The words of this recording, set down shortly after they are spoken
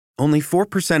Only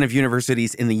 4% of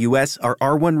universities in the U.S. are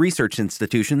R1 research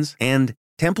institutions, and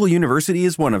Temple University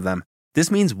is one of them. This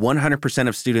means 100%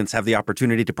 of students have the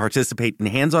opportunity to participate in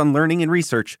hands-on learning and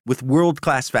research with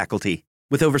world-class faculty.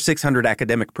 With over 600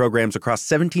 academic programs across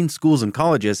 17 schools and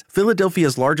colleges,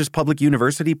 Philadelphia's largest public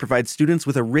university provides students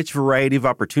with a rich variety of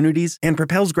opportunities and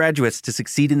propels graduates to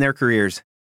succeed in their careers.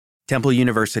 Temple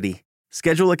University.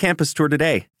 Schedule a campus tour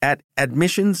today at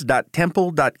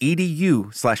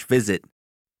admissions.temple.edu/visit.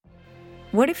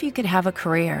 What if you could have a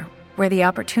career where the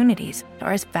opportunities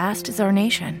are as vast as our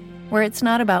nation, where it's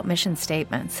not about mission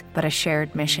statements, but a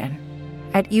shared mission?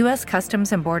 At U.S.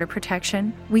 Customs and Border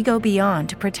Protection, we go beyond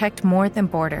to protect more than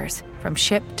borders. From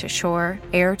ship to shore,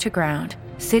 air to ground,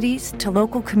 cities to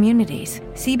local communities,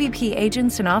 CBP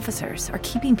agents and officers are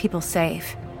keeping people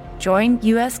safe. Join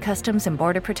U.S. Customs and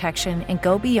Border Protection and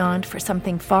go beyond for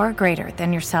something far greater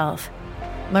than yourself.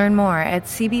 Learn more at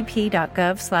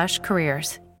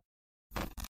cbp.gov/careers.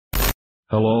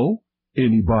 Hello?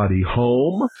 Anybody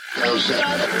home?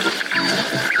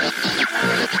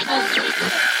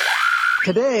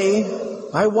 Today,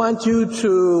 I want you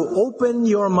to open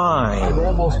your mind. I've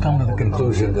almost come to the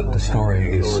conclusion that the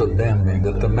story is so damning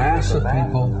that the mass of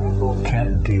people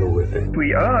can't deal with it.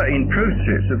 We are in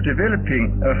process of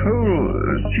developing a whole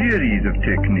series of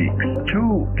techniques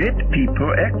to get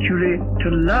people actually to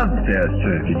love their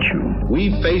servitude.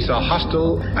 We face a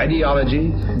hostile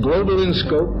ideology, global in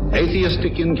scope,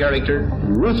 atheistic in character,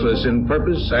 ruthless in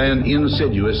purpose, and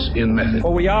insidious in method.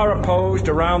 For we are opposed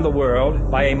around the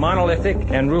world by a monolithic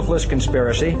and ruthless conspiracy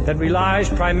that relies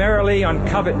primarily on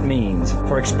covert means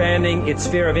for expanding its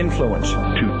sphere of influence.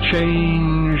 To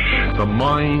change the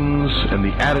minds and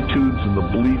the attitudes and the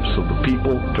beliefs of the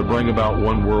people to bring about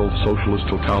one world socialist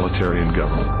totalitarian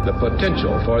government. The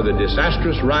potential for the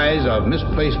disastrous rise of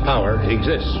misplaced power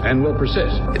exists and will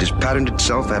persist. It has patterned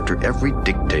itself after every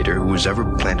dictator who has ever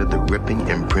planted the ripping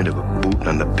imprint of a boot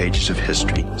on the pages of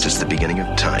history since the beginning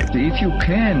of time. If you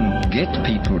can get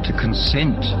people to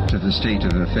consent to the state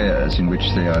of affairs in which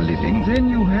they are living, then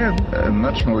you have a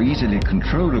much more easily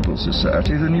controllable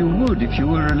society than you would if you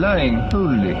were relying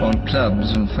wholly on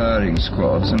clubs and firing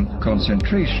squads and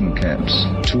concentration camps.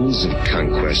 Tools of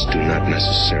conquest do not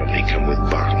necessarily come with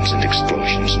bombs and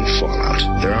explosions and fallout.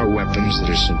 There are weapons that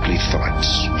are simply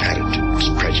thoughts, attitudes,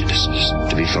 prejudices,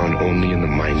 to be found only in the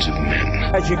minds of men.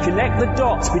 As you connect the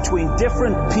dots between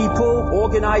different people,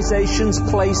 organizations,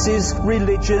 places,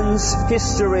 religions,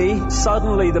 history,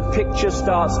 suddenly the picture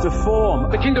starts to form.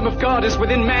 The kingdom of God is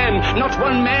within man, not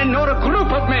one man nor a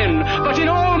group of men, but in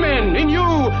all men, in you.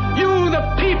 You, the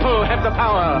people, have the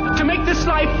power to make this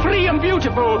life free and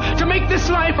beautiful, to make this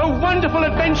life a wonderful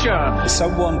adventure.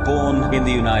 Someone born in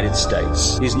the United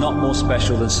States is not more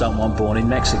special than someone born in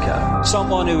Mexico.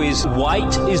 Someone who is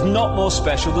white is not more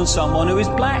special than someone who is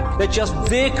black. They're just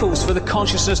vehicles for the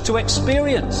consciousness to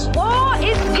experience. War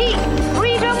is peace.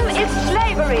 Freedom is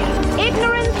slavery.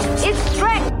 Ignorance is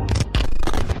strength.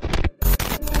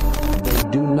 They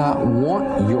do not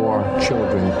want your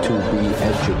children to be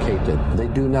educated. They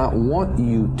do not want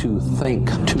you to think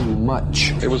too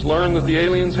much. It was learned that the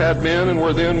aliens had been and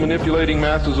were then manipulating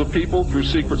masses of people through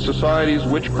secret societies,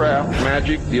 witchcraft,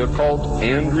 magic, the occult,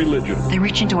 and religion. They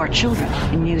reach into our children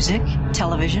in music,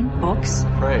 television, books.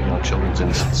 Prey on children's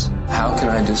innocence. How can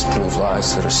I disprove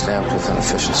lies that are stamped with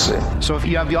inefficiency? So if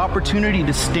you have the opportunity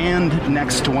to stand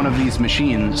next to one of these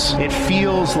machines, it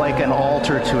feels like an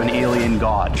altar to an alien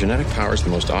god. Genetic power is the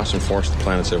most awesome force the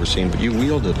planet's ever seen, but you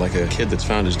wield it like a kid that's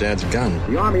found his dad's gun.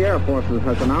 The Army Air Forces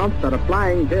has announced that a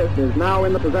flying disc is now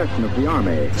in the possession of the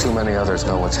Army. Too many others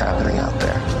know what's happening out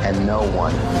there, and no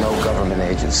government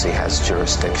agency has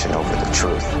jurisdiction over the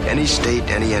truth. Any state,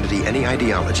 any entity, any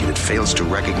ideology that fails to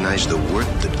recognize the worth,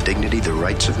 the dignity, the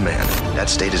rights of man, that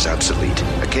state is obsolete.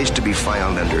 A case to be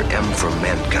filed under M for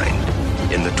Mankind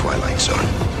in the Twilight Zone.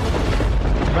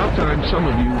 About time some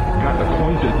of you got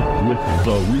acquainted with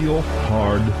the real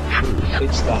hard truth.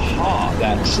 It's the heart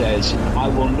that says, I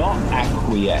will not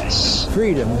acquiesce.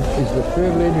 Freedom is the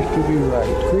privilege to be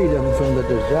right. Freedom from the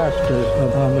disasters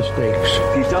of our mistakes.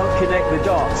 If you don't connect the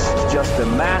dots, it's just a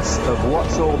mass of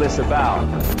what's all this about.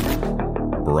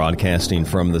 Broadcasting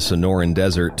from the Sonoran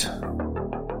Desert,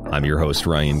 I'm your host,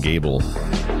 Ryan Gable,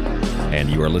 and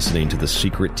you are listening to the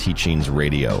Secret Teachings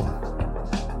Radio.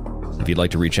 If you'd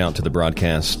like to reach out to the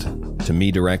broadcast, to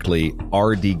me directly,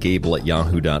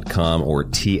 rdgable@yahoo.com or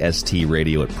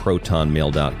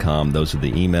tstradio@protonmail.com. Those are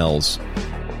the emails.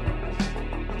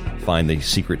 Find the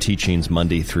Secret Teachings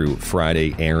Monday through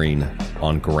Friday airing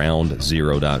on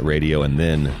groundzero.radio and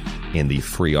then in the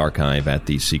free archive at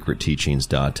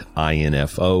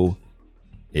thesecretteachings.info.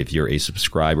 If you're a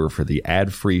subscriber for the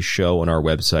ad-free show on our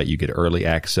website, you get early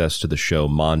access to the show,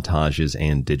 montages,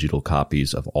 and digital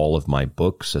copies of all of my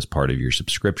books as part of your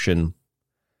subscription.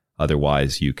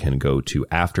 Otherwise, you can go to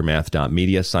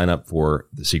aftermath.media, sign up for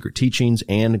The Secret Teachings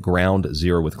and Ground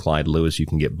Zero with Clyde Lewis. You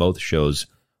can get both shows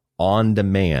on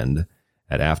demand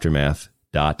at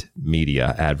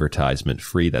aftermath.media, advertisement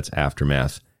free. That's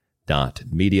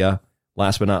aftermath.media.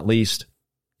 Last but not least,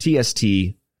 TST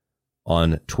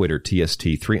on Twitter,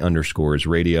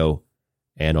 TST3_radio,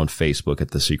 and on Facebook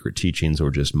at The Secret Teachings, or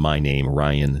just my name,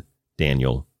 Ryan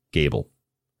Daniel Gable.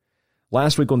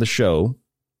 Last week on the show,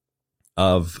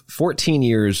 of 14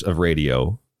 years of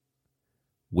radio,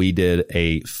 we did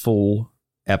a full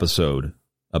episode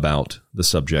about the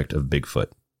subject of Bigfoot.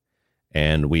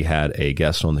 And we had a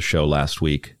guest on the show last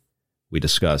week. We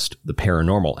discussed the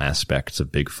paranormal aspects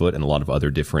of Bigfoot and a lot of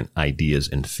other different ideas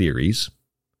and theories.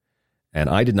 And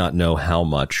I did not know how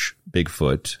much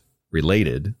Bigfoot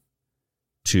related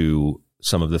to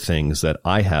some of the things that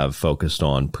I have focused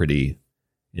on pretty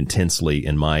intensely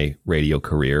in my radio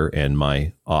career and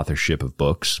my authorship of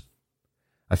books.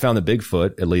 I found that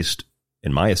Bigfoot, at least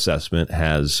in my assessment,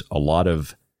 has a lot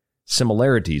of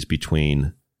similarities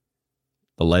between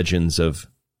the legends of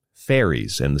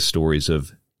fairies and the stories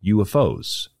of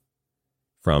UFOs,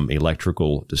 from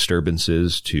electrical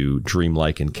disturbances to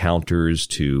dreamlike encounters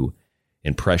to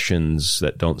impressions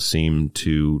that don't seem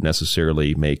to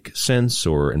necessarily make sense,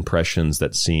 or impressions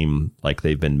that seem like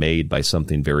they've been made by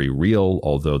something very real,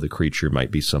 although the creature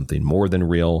might be something more than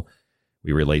real.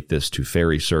 We relate this to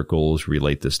fairy circles,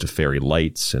 relate this to fairy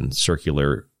lights and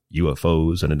circular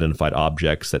UFOs, unidentified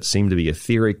objects that seem to be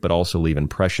etheric but also leave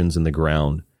impressions in the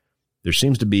ground. There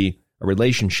seems to be a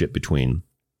relationship between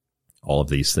all of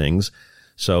these things.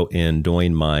 So in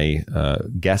doing my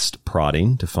guest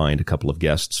prodding to find a couple of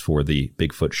guests for the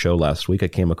Bigfoot show last week, I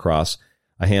came across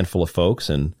a handful of folks,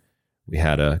 and we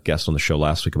had a guest on the show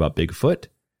last week about Bigfoot.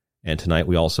 And tonight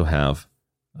we also have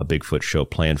a Bigfoot show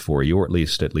planned for you, or at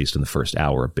least in the first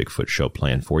hour, a Bigfoot show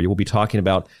planned for you. We'll be talking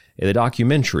about the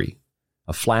documentary,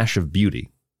 A Flash of Beauty.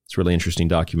 It's a really interesting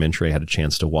documentary. I had a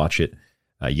chance to watch it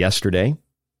yesterday.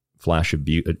 Flash of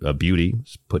Beauty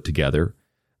put together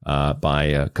by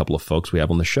a couple of folks we have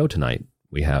on the show tonight.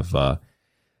 We have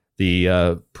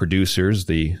the producers,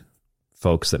 the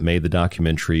folks that made the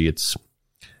documentary. It's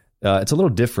a little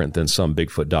different than some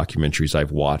Bigfoot documentaries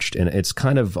I've watched, and it's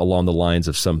kind of along the lines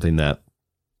of something that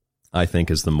I think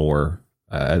is a more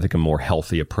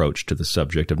healthy approach to the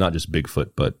subject of not just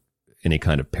Bigfoot, but any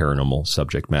kind of paranormal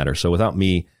subject matter. So without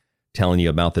me telling you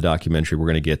about the documentary, we're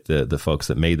going to get the folks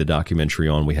that made the documentary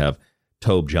on. We have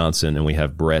Tobe Johnson and we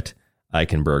have Brett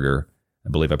Eichenberger. I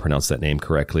believe I pronounced that name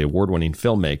correctly. Award-winning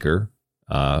filmmaker,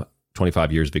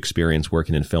 25 years of experience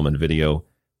working in film and video.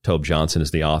 Tobe Johnson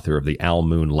is the author of the Al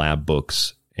Moon Lab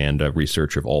books and a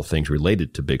researcher of all things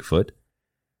related to Bigfoot.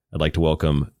 I'd like to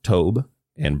welcome Tobe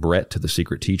and Brett to The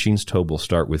Secret Teachings. Tobe, we'll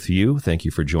start with you. Thank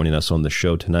you for joining us on the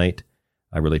show tonight.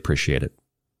 I really appreciate it.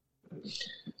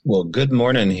 Well, good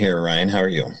morning here, Ryan. How are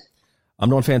you? I'm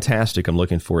doing fantastic. I'm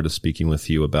looking forward to speaking with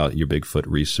you about your Bigfoot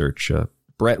research.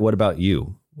 Brett, what about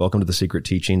you? Welcome to The Secret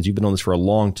Teachings. You've been on this for a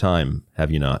long time,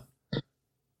 have you not?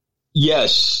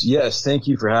 Yes. Thank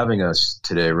you for having us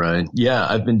today, Ryan. Yeah,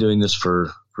 I've been doing this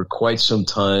for quite some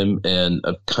time, and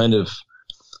I've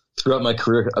throughout my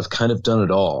career, I've kind of done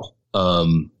it all.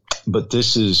 But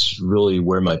this is really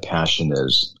where my passion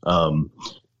is,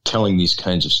 telling these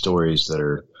kinds of stories that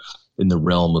are in the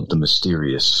realm of the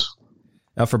mysterious.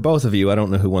 Now, for both of you, I don't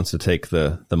know who wants to take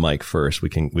the mic first. We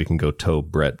can go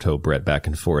Tobe, Brett, back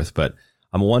and forth. But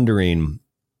I'm wondering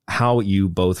how you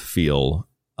both feel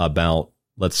about,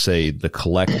 let's say, the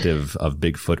collective of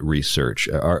Bigfoot research.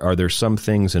 Are there some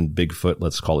things in Bigfoot,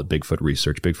 let's call it Bigfoot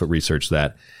research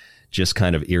that just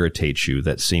kind of irritates you,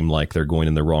 that seem like they're going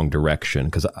in the wrong direction?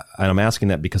 Because I'm asking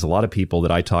that because a lot of people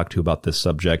that I talk to about this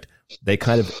subject, they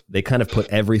kind of put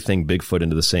everything Bigfoot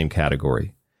into the same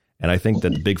category. And I think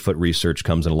that Bigfoot research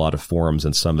comes in a lot of forms,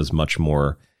 and some is much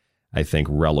more, I think,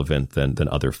 relevant than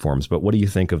other forms. But what do you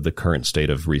think of the current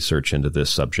state of research into this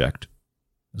subject?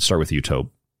 Let's start with you, Tobe.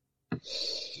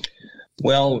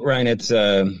 Well, Ryan, it's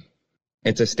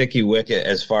a sticky wicket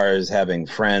as far as having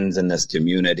friends in this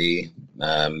community.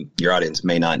 Your audience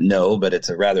may not know, but it's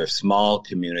a rather small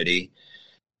community.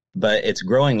 But it's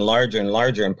growing larger and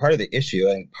larger. And part of the issue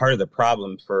and part of the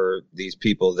problem for these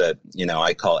people that,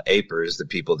 I call apers, the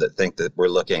people that think that we're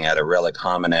looking at a relic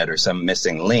hominid or some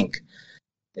missing link,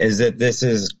 is that this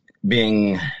is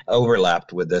being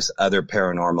overlapped with this other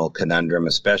paranormal conundrum,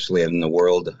 especially in the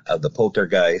world of the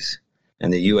poltergeist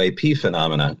and the UAP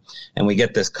phenomena. And we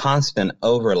get this constant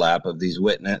overlap of these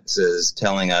witnesses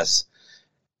telling us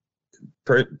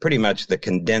pretty much the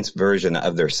condensed version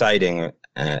of their sighting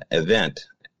event.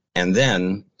 And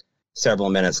then several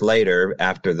minutes later,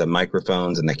 after the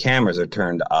microphones and the cameras are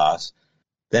turned off,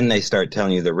 then they start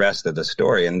telling you the rest of the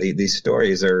story. And these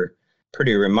stories are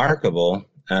pretty remarkable,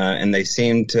 and they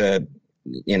seem to,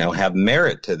 have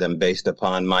merit to them based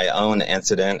upon my own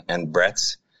incident and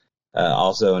Brett's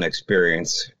also an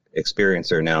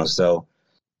experiencer now. So,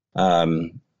 there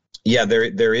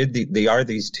are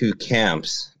these two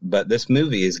camps, but this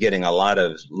movie is getting a lot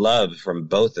of love from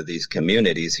both of these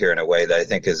communities here in a way that I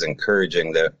think is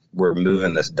encouraging that we're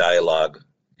moving this dialogue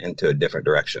into a different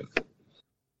direction.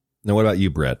 Now, what about you,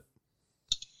 Brett?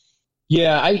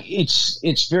 Yeah,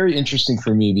 it's very interesting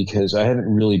for me because I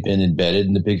haven't really been embedded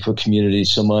in the Bigfoot community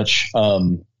so much.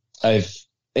 I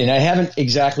haven't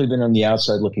exactly been on the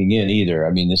outside looking in either.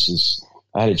 I mean,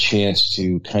 I had a chance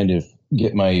to kind of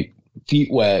get my feet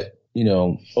wet,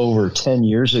 over 10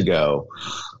 years ago.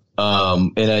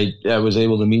 And I was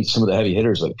able to meet some of the heavy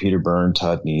hitters like Peter Byrne,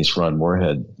 Todd Neese, Ron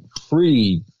Moorhead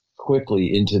pretty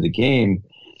quickly into the game.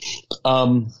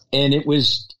 And it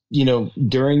was,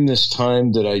 during this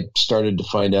time that I started to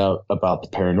find out about the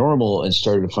paranormal and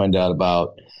started to find out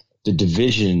about the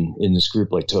division in this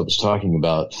group like Tobe was talking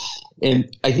about.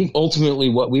 And I think ultimately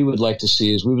what we would like to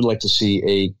see is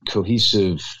a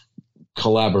cohesive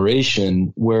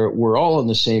collaboration where we're all on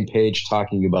the same page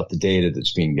talking about the data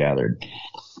that's being gathered.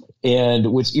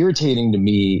 And what's irritating to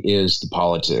me is the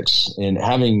politics, and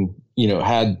having,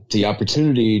 had the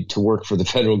opportunity to work for the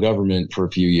federal government for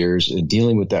a few years and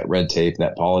dealing with that red tape,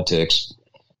 that politics,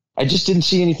 I just didn't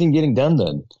see anything getting done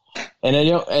then. And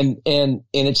and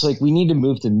it's like, we need to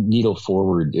move the needle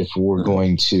forward if we're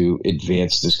going to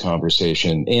advance this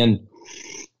conversation. And,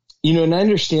 and I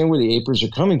understand where the apers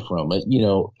are coming from.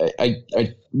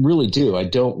 I really do. I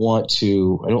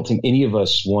don't think any of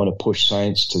us want to push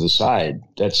science to the side.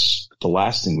 That's the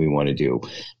last thing we want to do.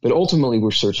 But ultimately,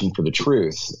 we're searching for the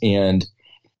truth. And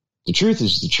the truth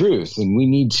is the truth. And we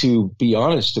need to be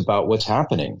honest about what's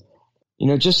happening.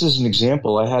 Just as an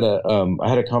example, I had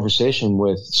a conversation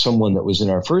with someone that was in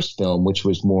our first film, which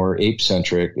was more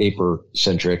aper-centric.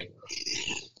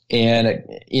 And,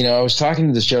 I was talking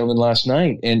to this gentleman last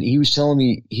night, and he was telling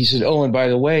me, he said, oh, and by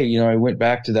the way, I went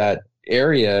back to that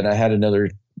area and I had another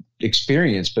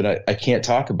experience, but I can't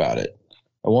talk about it.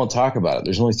 I won't talk about it.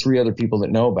 There's only 3 other people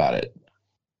that know about it.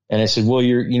 And I said, well,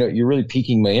 you're really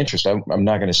piquing my interest. I'm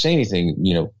not going to say anything.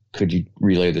 Could you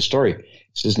relay the story?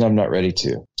 He says, no, I'm not ready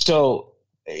to. So,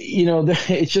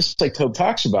 it's just like Tobe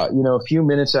talks about, a few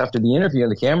minutes after the interview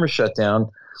and the camera shut down,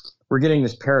 we're getting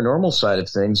this paranormal side of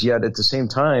things. Yet at the same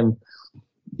time,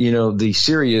 the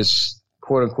serious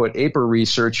quote unquote aper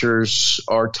researchers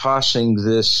are tossing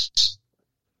this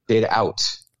data out,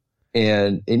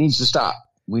 and it needs to stop.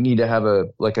 We need to have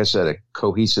like I said, a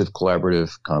cohesive,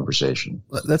 collaborative conversation.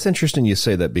 That's interesting you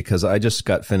say that, because I just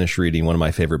got finished reading one of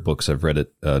my favorite books. I've read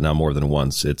it now more than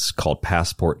once. It's called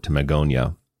Passport to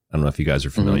Magonia. I don't know if you guys are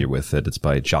familiar with it. It's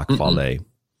by Jacques Vallée.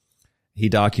 He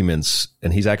documents,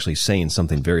 and he's actually saying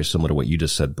something very similar to what you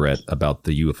just said, Brett, about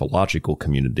the ufological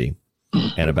community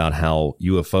and about how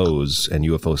UFOs and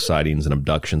UFO sightings and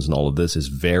abductions and all of this is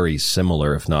very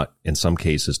similar, if not in some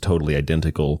cases totally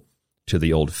identical, to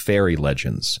the old fairy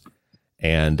legends.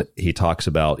 And he talks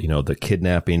about, the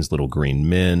kidnappings, little green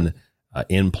men,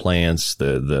 implants,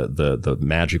 the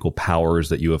magical powers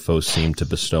that UFOs seem to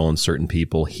bestow on certain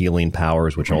people, healing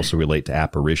powers, which also relate to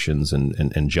apparitions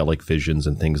and angelic visions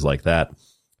and things like that.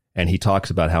 And he talks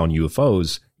about how in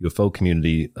UFO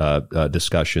community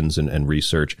discussions and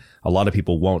research, a lot of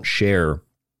people won't share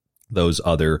those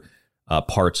other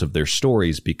parts of their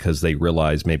stories because they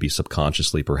realize, maybe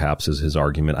subconsciously perhaps is his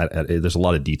argument, there's a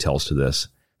lot of details to this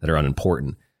that are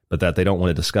unimportant, but that they don't want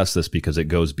to discuss this because it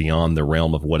goes beyond the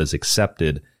realm of what is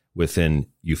accepted within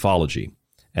ufology.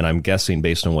 And I'm guessing,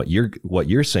 based on what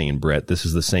you're saying, Brett, this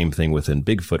is the same thing within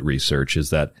Bigfoot research, is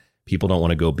that people don't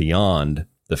want to go beyond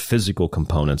the physical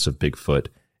components of Bigfoot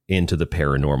into the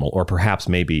paranormal, or perhaps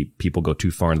maybe people go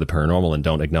too far into the paranormal and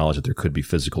don't acknowledge that there could be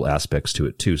physical aspects to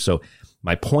it too. So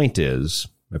my point is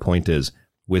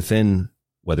within,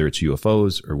 whether it's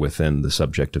UFOs or within the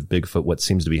subject of Bigfoot, what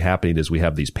seems to be happening is we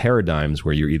have these paradigms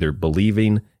where you're either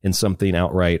believing in something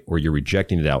outright or you're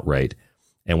rejecting it outright.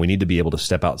 And we need to be able to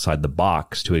step outside the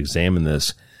box to examine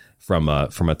this from a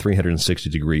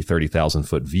 360-degree,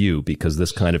 30,000-foot view, because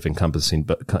this kind of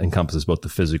encompasses both the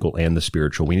physical and the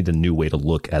spiritual. We need a new way to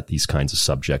look at these kinds of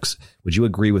subjects. Would you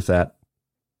agree with that?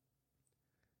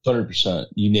 100%.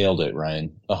 You nailed it,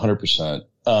 Ryan. 100%.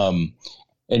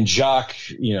 And Jacques,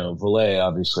 Vallée,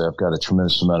 obviously I've got a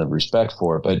tremendous amount of respect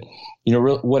for, but,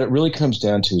 what it really comes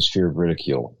down to is fear of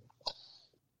ridicule.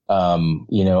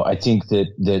 I think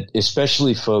that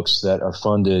especially folks that are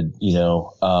funded,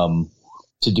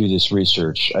 to do this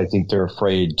research, I think they're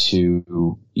afraid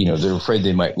they're afraid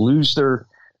they might lose their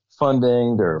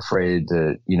funding. They're afraid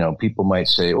that, people might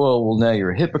say, well, now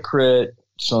you're a hypocrite,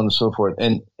 so on and so forth.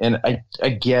 And I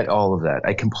get all of that.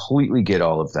 I completely get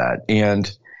all of that.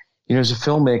 And, as a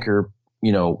filmmaker,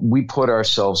 we put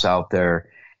ourselves out there,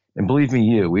 and believe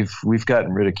me, we've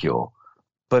gotten ridicule,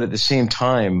 but at the same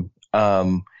time,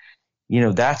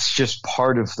 that's just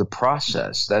part of the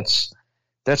process.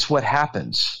 That's what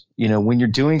happens. When you're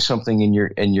doing something and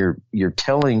you're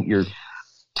telling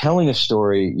a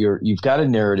story, you've got a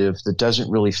narrative that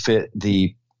doesn't really fit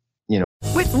the.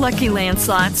 With Lucky Land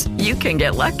Slots, you can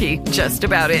get lucky just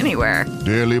about anywhere.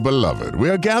 Dearly beloved, we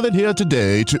are gathered here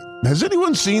today to. Has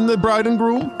anyone seen the bride and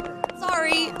groom?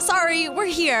 Sorry, we're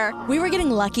here. We were getting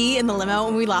lucky in the limo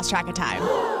and we lost track of time.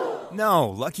 No,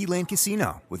 Lucky Land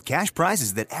Casino, with cash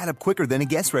prizes that add up quicker than a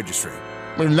guest registry.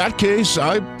 In that case,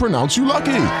 I pronounce you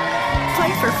lucky.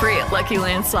 Play for free at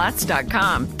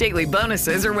LuckyLandSlots.com. Daily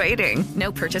bonuses are waiting.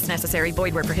 No purchase necessary.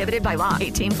 Void where prohibited by law.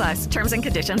 18+. Terms and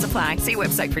conditions apply. See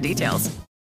website for details.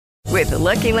 With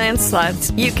Lucky Land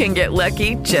Slots, you can get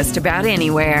lucky just about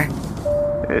anywhere.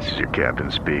 This is your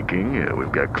captain speaking.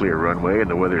 We've got clear runway and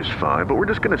the weather's fine, but we're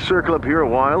just going to circle up here a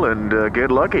while and get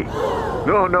lucky.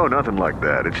 No, nothing like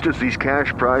that. It's just these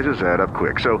cash prizes add up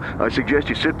quick. So I suggest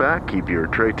you sit back, keep your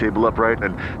tray table upright,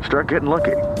 and start getting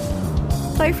lucky.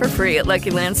 Play for free at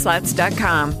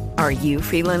LuckyLandSlots.com. Are you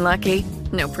feeling lucky?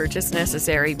 No purchase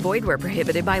necessary. Void where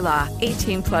prohibited by law.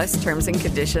 18+ terms and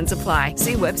conditions apply.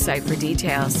 See website for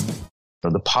details.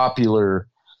 The popular,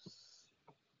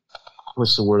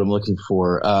 what's the word I'm looking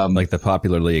for? Like the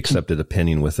popularly accepted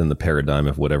opinion within the paradigm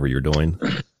of whatever you're doing.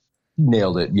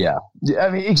 Nailed it. Yeah. I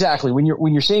mean, exactly. When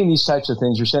you're saying these types of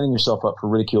things, you're setting yourself up for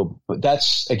ridicule. But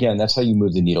that's how you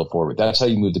move the needle forward. That's how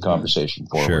you move the conversation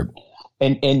forward. Sure.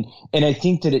 And I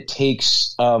think that it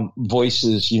takes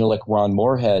voices, like Ron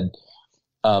Moorhead,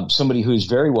 somebody who's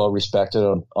very well respected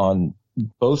on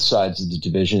both sides of the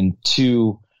division,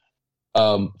 to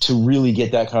really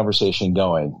get that conversation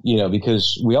going.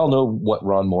 Because we all know what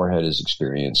Ron Moorhead has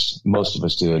experienced. Most of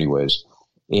us do, anyways.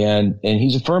 And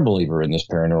he's a firm believer in this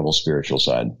paranormal spiritual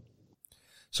side.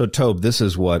 So, Tobe, this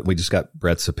is what we just got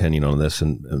Brett's opinion on this,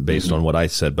 and based on what I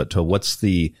said. But Tobe,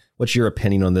 what's your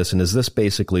opinion on this? And is this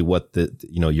basically what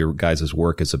your guys'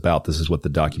 work is about? This is what the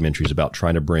documentary is about,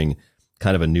 trying to bring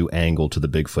kind of a new angle to the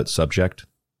Bigfoot subject.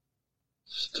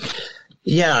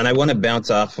 Yeah, and I want to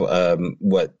bounce off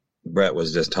what Brett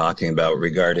was just talking about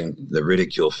regarding the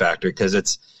ridicule factor, because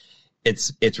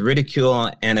it's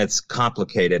ridicule and it's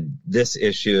complicated. This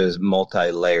issue is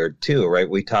multi-layered too, right?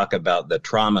 We talk about the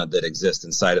trauma that exists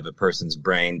inside of a person's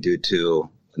brain due to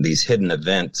these hidden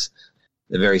events.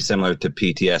 They're very similar to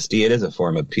PTSD. It is a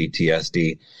form of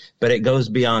PTSD, but it goes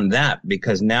beyond that,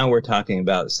 because now we're talking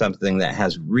about something that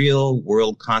has real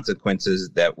world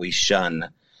consequences that we shun,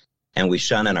 and we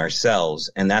shun in ourselves.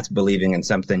 And that's believing in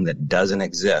something that doesn't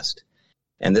exist.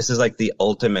 And this is like the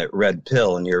ultimate red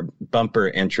pill. In your bumper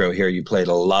intro here, you played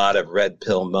a lot of red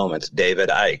pill moments. David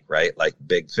Icke, right? Like,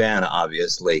 big fan,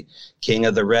 obviously. King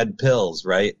of the red pills,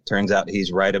 right? Turns out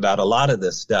he's right about a lot of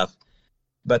this stuff.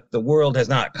 But the world has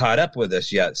not caught up with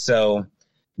us yet. So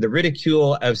the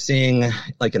ridicule of seeing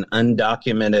like an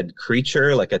undocumented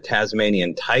creature, like a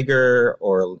Tasmanian tiger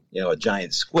or, a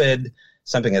giant squid,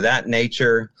 something of that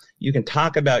nature. You can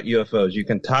talk about UFOs, you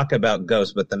can talk about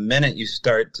ghosts, but the minute you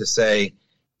start to say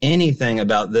anything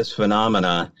about this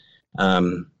phenomena,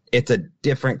 it's a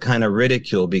different kind of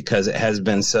ridicule, because it has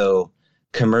been so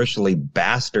commercially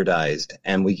bastardized,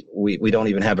 and we don't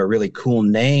even have a really cool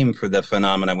name for the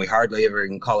phenomenon. We hardly ever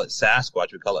even call it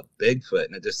Sasquatch. We call it Bigfoot,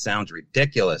 and it just sounds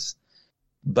ridiculous.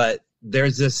 But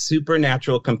there's this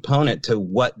supernatural component to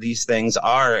what these things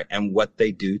are and what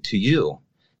they do to you,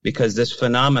 because this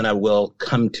phenomena will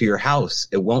come to your house.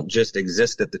 It won't just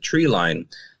exist at the tree line.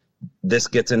 This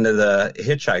gets into the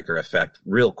hitchhiker effect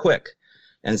real quick.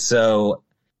 And so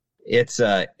it's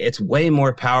way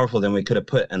more powerful than we could have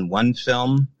put in one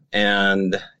film.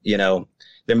 And,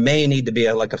 there may need to be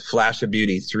a Flash of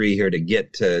Beauty 3 here to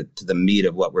get to the meat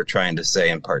of what we're trying to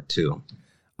say in part 2.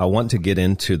 I want to get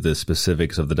into the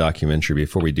specifics of the documentary.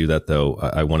 Before we do that, though,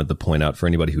 I wanted to point out for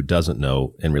anybody who doesn't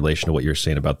know, in relation to what you're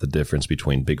saying about the difference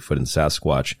between Bigfoot and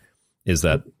Sasquatch, is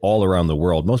that all around the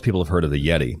world, most people have heard of the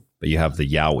Yeti, but you have the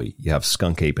Yowie, you have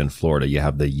skunk ape in Florida, you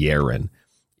have the Yeren,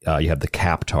 you have the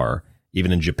Kaptar.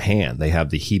 Even in Japan, they have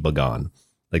the Hibagon.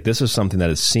 Like, this is something that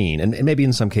is seen, and maybe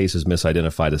in some cases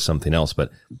misidentified as something else,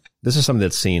 but this is something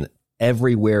that's seen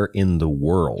everywhere in the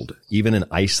world, even in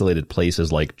isolated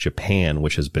places like Japan,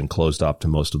 which has been closed off to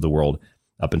most of the world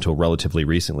up until relatively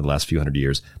recently, the last few hundred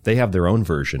years. They have their own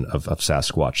version of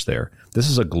Sasquatch there. This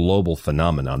is a global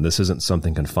phenomenon. This isn't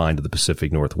something confined to the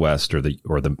Pacific Northwest or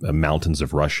the mountains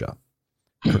of Russia.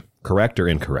 Correct or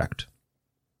incorrect?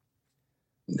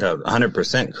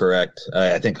 100% correct.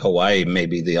 I think Hawaii may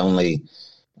be the only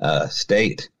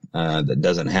state that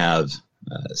doesn't have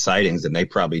sightings, and they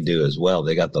probably do as well.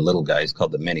 They got the little guys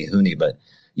called the Minihuni, but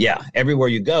yeah, everywhere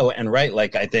you go, and right,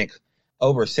 like I think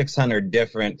over 600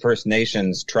 different First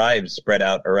Nations tribes spread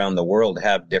out around the world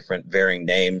have different varying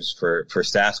names for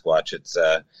Sasquatch. It's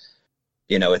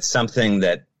it's something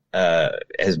that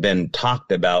has been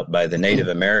talked about by the Native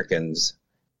Americans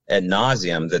ad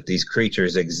nauseum, that these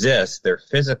creatures exist. They're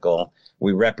physical.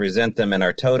 We represent them in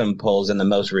our totem poles in the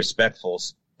most respectful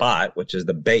spot, which is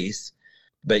the base,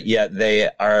 but yet they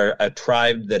are a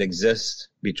tribe that exists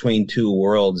between two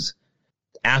worlds.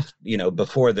 After,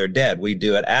 before they're dead. We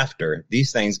do it after.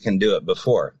 These things can do it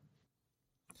before.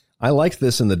 I liked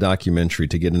this in the documentary.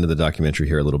 To get into the documentary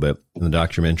here a little bit, in the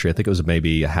documentary, I think it was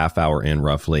maybe a half hour in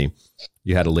roughly,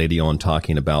 you had a lady on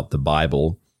talking about the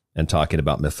Bible and talking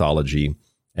about mythology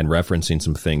and referencing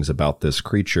some things about this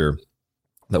creature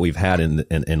that we've had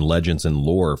in legends and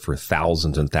lore for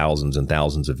thousands and thousands and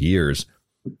thousands of years.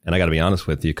 And I got to be honest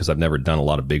with you, because I've never done a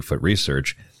lot of Bigfoot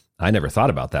research, I never thought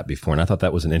about that before, and I thought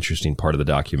that was an interesting part of the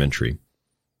documentary.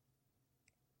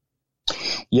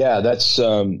 Yeah, that's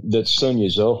Sonia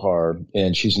Zohar,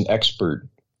 and she's an expert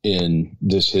in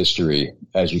this history,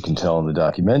 as you can tell in the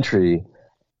documentary.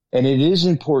 And it is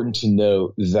important to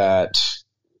note that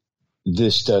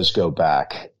this does go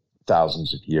back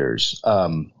thousands of years.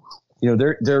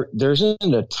 There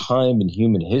isn't a time in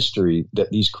human history that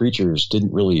these creatures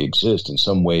didn't really exist in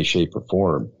some way, shape, or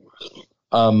form.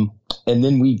 And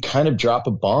then we kind of drop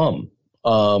a bomb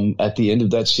at the end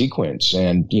of that sequence.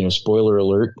 And, spoiler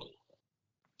alert,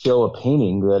 show a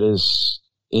painting that is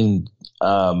in,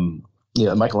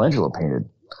 Michelangelo painted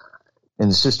in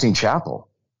the Sistine Chapel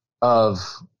of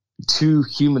two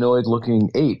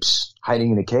humanoid-looking apes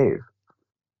hiding in a cave.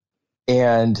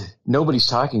 And nobody's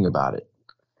talking about it.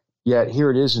 Yet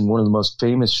here it is in one of the most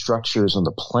famous structures on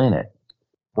the planet,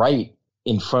 right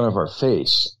in front of our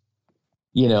face.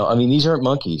 These aren't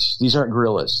monkeys. These aren't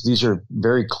gorillas. These are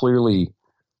very clearly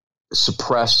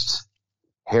suppressed,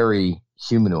 hairy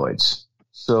humanoids.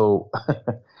 So,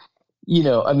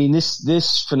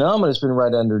 this phenomenon has been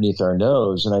right underneath our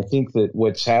nose. And I think that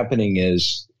what's happening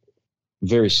is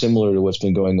very similar to what's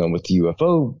been going on with the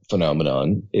UFO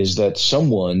phenomenon, is that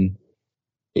someone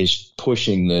is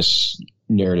pushing this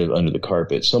narrative under the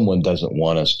carpet. Someone doesn't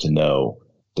want us to know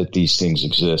that these things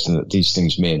exist and that these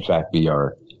things may in fact be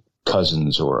our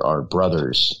cousins or our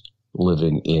brothers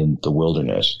living in the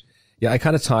wilderness. Yeah, I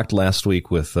kind of talked last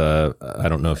week with, I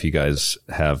don't know if you guys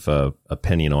have an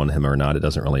opinion on him or not. It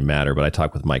doesn't really matter. But I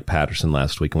talked with Mike Patterson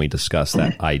last week, and we discussed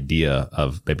that idea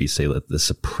of maybe say the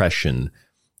suppression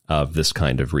of this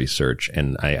kind of research.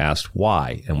 And I asked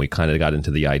why. And we kind of got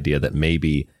into the idea that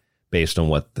maybe based on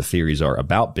what the theories are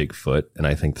about Bigfoot, and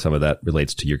I think some of that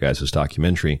relates to your guys'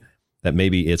 documentary, that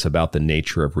maybe it's about the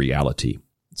nature of reality.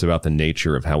 It's about the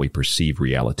nature of how we perceive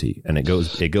reality. And it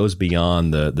goes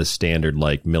beyond the standard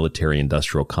like military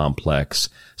industrial complex,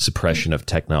 suppression of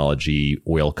technology,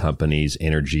 oil companies,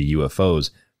 energy, UFOs.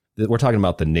 We're talking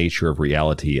about the nature of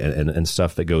reality and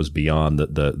stuff that goes beyond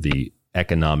the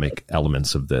economic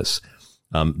elements of this.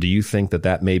 Do you think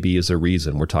that maybe is a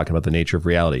reason? We're talking about the nature of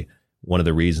reality. One of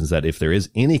the reasons that if there is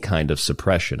any kind of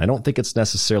suppression, I don't think it's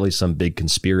necessarily some big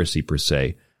conspiracy per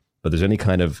se, but there's any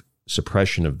kind of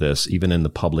suppression of this, even in the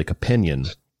public opinion,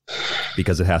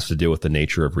 because it has to do with the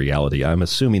nature of reality. I'm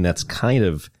assuming that's kind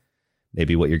of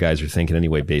maybe what your guys are thinking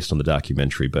anyway, based on the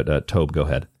documentary. But Tobe, go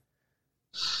ahead.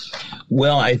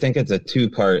 Well, I think it's a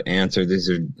two-part answer. These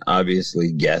are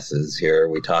obviously guesses here.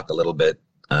 We talk a little bit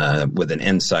with an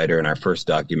insider in our first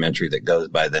documentary that goes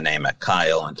by the name of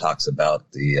Kyle and talks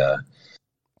about the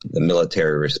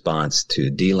military response to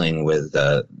dealing with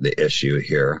the issue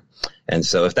here. And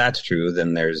so if that's true,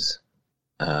 then there's,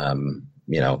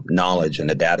 knowledge in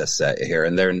a data set here,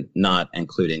 and they're not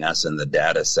including us in the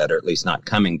data set, or at least not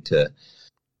coming to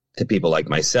people like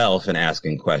myself and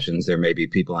asking questions. There may be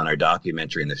people in our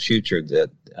documentary in the future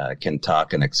that can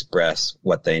talk and express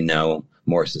what they know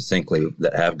more succinctly,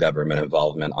 that have government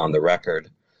involvement on the record.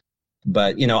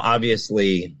 But,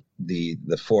 obviously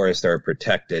the forests are a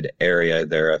protected area.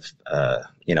 They're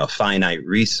a finite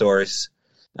resource.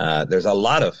 There's a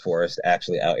lot of forest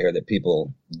actually out here that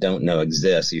people don't know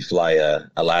exists. You fly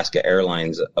Alaska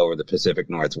Airlines over the Pacific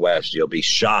Northwest, you'll be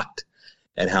shocked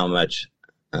at how much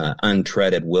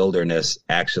untreaded wilderness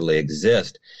actually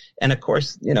exists. And of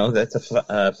course, that's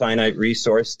a finite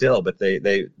resource still, but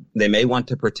they may want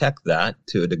to protect that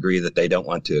to a degree that they don't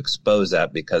want to expose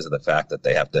that because of the fact that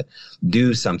they have to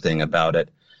do something about it.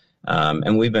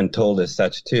 And we've been told as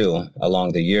such too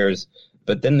along the years.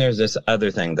 But then there's this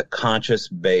other thing, the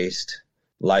conscious-based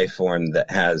life form that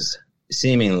has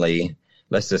seemingly,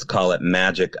 let's just call it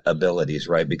magic abilities,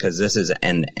 right? Because this is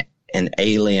an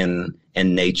alien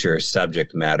in nature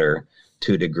subject matter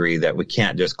to a degree that we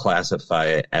can't just classify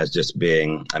it as just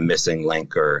being a missing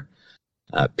link or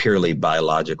purely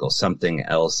biological. Something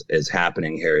else is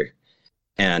happening here.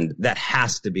 And that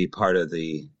has to be part of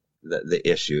the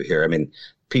issue here. I mean,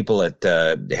 people at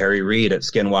Harry Reid at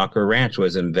Skinwalker Ranch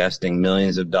was investing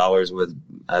millions of dollars with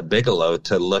Bigelow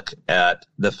to look at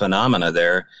the phenomena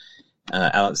there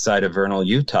outside of Vernal,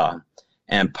 Utah.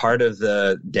 And part of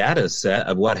the data set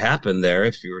of what happened there,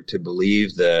 if you were to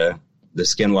believe the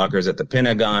Skinwalkers at the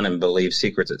Pentagon and believe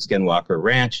Secrets at Skinwalker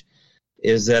Ranch,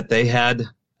 is that they had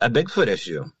a Bigfoot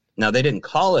issue. Now, they didn't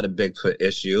call it a Bigfoot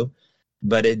issue,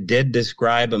 but it did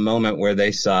describe a moment where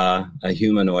they saw a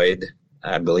humanoid,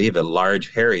 I believe a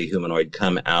large hairy humanoid,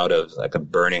 come out of like a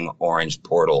burning orange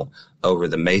portal over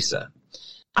the mesa.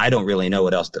 I don't really know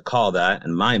what else to call that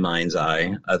in my mind's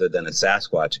eye other than a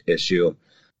Sasquatch issue.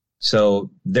 So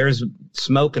there's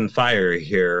smoke and fire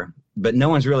here, but no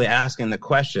one's really asking the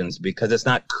questions because it's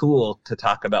not cool to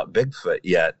talk about Bigfoot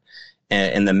yet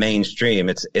in the mainstream.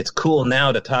 It's cool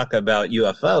now to talk about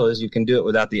UFOs. You can do it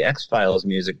without the X-Files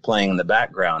music playing in the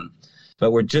background,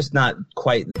 but we're just not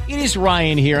quite. It is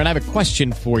Ryan here, and I have a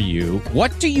question for you.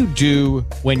 What do you do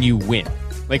when you win?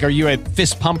 Like, are you a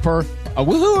fist pumper, a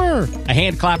woohooer, a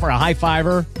hand clapper, a high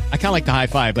fiver? I kind of like the high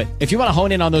five, but if you want to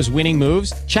hone in on those winning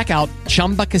moves, check out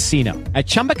Chumba Casino. At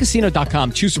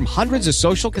ChumbaCasino.com, choose from hundreds of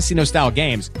social casino style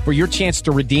games for your chance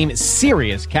to redeem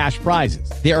serious cash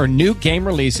prizes. There are new game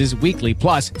releases weekly,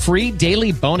 plus free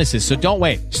daily bonuses. So don't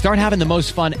wait. Start having the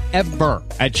most fun ever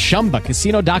at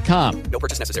ChumbaCasino.com. No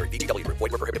purchase necessary. VGW. Void where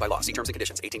prohibited by law. See terms and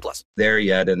conditions. 18+. There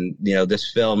yet. And,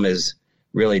 this film is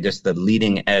really just the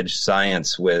leading edge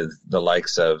science with the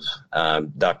likes of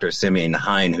Dr. Simeon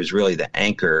Hein, who's really the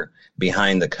anchor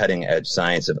behind the cutting edge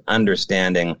science of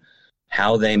understanding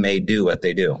how they may do what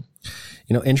they do.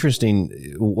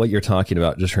 Interesting. What you're talking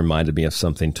about just reminded me of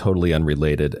something totally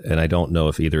unrelated. And I don't know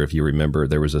if either of you remember,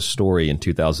 there was a story in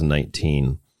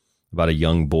 2019 about a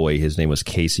young boy. His name was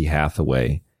Casey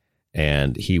Hathaway,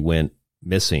 and he went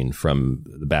missing from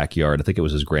the backyard. I think it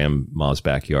was his grandma's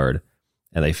backyard.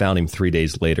 And they found him 3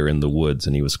 days later in the woods,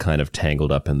 and he was kind of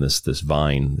tangled up in this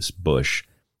vine, this bush.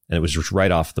 And it was just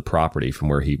right off the property from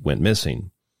where he went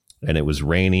missing. And it was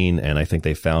raining, and I think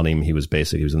they found him. He was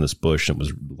in this bush, and it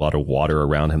was a lot of water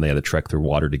around him. They had to trek through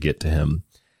water to get to him.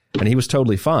 And he was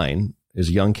totally fine. He was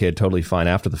a young kid, totally fine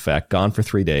after the fact, gone for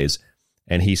 3 days.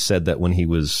 And he said that when he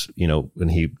was, when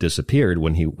he disappeared,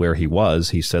 where he was,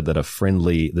 he said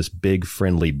that this big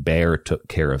friendly bear took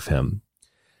care of him.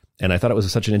 And I thought it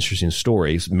was such an interesting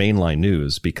story, mainline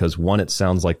news, because one, it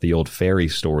sounds like the old fairy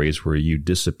stories where you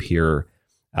disappear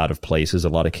out of places, a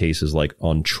lot of cases like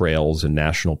on trails and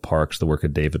national parks, the work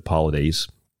of David Paulides.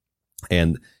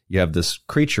 And you have this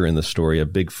creature in the story, a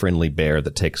big friendly bear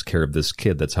that takes care of this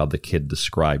kid. That's how the kid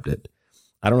described it.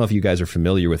 I don't know if you guys are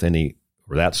familiar with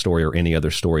that story or any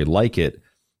other story like it,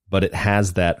 but it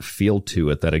has that feel to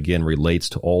it that, again, relates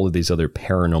to all of these other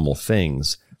paranormal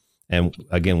things. And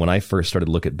again, when I first started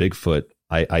to look at Bigfoot,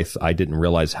 I didn't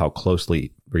realize how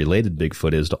closely related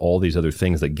Bigfoot is to all these other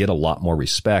things that get a lot more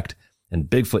respect. And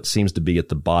Bigfoot seems to be at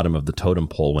the bottom of the totem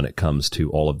pole when it comes to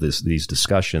all of these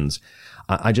discussions.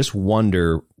 I just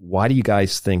wonder, why do you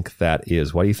guys think that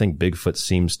is? Why do you think Bigfoot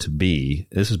seems to be,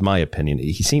 this is my opinion,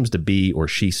 he seems to be, or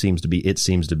she seems to be, it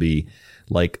seems to be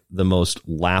like the most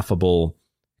laughable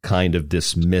kind of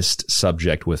dismissed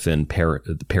subject within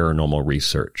paranormal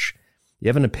research? You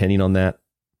have an opinion on that?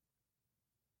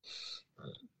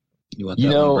 Yeah.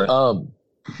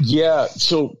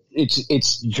 So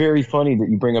it's very funny that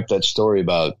you bring up that story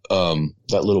about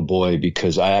that little boy,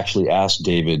 because I actually asked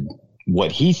David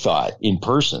what he thought in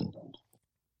person,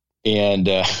 and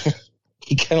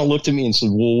he kind of looked at me and said,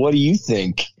 "Well, what do you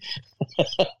think?"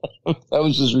 That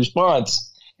was his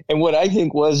response, and what I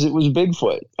think was it was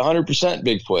Bigfoot, 100%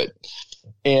 Bigfoot.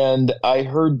 And I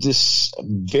heard this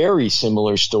very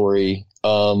similar story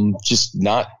just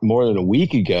not more than a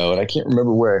week ago, and I can't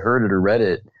remember where I heard it or read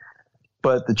it,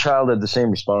 but the child had the same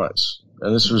response,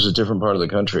 and this was a different part of the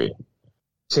country.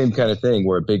 same kind of thing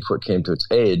where Bigfoot came to its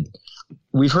aid.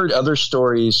 We've heard other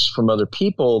stories from other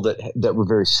people that were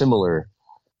very similar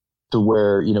to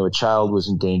where, you know, a child was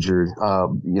endangered.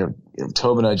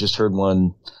 Tobe and I just heard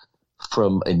one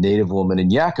from a Native woman in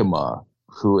Yakima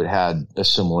who had a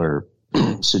similar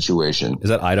situation. Is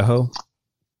that Idaho?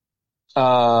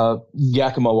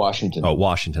 Yakima, Washington. Oh,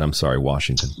 Washington. I'm sorry,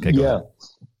 Washington. Okay, go ahead.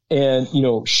 And, you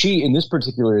know, she, in this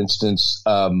particular instance,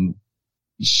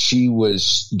 she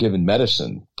was given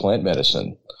medicine, plant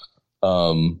medicine,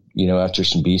 you know, after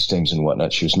some bee stings and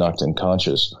whatnot. She was knocked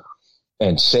unconscious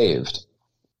and saved.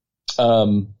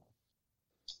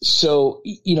 So,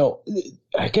 you know,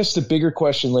 I guess the bigger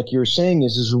question, like you were saying,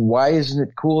 is why isn't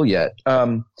it cool yet?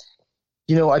 You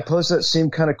know, I posed that same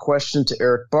kind of question to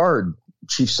Eric Bard,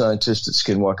 chief scientist at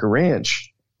Skinwalker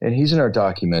Ranch, and he's in our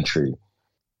documentary.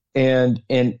 And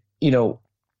you know,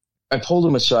 I pulled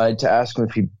him aside to ask him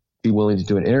if he'd be willing to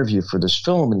do an interview for this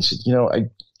film. And he said, you know,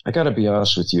 I got to be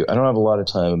honest with you. I don't have a lot of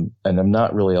time, and I'm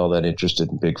not really all that interested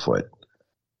in Bigfoot.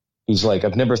 He's like,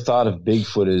 I've never thought of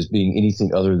Bigfoot as being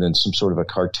anything other than some sort of a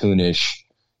cartoonish,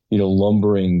 you know,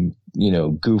 lumbering, you know,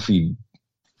 goofy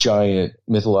giant,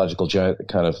 mythological giant that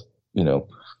kind of, you know,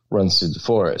 runs through the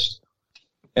forest.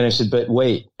 And I said, but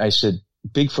wait, I said,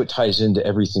 Bigfoot ties into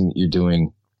everything that you're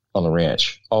doing on the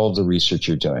ranch, all of the research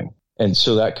you're doing. And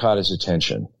so that caught his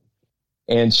attention.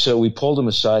 And so we pulled him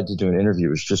aside to do an interview.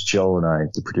 It was just Joe and I,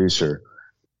 the producer.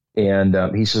 And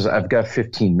he says, I've got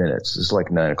 15 minutes. It's like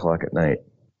 9:00 at night.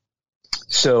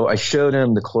 So I showed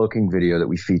him the cloaking video that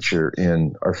we feature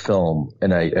in our film,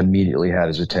 and I immediately had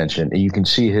his attention. And you can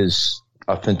see his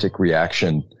authentic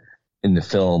reaction in the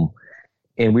film.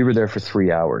 And we were there for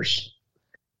 3 hours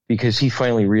because he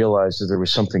finally realized that there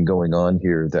was something going on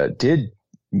here that did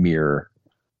mirror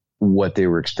what they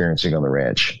were experiencing on the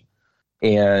ranch,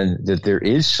 and that there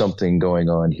is something going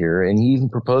on here. And he even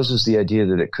proposes the idea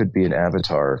that it could be an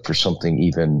avatar for something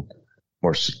even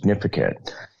more significant.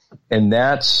 And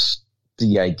that's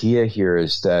the idea here,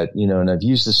 is that, you know, and I've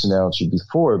used this analogy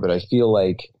before, but I feel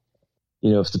like,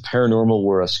 you know, if the paranormal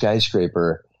were a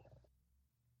skyscraper,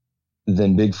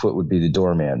 then Bigfoot would be the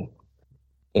doorman.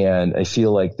 And I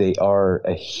feel like they are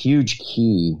a huge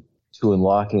key to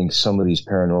unlocking some of these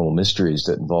paranormal mysteries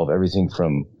that involve everything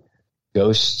from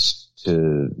ghosts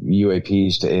to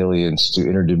UAPs to aliens to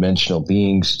interdimensional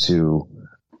beings to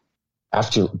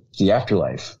the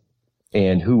afterlife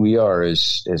and who we are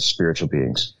as spiritual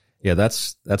beings. Yeah,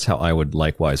 that's how I would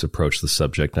likewise approach the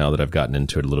subject now that I've gotten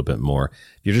into it a little bit more.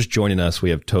 If you're just joining us,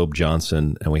 we have Tobe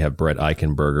Johnson and we have Brett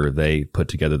Eichenberger. They put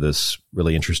together this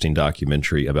really interesting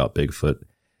documentary about Bigfoot.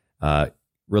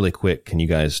 Really quick, can you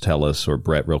guys tell us, or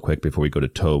Brett, real quick before we go to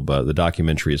Tobe, the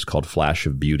documentary is called Flash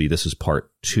of Beauty. This is part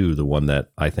 2, the one that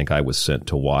I think I was sent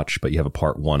to watch, but you have a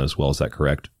part 1 as well. Is that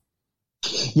correct?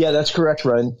 Yeah, that's correct,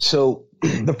 Ryan. So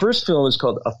the first film is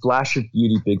called A Flash of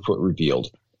Beauty, Bigfoot Revealed.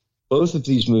 Both of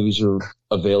these movies are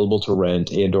available to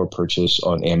rent and or purchase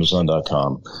on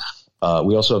Amazon.com.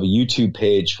 We also have a YouTube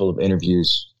page full of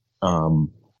interviews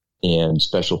and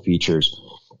special features.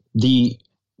 The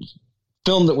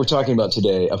film that we're talking about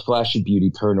today, A Flash of Beauty,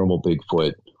 Paranormal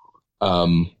Bigfoot,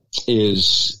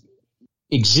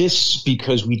 exists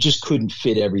because we just couldn't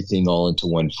fit everything all into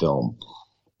one film.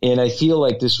 And I feel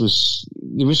like this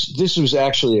was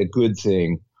actually a good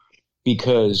thing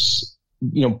because,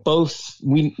 you know, both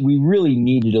we really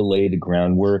needed to lay the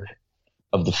groundwork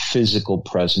of the physical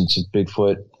presence of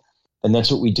Bigfoot. And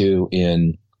that's what we do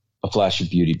in A Flash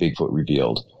of Beauty, Bigfoot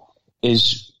Revealed.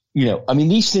 Is, you know, I mean,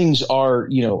 these things are,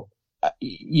 you know,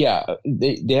 yeah,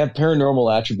 they have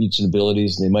paranormal attributes and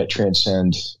abilities. They might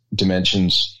transcend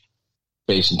dimensions,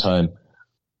 space and time,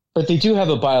 but they do have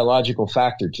a biological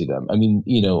factor to them. I mean,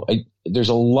 you know, there's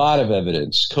a lot of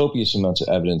evidence, copious amounts of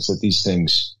evidence that these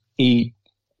things eat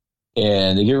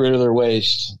and they get rid of their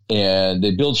waste and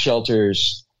they build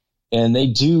shelters and they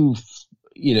do,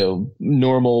 you know,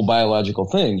 normal biological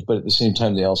things, but at the same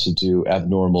time, they also do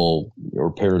abnormal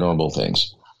or paranormal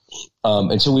things.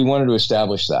 And so we wanted to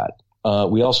establish that.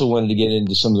 We also wanted to get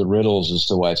into some of the riddles as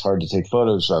to why it's hard to take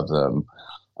photos of them,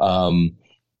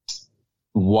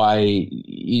 why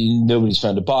nobody's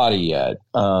found a body yet,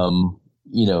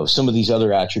 you know, some of these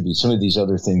other attributes, some of these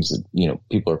other things that, you know,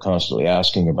 people are constantly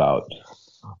asking about.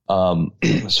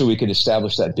 So we could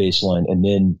establish that baseline and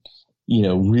then, you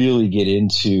know, really get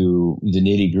into the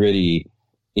nitty gritty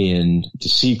in the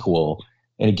sequel.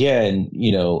 And again,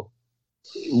 you know,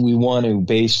 we want to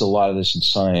base a lot of this in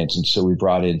science. And so we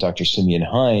brought in Dr. Simeon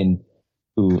Hein,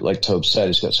 who, like Tobe said,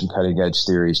 has got some cutting edge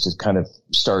theories to kind of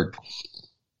start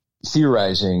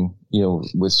theorizing, you know,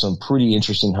 with some pretty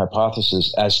interesting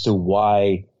hypotheses as to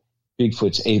why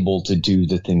Bigfoot's able to do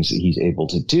the things that he's able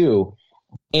to do.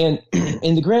 And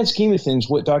in the grand scheme of things,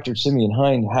 what Dr. Simeon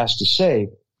Hein has to say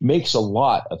makes a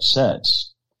lot of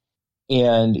sense.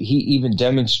 And he even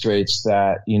demonstrates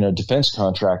that, defense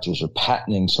contractors are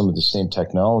patenting some of the same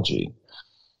technology.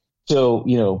 So,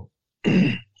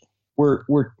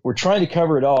 we're trying to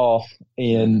cover it all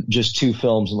in just 2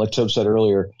 films. And like Tobe said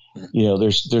earlier,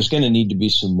 there's going to need to be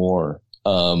some more,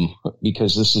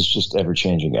 because this is just ever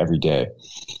changing every day.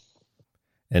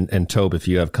 And Tobe, if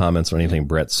you have comments on anything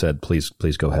Brett said, please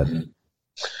go ahead.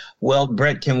 Well,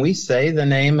 Brett, can we say the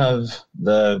name of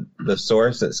the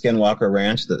source at Skinwalker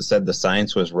Ranch that said the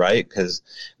science was right? Because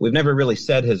we've never really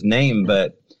said his name,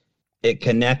 but it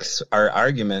connects our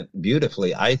argument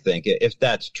beautifully, I think. If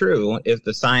that's true, if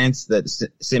the science that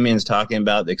Simeon's talking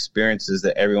about, the experiences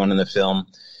that everyone in the film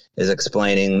is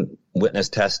explaining, witness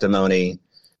testimony,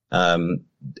 I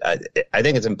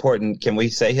think it's important. Can we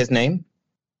say his name?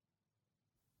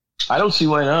 I don't see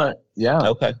why not. Yeah.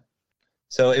 Okay.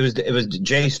 So it was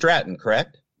Jay Stratton,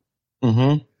 correct?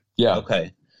 Mm-hmm. Yeah.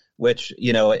 Okay. Which,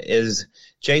 is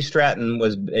Jay Stratton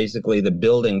was basically the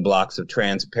building blocks of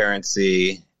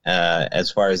transparency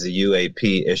as far as the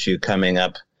UAP issue coming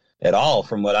up at all,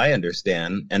 from what I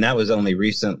understand. And that was only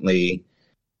recently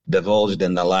divulged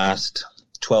in the last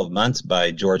 12 months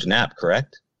by George Knapp,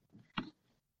 correct?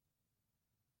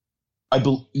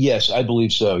 Yes, I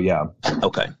believe so. Yeah.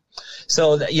 Okay.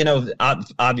 So,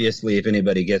 obviously, if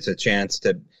anybody gets a chance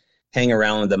to hang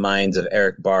around with the minds of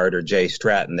Eric Bard or Jay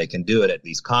Stratton, they can do it at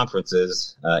these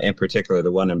conferences, in particular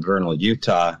the one in Vernal,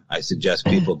 Utah, I suggest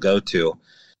people go to,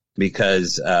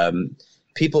 because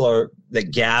people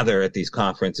that gather at these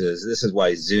conferences, this is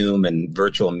why Zoom and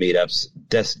virtual meetups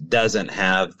just doesn't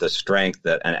have the strength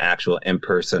that an actual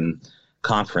in-person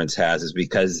conference has, is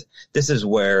because this is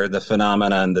where the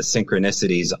phenomena and the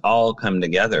synchronicities all come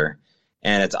together.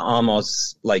 And it's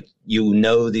almost like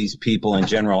these people in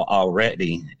general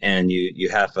already, and you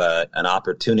have an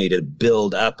opportunity to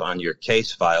build up on your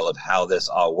case file of how this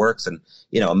all works. And,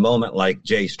 a moment like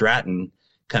Jay Stratton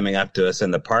coming up to us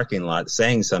in the parking lot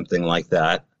saying something like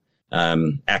that.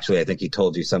 Actually, I think he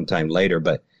told you sometime later.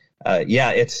 But,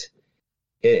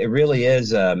 it really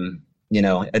is,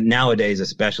 nowadays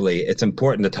especially, it's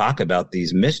important to talk about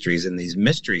these mysteries in these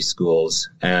mystery schools.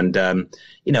 And,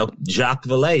 Jacques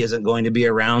Vallée isn't going to be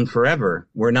around forever.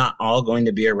 We're not all going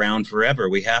to be around forever.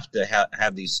 We have to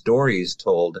have these stories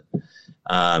told.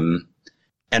 And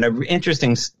an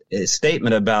interesting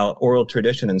statement about oral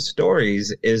tradition and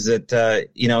stories is that,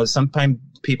 sometimes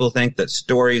people think that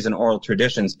stories and oral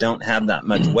traditions don't have that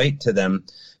much weight to them,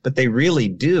 but they really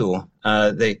do.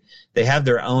 They have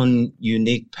their own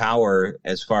unique power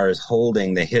as far as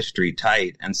holding the history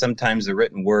tight. And sometimes the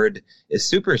written word is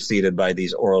superseded by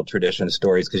these oral tradition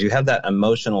stories because you have that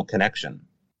emotional connection.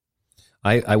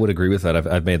 I would agree with that.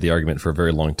 I've made the argument for a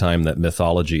very long time that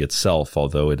mythology itself,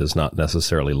 although it is not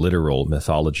necessarily literal,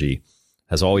 mythology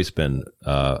has always been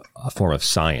a form of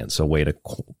science, a way to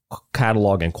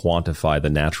catalog and quantify the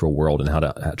natural world and how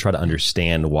to try to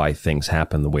understand why things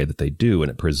happen the way that they do. And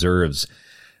it preserves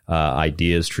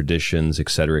ideas, traditions, et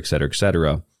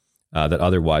cetera, that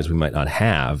otherwise we might not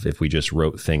have if we just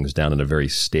wrote things down in a very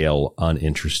stale,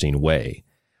 uninteresting way.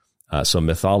 So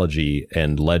mythology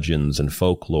and legends and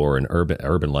folklore and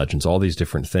urban legends, all these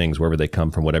different things, wherever they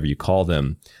come from, whatever you call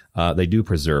them, they do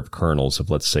preserve kernels of,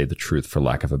 let's say, the truth, for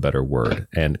lack of a better word.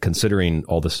 And considering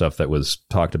all the stuff that was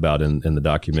talked about in the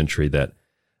documentary, that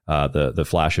the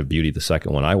Flash of Beauty, the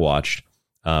second one I watched,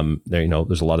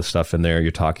 there's a lot of stuff in there.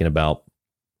 You're talking about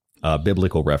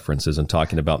biblical references and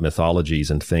talking about mythologies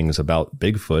and things about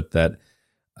Bigfoot that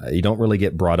you don't really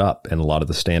get brought up in a lot of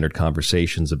the standard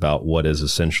conversations about what is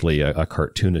essentially a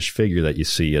cartoonish figure that you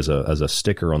see as a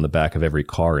sticker on the back of every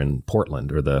car in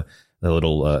Portland, or the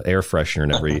little air freshener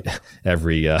in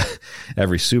every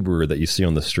Subaru that you see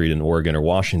on the street in Oregon or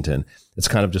Washington. It's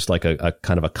kind of just like a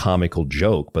kind of a comical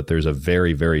joke, but there's a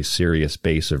very, very serious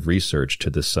base of research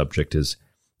to this subject, as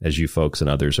you folks and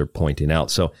others are pointing out.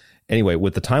 So anyway,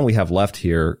 with the time we have left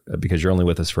here, because you're only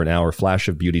with us for an hour, Flash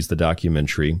of Beauty's the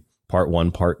documentary, part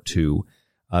 1, part 2.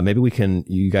 Maybe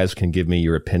you guys can give me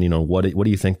your opinion on what do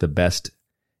you think the best,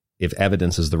 if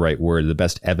evidence is the right word, the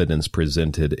best evidence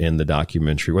presented in the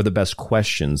documentary, or the best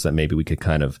questions that maybe we could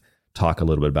kind of talk a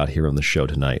little bit about here on the show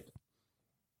tonight.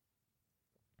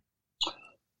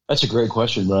 That's a great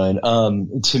question, Ryan.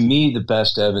 To me, the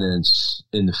best evidence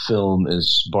in the film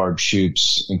is Barb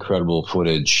Shoop's incredible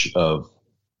footage of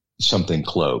something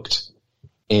cloaked.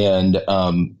 And,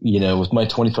 with my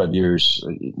 25 years,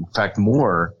 in fact,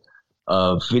 more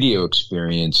of video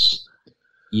experience,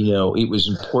 it was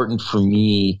important for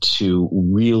me to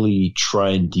really try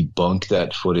and debunk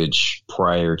that footage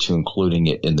prior to including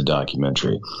it in the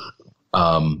documentary.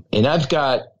 And I've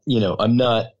got, I'm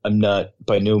not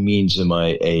by no means am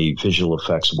I a visual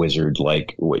effects wizard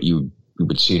like what you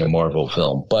would see in a Marvel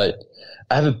film, but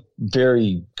I have a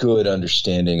very good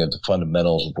understanding of the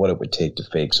fundamentals of what it would take to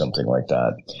fake something like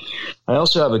that. I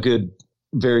also have a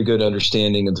very good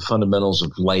understanding of the fundamentals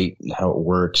of light and how it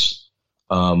works.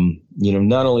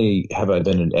 Not only have I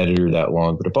been an editor that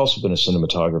long, but I've also been a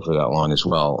cinematographer that long as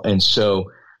well. And so,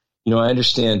 I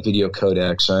understand video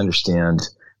codecs. I understand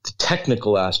the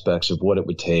technical aspects of what it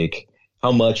would take,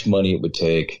 how much money it would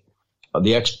take,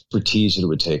 the expertise that it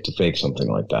would take to fake something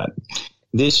like that.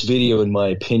 This video, in my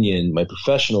opinion, my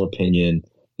professional opinion,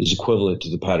 is equivalent to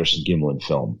the Patterson-Gimlin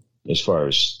film as far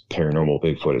as paranormal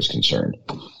Bigfoot is concerned.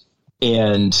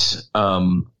 And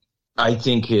I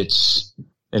think it's,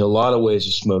 in a lot of ways,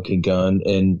 a smoking gun.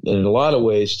 And in a lot of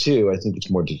ways, too, I think it's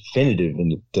more definitive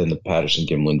than the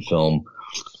Patterson-Gimlin film,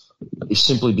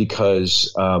 simply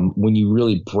because when you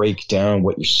really break down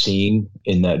what you're seeing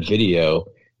in that video,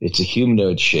 it's a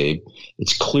humanoid shape.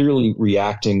 It's clearly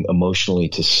reacting emotionally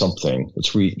to something.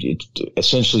 It's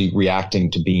essentially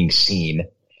reacting to being seen.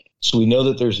 So we know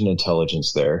that there's an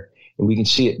intelligence there, and we can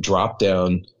see it drop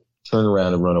down, turn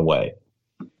around, and run away.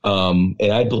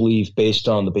 And I believe, based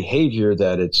on the behavior,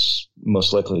 that it's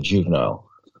most likely a juvenile,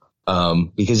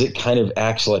 because it kind of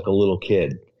acts like a little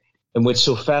kid. And what's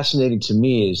so fascinating to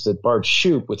me is that Barb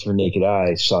Shoup, with her naked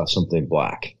eye, saw something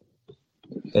black,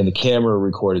 and the camera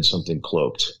recorded something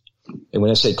cloaked. And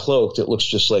when I say cloaked, it looks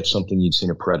just like something you'd see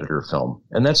in a Predator film.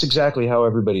 And that's exactly how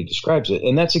everybody describes it.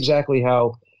 And that's exactly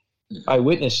how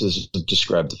eyewitnesses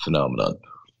describe the phenomenon.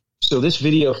 So this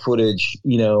video footage,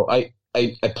 I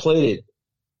played it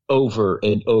over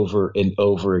and over and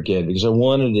over again because I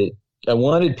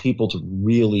wanted people to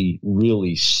really,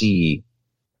 really see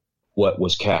what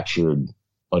was captured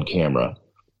on camera,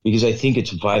 because I think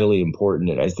it's vitally important.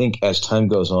 And I think as time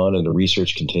goes on and the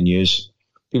research continues,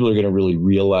 people are going to really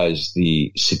realize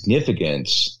the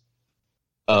significance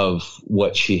of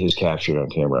what she has captured on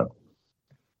camera.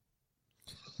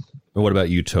 What about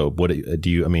you, Tobe? What do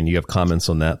you? I mean, you have comments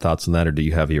on that, thoughts on that, or do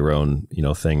you have your own,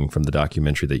 thing from the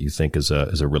documentary that you think is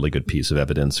a really good piece of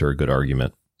evidence or a good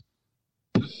argument?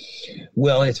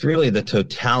 Well, it's really the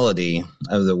totality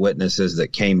of the witnesses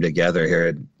that came together here.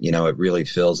 It really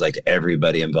feels like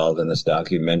everybody involved in this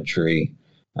documentary,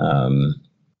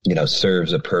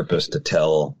 serves a purpose to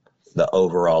tell the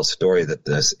overall story, that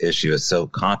this issue is so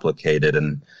complicated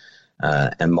and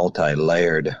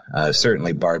multi-layered.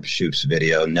 Certainly Barb Shoup's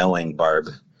video, knowing Barb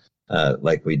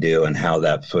like we do, and how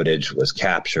that footage was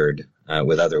captured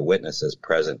with other witnesses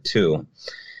present too.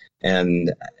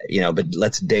 And, but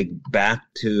let's dig back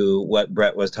to what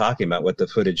Brett was talking about, what the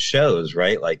footage shows,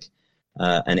 right? Like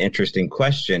an interesting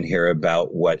question here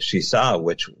about what she saw,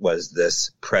 which was this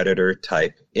predator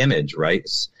type image, right?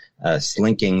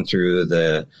 Slinking through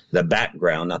the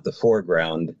background, not the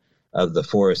foreground of the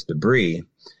forest debris.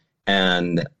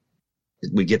 And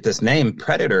we get this name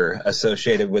predator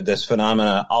associated with this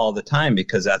phenomena all the time,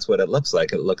 because that's what it looks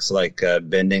like. It looks like a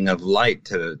bending of light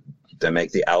to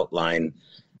make the outline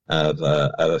of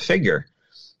a figure.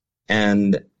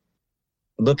 And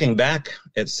looking back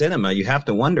at cinema, you have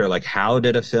to wonder, like, how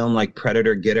did a film like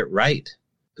Predator get it right?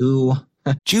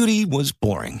 Judy was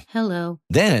boring. Hello.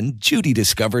 Then Judy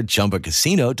discovered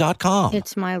ChumbaCasino.com.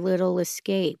 It's my little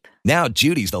escape. Now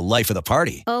Judy's the life of the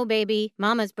party. Oh, baby,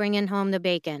 mama's bringing home the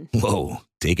bacon. Whoa,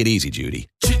 take it easy, Judy.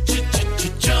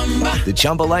 The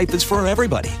Chumba life is for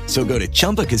everybody. So go to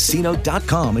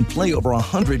ChumbaCasino.com and play over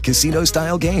 100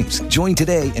 casino-style games. Join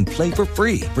today and play for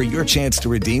free for your chance to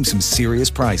redeem some serious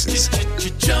prizes.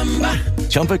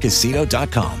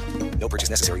 ChumbaCasino.com. No purchase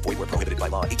necessary. Void where prohibited by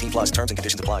law. 18+ terms and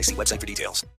conditions apply. See website for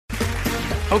details.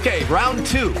 Okay, round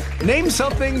two. Name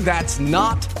something that's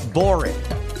not boring.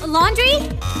 A laundry?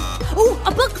 Ooh,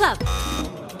 a book club.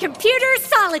 Computer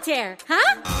solitaire,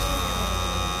 huh?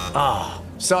 Ah,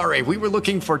 sorry. We were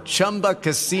looking for Chumba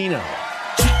Casino.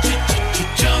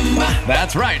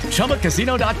 That's right.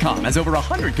 ChumbaCasino.com has over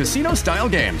 100 casino-style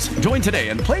games. Join today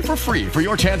and play for free for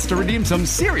your chance to redeem some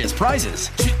serious prizes.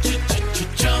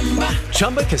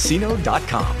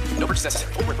 ChumbaCasino.com. No purchase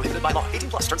necessary. Void where prohibited by law.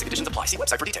 18+ terms and conditions apply. See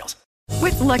website for details.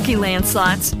 With Lucky Land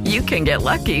Slots, you can get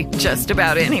lucky just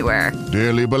about anywhere.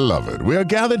 Dearly beloved, we are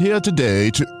gathered here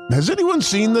today to... Has anyone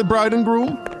seen the bride and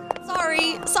groom?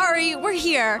 Sorry, we're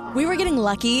here. We were getting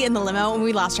lucky in the limo and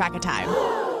we lost track of time.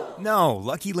 No,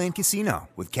 Lucky Land Casino,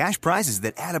 with cash prizes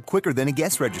that add up quicker than a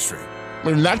guest registry.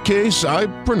 In that case, I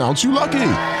pronounce you lucky.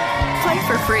 Play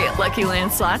for free at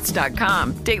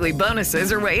LuckyLandSlots.com. Daily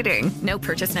bonuses are waiting. No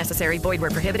purchase necessary. Void where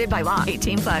prohibited by law.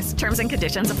 18+. Terms and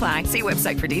conditions apply. See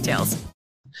website for details.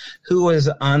 Who was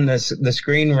on the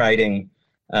screenwriting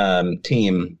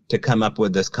team to come up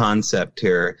with this concept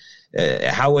here?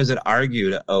 How was it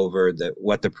argued over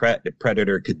what the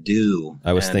predator could do?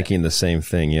 I was thinking the same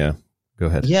thing. Yeah. Go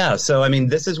ahead. Yeah. So, I mean,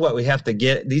 this is what we have to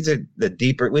get. These are the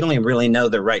deeper. We don't even really know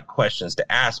the right questions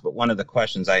to ask. But one of the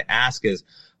questions I ask is,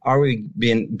 are we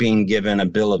being given a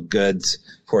bill of goods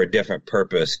for a different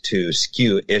purpose to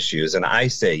skew issues? And I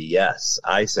say yes.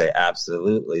 I say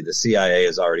absolutely. The CIA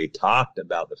has already talked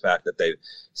about the fact that they've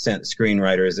sent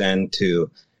screenwriters in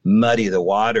to muddy the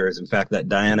waters. In fact, that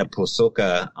Diana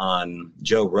Posoka on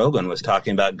Joe Rogan was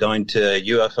talking about going to a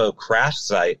UFO crash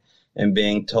site and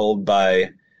being told by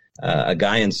a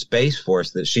guy in Space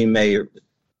Force that she may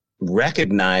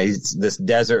recognize this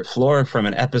desert floor from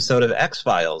an episode of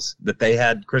X-Files, that they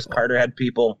had, Chris Carter had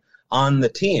people on the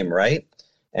team, right?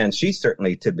 And she's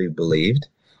certainly to be believed.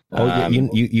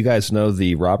 You guys know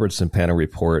the Robertson Panel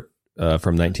report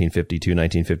from 1952,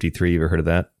 1953. You ever heard of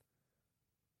that?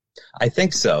 I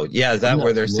think so. Yeah, is that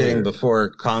where they're sitting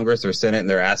before Congress or Senate and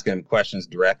they're asking them questions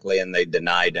directly and they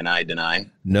deny?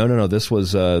 No. This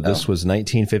was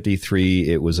 1953.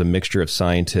 It was a mixture of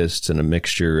scientists and a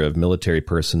mixture of military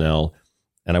personnel.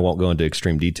 And I won't go into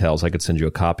extreme details. I could send you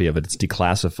a copy of it. It's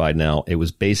declassified now. It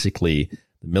was basically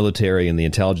the military and the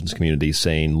intelligence community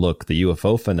saying, look, the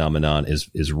UFO phenomenon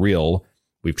is real.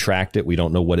 We've tracked it. We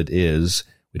don't know what it is.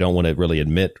 We don't want to really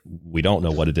admit we don't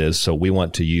know what it is. So we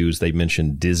want to use, they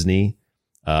mentioned Disney.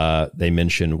 They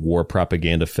mentioned war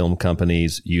propaganda film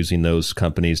companies, using those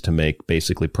companies to make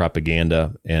basically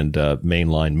propaganda and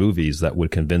mainline movies that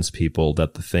would convince people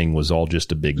that the thing was all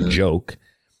just a big joke,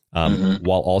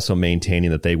 while also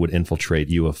maintaining that they would infiltrate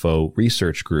UFO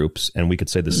research groups. And we could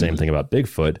say the same thing about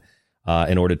Bigfoot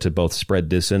in order to both spread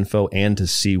disinfo and to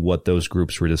see what those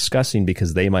groups were discussing,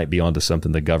 because they might be onto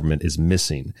something the government is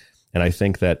missing. And I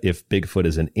think that if Bigfoot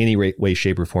is in any way,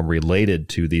 shape, or form related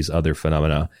to these other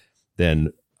phenomena,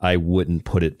 then I wouldn't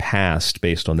put it past,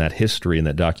 based on that history and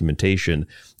that documentation,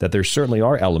 that there certainly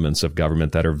are elements of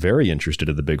government that are very interested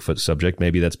in the Bigfoot subject.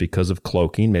 Maybe that's because of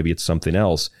cloaking, maybe it's something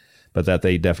else, but that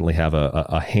they definitely have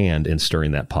a hand in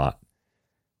stirring that pot.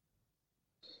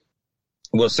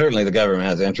 Well, certainly the government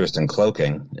has interest in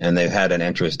cloaking, and they've had an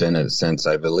interest in it since,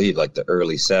 I believe, like the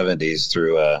early 70s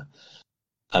through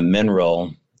a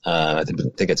mineral. I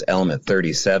think it's element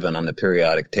 37 on the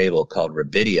periodic table called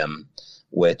rubidium,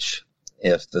 which,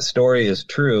 if the story is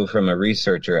true from a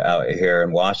researcher out here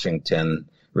in Washington,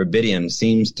 rubidium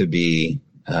seems to be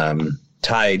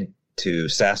tied to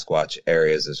Sasquatch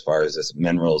areas as far as this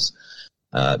minerals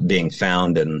being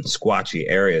found in squatchy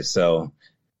areas. So,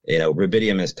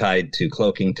 rubidium is tied to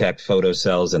cloaking tech,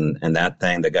 photocells, and that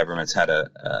thing. The government's had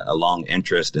a long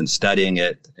interest in studying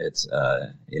it. It's,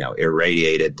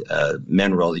 irradiated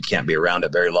mineral. You can't be around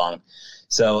it very long.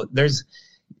 So there's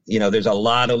a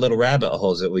lot of little rabbit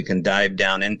holes that we can dive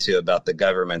down into about the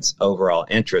government's overall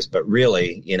interest. But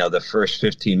really, the first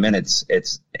 15 minutes,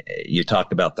 you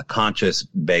talked about the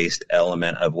conscious-based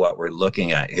element of what we're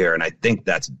looking at here. And I think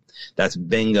that's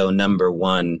bingo number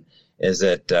one, is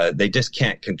that they just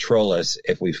can't control us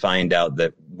if we find out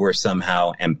that we're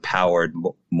somehow empowered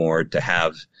more to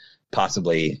have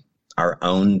possibly our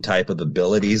own type of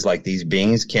abilities like these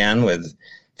beings can with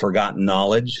forgotten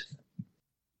knowledge,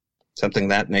 something of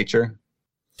that nature.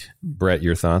 Brett,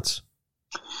 your thoughts?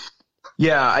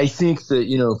 Yeah, I think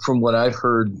that, from what I've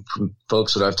heard from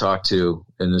folks that I've talked to,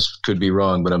 and this could be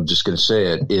wrong, but I'm just going to say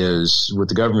it, is what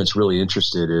the government's really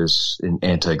interested is in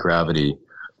anti-gravity.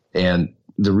 And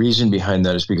the reason behind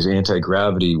that is because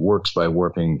anti-gravity works by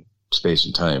warping space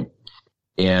and time.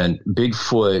 And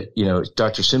Bigfoot,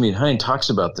 Dr. Simeon Hine talks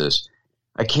about this.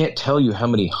 I can't tell you how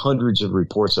many hundreds of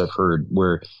reports I've heard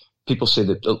where people say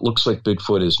that it looks like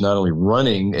Bigfoot is not only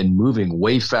running and moving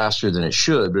way faster than it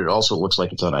should, but it also looks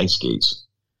like it's on ice skates,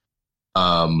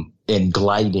 and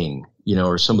gliding,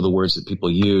 are some of the words that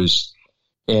people use.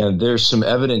 And there's some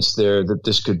evidence there that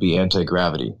this could be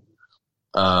anti-gravity.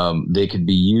 They could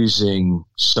be using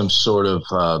some sort of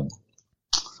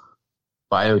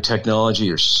biotechnology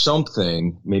or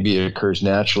something. Maybe it occurs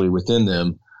naturally within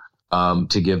them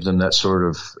to give them that sort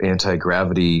of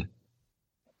anti-gravity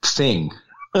thing,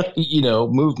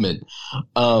 movement.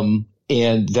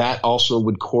 And that also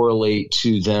would correlate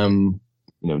to them,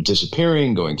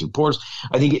 disappearing, going through portals.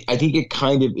 I think it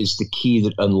kind of is the key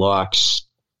that unlocks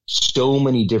so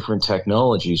many different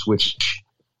technologies, which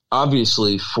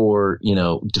obviously for,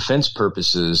 defense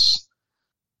purposes,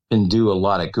 can do a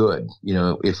lot of good. You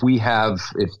know, if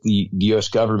the U.S.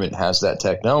 government has that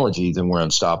technology, then we're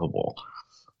unstoppable.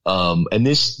 And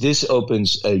this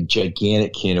opens a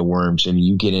gigantic can of worms. I mean,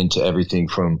 you get into everything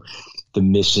from the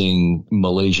missing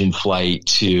Malaysian flight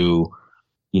to,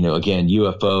 you know, again,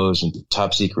 UFOs and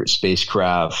top secret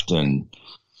spacecraft and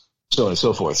so on and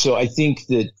so forth. So I think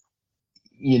that,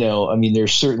 you know, I mean, there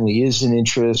certainly is an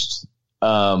interest.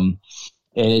 And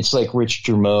it's like Rich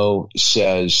Germeau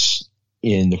says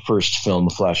in the first film,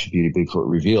 The Flash of Beauty, Bigfoot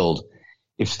Revealed,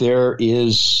 if there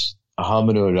is a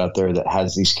hominoid out there that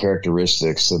has these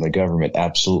characteristics, then the government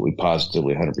absolutely,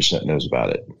 positively, 100% knows about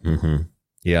it. Mm-hmm.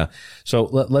 Yeah. So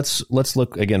let's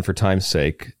look again, for time's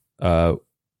sake,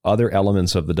 other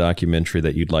elements of the documentary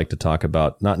that you'd like to talk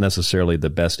about, not necessarily the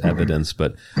best evidence,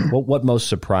 but what most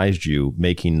surprised you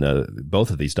making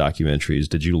both of these documentaries?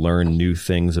 Did you learn new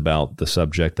things about the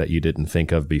subject that you didn't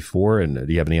think of before? And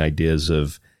do you have any ideas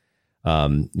of,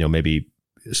 you know, maybe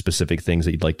specific things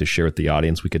that you'd like to share with the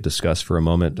audience we could discuss for a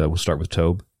moment? We'll start with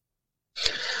Tobe.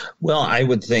 Well, I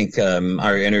would think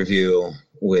our interview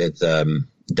with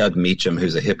Doug Meacham,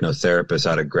 who's a hypnotherapist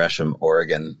out of Gresham,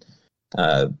 Oregon.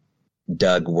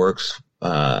 Doug works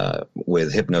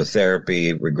with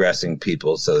hypnotherapy, regressing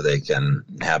people so they can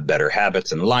have better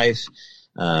habits in life.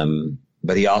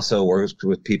 But he also works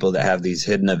with people that have these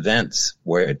hidden events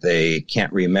where they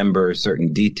can't remember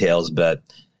certain details, but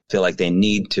feel like they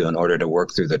need to in order to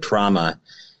work through the trauma.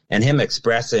 And him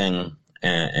expressing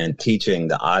and teaching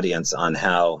the audience on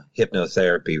how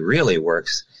hypnotherapy really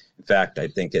works. In fact, I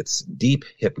think it's deep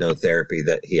hypnotherapy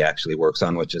that he actually works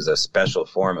on, which is a special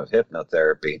form of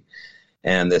hypnotherapy.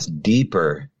 And this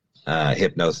deeper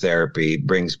hypnotherapy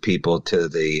brings people to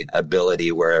the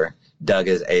ability where Doug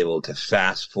is able to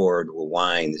fast forward,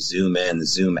 rewind, zoom in,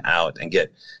 zoom out, and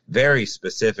get very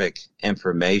specific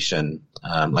information,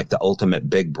 like the ultimate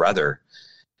big brother,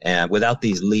 and without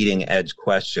these leading edge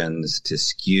questions to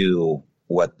skew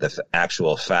what the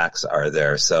actual facts are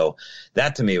there. So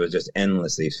that to me was just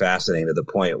endlessly fascinating, to the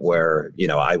point where, you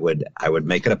know, I would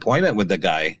make an appointment with the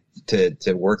guy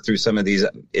to work through some of these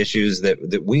issues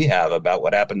that we have about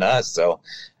what happened to us. So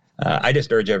I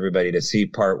just urge everybody to see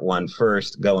part 1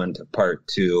 first, go into part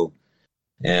 2,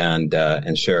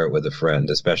 and share it with a friend,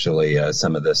 especially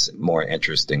some of this more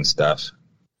interesting stuff.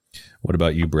 What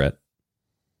about you, Brett?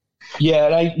 Yeah,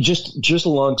 and I just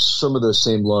along some of those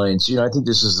same lines, you know, I think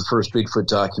this is the first Bigfoot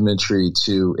documentary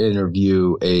to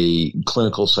interview a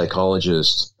clinical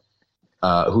psychologist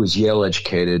who is Yale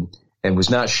educated and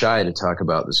was not shy to talk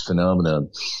about this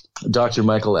phenomenon. Dr.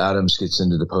 Michael Adams gets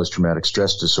into the post-traumatic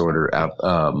stress disorder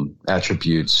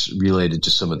attributes related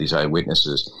to some of these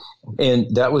eyewitnesses.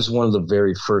 And that was one of the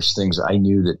very first things I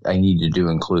knew that I needed to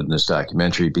include in this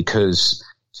documentary, because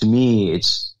to me,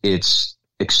 it's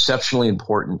exceptionally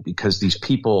important, because these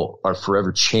people are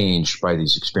forever changed by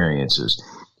these experiences.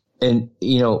 And,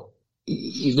 you know,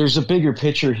 there's a bigger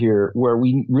picture here where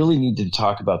we really need to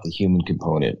talk about the human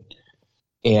component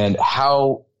and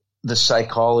how the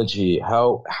psychology,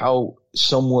 how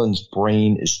someone's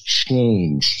brain is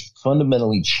changed,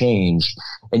 fundamentally changed.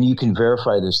 And you can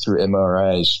verify this through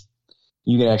MRIs.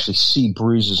 You can actually see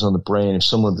bruises on the brain of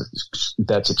someone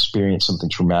that's experienced something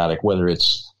traumatic, whether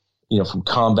it's, you know, from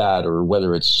combat, or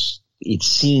whether it's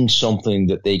seeing something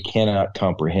that they cannot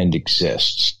comprehend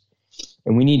exists.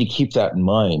 And we need to keep that in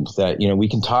mind, that, you know, we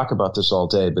can talk about this all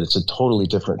day, but it's a totally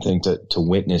different thing to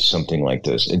witness something like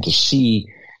this and to see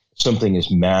something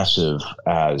as massive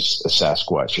as a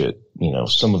Sasquatch. You know,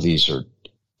 some of these are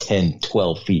 10,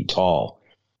 12 feet tall,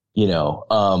 you know.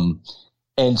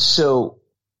 And so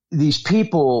these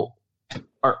people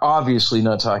are obviously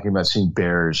not talking about seeing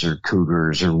bears or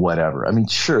cougars or whatever. I mean,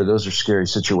 sure, those are scary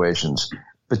situations,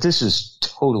 but this is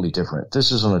totally different.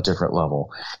 This is on a different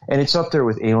level. And it's up there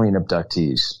with alien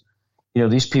abductees. You know,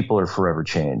 these people are forever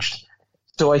changed.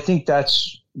 So I think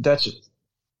that's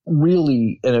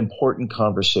really an important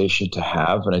conversation to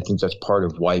have. And I think that's part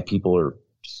of why people are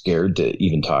scared to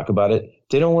even talk about it.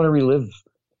 They don't want to relive,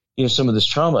 you know, some of this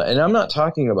trauma. And I'm not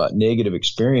talking about negative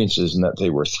experiences and that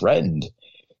they were threatened.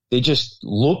 They just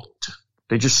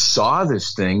saw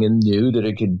this thing and knew that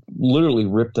it could literally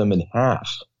rip them in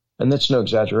half. And that's no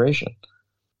exaggeration.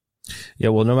 Yeah,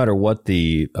 well, no matter what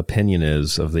the opinion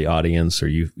is of the audience or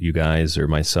you guys or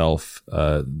myself,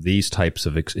 these types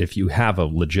of, if you have a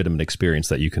legitimate experience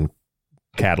that you can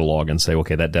catalog and say,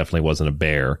 okay, that definitely wasn't a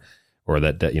bear, or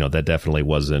that, you know, that definitely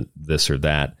wasn't this or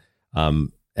that.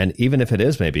 And even if it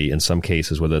is, maybe in some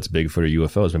cases, whether it's Bigfoot or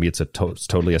UFOs, maybe it's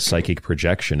totally a psychic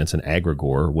projection. It's an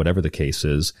egregore, whatever the case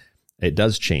is, it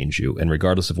does change you. And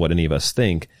regardless of what any of us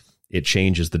think, It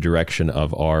changes the direction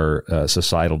of our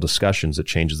societal discussions. It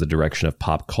changes the direction of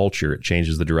pop culture. It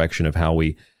changes the direction of how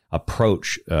we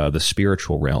approach the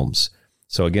spiritual realms.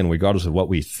 So again, regardless of what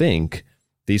we think,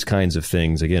 these kinds of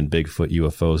things, again, Bigfoot,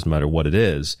 UFOs, no matter what it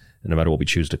is, and no matter what we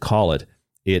choose to call it,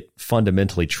 it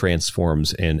fundamentally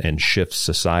transforms and shifts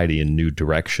society in new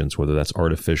directions, whether that's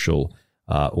artificial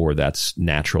or that's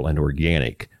natural and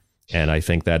organic. And I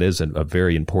think that is a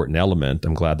very important element.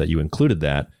 I'm glad that you included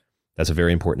that. That's a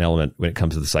very important element when it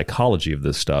comes to the psychology of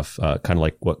this stuff, kind of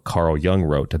like what Carl Jung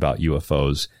wrote about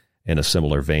UFOs in a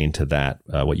similar vein to that,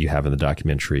 what you have in the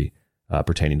documentary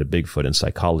pertaining to Bigfoot and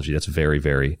psychology. That's very,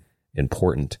 very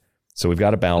important. So we've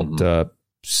got about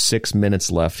 6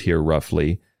 minutes left here,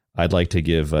 roughly. I'd like to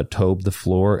give Tobe the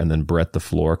floor and then Brett the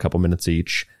floor, a couple minutes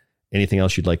each. Anything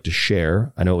else you'd like to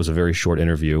share? I know it was a very short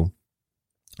interview.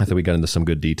 I thought we got into some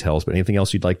good details, but anything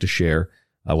else you'd like to share?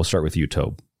 We'll start with you,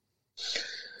 Tobe.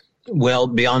 Well,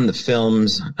 beyond the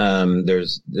films,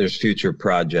 there's future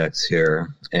projects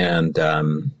here, and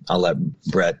I'll let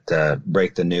Brett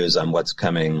break the news on what's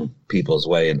coming people's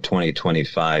way in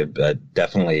 2025. But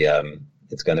definitely,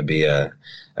 it's going to be a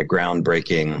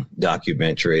groundbreaking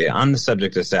documentary on the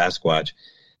subject of Sasquatch.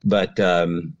 But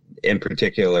in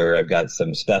particular, I've got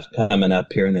some stuff coming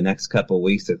up here in the next couple of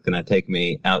weeks that's going to take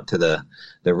me out to the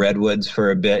redwoods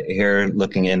for a bit here,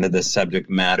 looking into this subject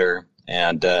matter.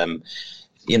 And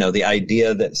the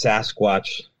idea that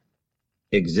Sasquatch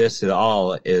exists at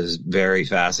all is very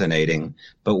fascinating.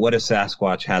 But what if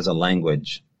Sasquatch has a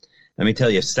language? Let me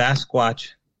tell you, if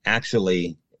Sasquatch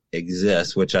actually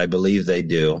exists, which I believe they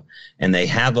do, and they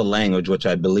have a language, which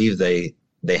I believe they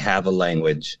have a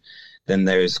language, then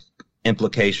there's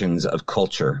implications of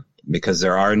culture, because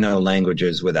there are no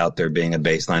languages without there being a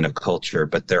baseline of culture,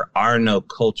 but there are no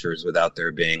cultures without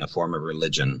there being a form of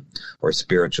religion or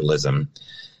spiritualism.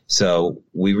 So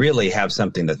we really have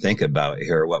something to think about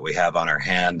here, what we have on our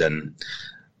hand, and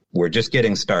we're just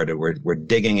getting started. We're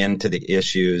digging into the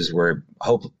issues. We're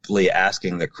hopefully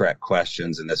asking the correct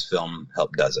questions, and this film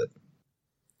does it.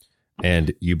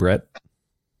 And you, Brett?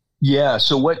 Yeah,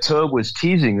 so what Tobe was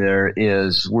teasing there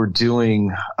is we're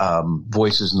doing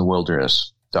Voices in the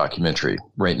Wilderness documentary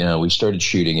right now. We started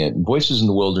shooting it. Voices in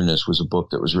the Wilderness was a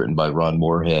book that was written by Ron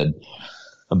Moorhead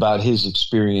about his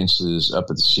experiences up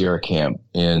at the Sierra Camp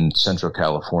in Central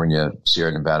California,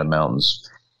 Sierra Nevada mountains.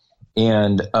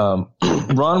 And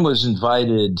Ron was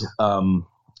invited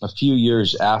a few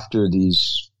years after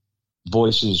these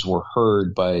voices were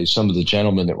heard by some of the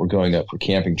gentlemen that were going up for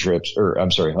hunting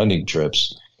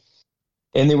trips.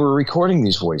 And they were recording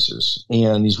these voices.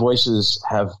 And these voices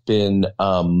have been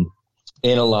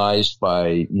analyzed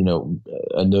by,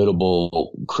 a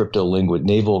notable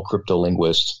naval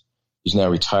cryptolinguist. He's now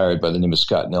retired by the name of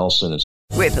Scott Nelson.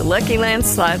 With the Lucky Land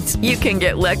Slots, you can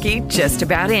get lucky just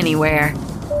about anywhere.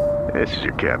 This is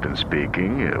your captain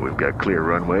speaking. We've got clear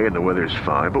runway and the weather's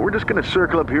fine, but we're just going to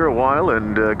circle up here a while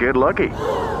and get lucky.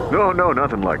 No,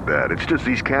 nothing like that. It's just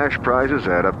these cash prizes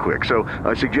add up quick. So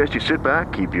I suggest you sit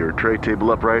back, keep your tray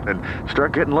table upright, and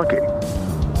start getting lucky.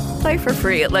 Play for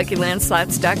free at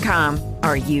LuckyLandSlots.com.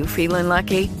 Are you feeling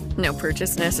lucky? No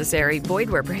purchase necessary. Void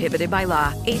where prohibited by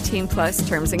law. 18+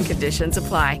 terms and conditions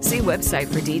apply. See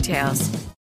website for details.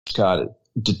 Scott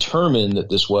determined that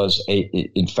this was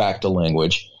in fact a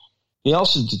language. He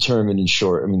also determined, in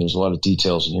short, there's a lot of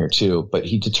details in here too, but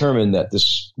he determined that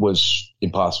this was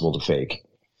impossible to fake.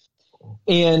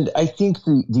 And I think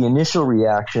the initial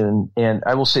reaction, and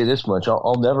I will say this much,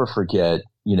 I'll never forget,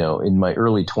 in my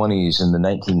early 20s in the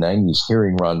 1990s,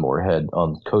 hearing Ron Moorhead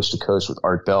on Coast to Coast with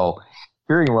Art Bell,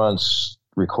 hearing Ron's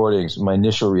recordings, my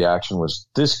initial reaction was,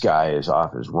 this guy is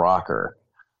off his rocker.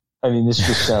 This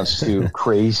just sounds too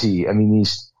crazy.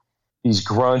 These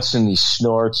grunts and these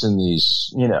snorts and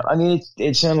these,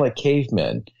 it sounded like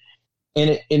cavemen. And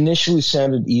it initially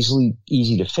sounded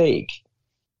easy to fake.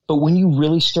 But when you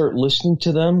really start listening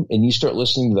to them and you start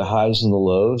listening to the highs and the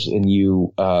lows and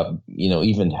you,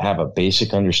 even have a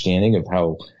basic understanding of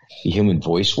how the human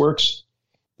voice works,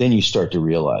 then you start to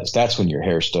realize that's when your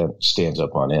hair stands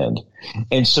up on end.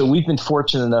 And so we've been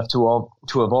fortunate enough to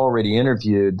have already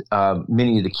interviewed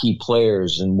many of the key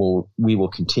players, and we will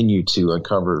continue to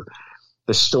uncover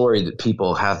the story that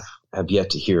people have yet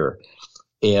to hear.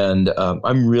 And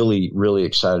I'm really, really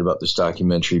excited about this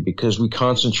documentary because we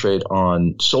concentrate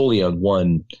solely on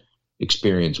one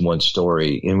experience, one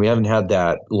story, and we haven't had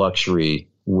that luxury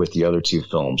with the other two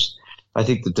films. I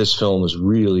think that this film is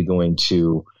really going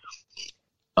to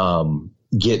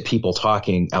get people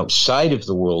talking outside of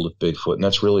the world of Bigfoot, and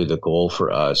that's really the goal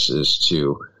for us, is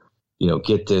to,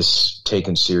 get this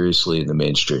taken seriously in the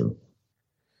mainstream.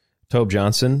 Tobe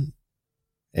Johnson,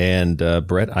 And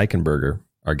Brett Eichenberger,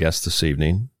 our guest this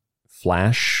evening.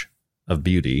 Flash of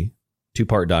Beauty,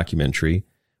 2-part documentary.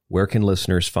 Where can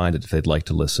listeners find it if they'd like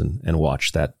to listen and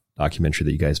watch that documentary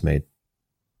that you guys made?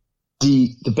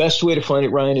 The best way to find it,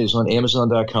 Ryan, is on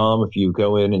Amazon.com. If you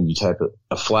go in and you type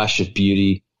a Flash of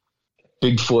Beauty,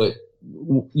 Bigfoot,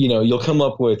 you'll come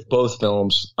up with both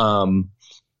films. And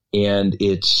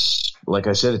it's, like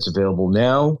I said, it's available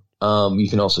now. You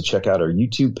can also check out our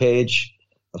YouTube page,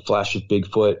 A Flash of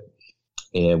Bigfoot.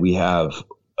 And we have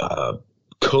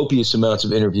copious amounts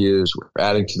of interviews. We're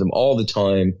adding to them all the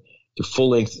time. They're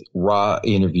full-length, raw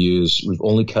interviews. We've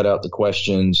only cut out the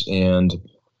questions and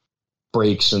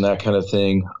breaks and that kind of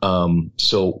thing.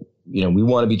 So, we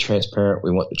want to be transparent.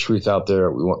 We want the truth out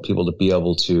there. We want people to be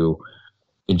able to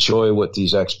enjoy what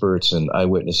these experts and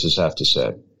eyewitnesses have to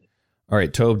say. All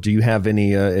right, Tobe, do you have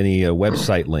any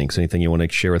website links, anything you want to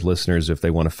share with listeners if they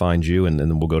want to find you? And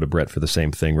then we'll go to Brett for the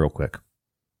same thing real quick.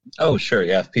 Oh, sure.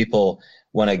 Yeah. If people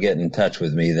want to get in touch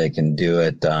with me, they can do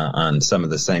it on some of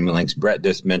the same links Brett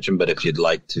just mentioned. But if you'd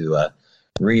like to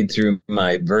read through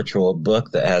my virtual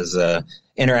book that has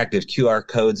interactive QR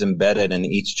codes embedded in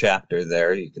each chapter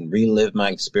there, you can relive my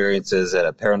experiences at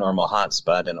a paranormal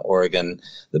hotspot in Oregon.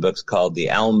 The book's called The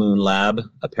Owl Moon Lab,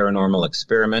 A Paranormal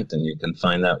Experiment, and you can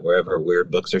find that wherever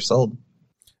weird books are sold.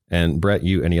 And Brett,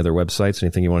 any other websites,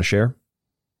 anything you want to share?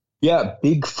 Yeah,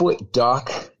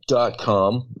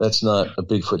 BigfootDoc.com. That's not a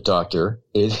Bigfoot doctor.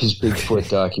 It is Bigfoot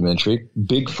documentary.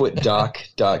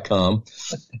 BigfootDoc.com.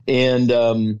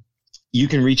 And you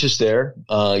can reach us there.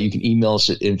 You can email us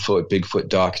at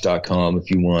info@bigfootdoc.com if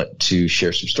you want to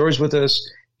share some stories with us. If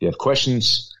you have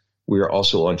questions, we are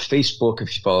also on Facebook.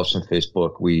 If you follow us on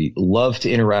Facebook, we love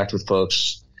to interact with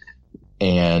folks,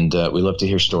 and we love to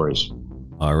hear stories.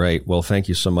 All right. Well, thank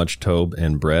you so much, Tobe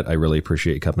and Brett. I really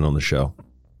appreciate you coming on the show.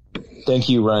 Thank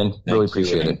you, Ryan. Really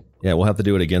appreciate it. Yeah, we'll have to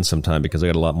do it again sometime because I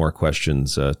got a lot more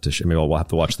questions maybe we'll have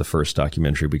to watch the first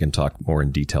documentary. We can talk more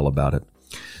in detail about it.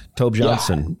 Tobe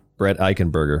Johnson, Brett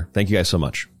Eichenberger, thank you guys so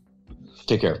much.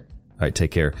 Take care. All right,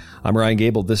 take care. I'm Ryan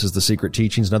Gable. This is The Secret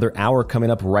Teachings. Another hour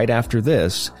coming up right after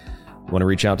this. Want to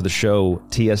reach out to the show,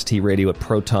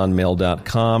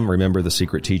 tstradio@protonmail.com. Remember,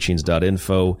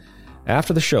 thesecretteachings.info.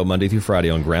 After the show, Monday through Friday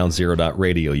on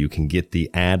groundzero.radio, you can get the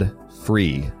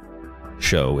ad-free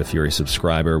show if you're a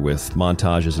subscriber with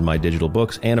montages in my digital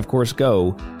books. And, of course,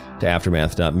 go to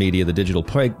aftermath.media, the digital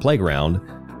playground,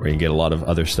 where you can get a lot of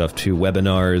other stuff too.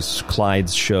 Webinars,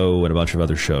 Clyde's show, and a bunch of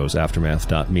other shows.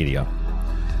 Aftermath.media.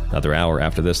 Another hour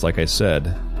after this, like I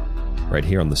said, right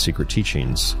here on The Secret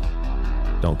Teachings.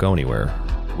 Don't go anywhere.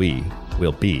 We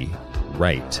will be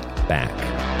right back.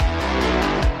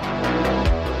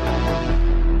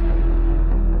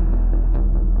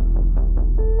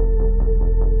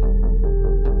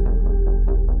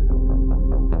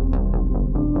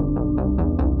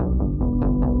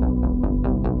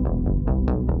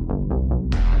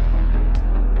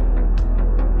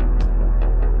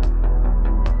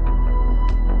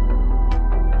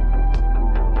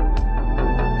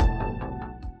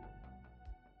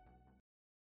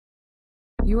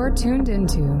 You are tuned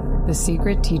into The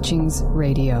Secret Teachings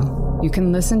Radio. You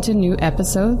can listen to new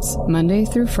episodes Monday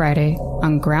through Friday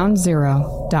on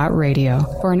groundzero.radio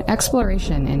for an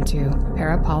exploration into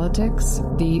parapolitics,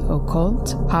 the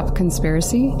occult, pop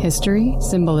conspiracy, history,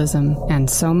 symbolism, and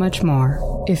so much more.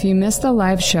 If you missed the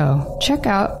live show, check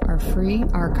out our free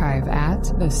archive at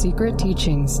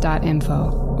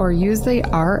thesecretteachings.info or use the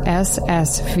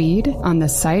RSS feed on the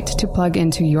site to plug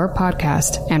into your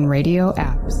podcast and radio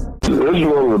apps. This is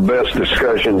one of the best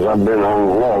discussions I've been on in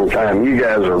a long time. You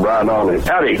guys are right on it.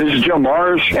 Howdy, this is Joe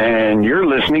Mars, and you're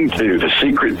listening to The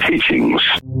Secret Teachings.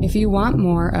 If you want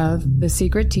more of The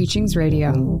Secret Teachings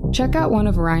Radio, check out one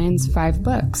of Ryan's 5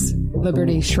 books,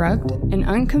 Liberty Shrugged, an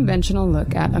unconventional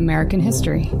look at American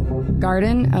history.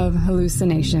 Garden of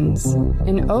Hallucinations,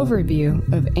 an overview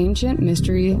of ancient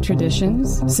mystery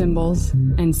traditions, symbols,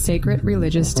 and sacred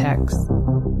religious texts.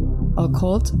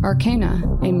 Occult Arcana,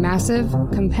 a massive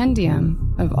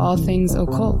compendium of all things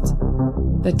occult.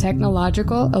 The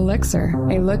Technological Elixir,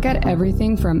 a look at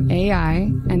everything from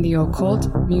AI and the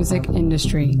occult music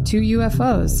industry to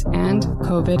UFOs and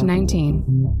COVID-19.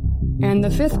 And the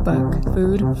 5th book,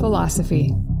 Food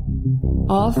Philosophy.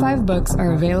 All 5 books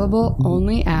are available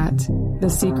only at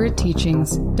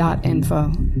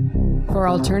thesecretteachings.info. For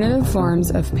alternative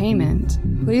forms of payment,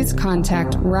 please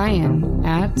contact Ryan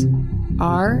at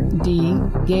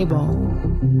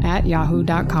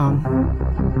rdgable@yahoo.com.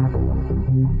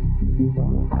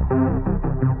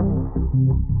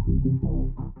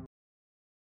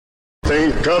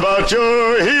 Think about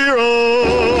your hero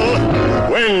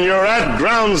when you're at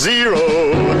ground zero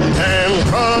and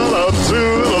cross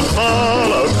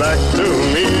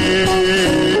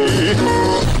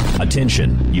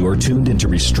Attention, you are tuned into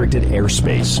restricted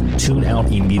airspace. Tune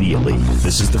out immediately.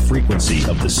 This is the frequency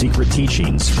of the Secret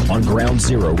Teachings on Ground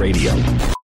Zero Radio.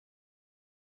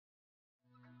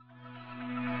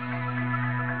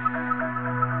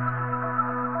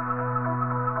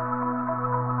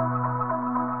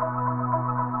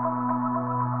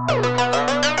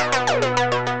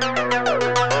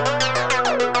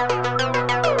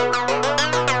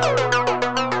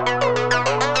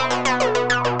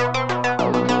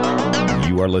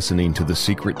 Listening to the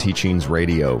Secret Teachings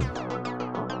Radio.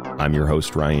 I'm your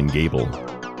host, Ryan Gable.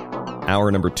 Hour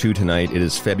number 2 tonight. It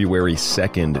is February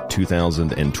 2nd,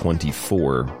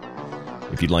 2024.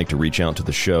 If you'd like to reach out to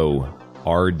the show,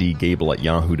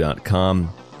 rdgable@yahoo.com.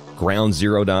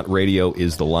 groundzero.radio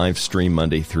is the live stream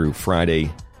Monday through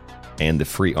Friday, and the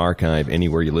free archive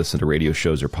anywhere you listen to radio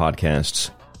shows or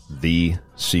podcasts. The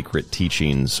Secret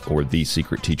Teachings or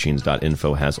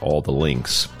thesecretteachings.info has all the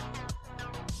links.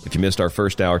 If you missed our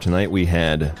first hour tonight, we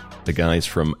had the guys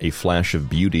from A Flash of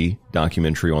Beauty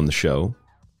documentary on the show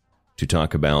to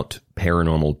talk about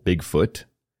paranormal Bigfoot.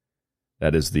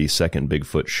 That is the second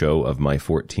Bigfoot show of my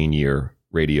 14-year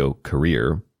radio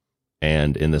career.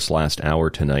 And in this last hour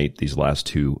tonight, these last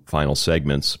 2 final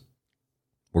segments,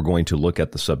 we're going to look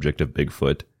at the subject of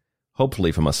Bigfoot,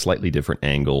 hopefully from a slightly different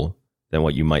angle than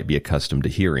what you might be accustomed to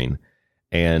hearing.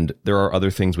 And there are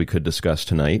other things we could discuss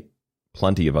tonight.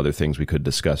 Plenty of other things we could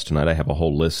discuss tonight. I have a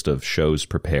whole list of shows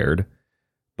prepared,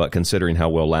 but considering how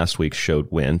well last week's show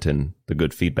went and the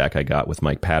good feedback I got with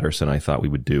Mike Patterson, I thought we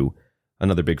would do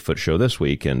another Bigfoot show this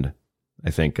week, and I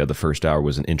think the first hour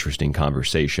was an interesting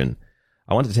conversation.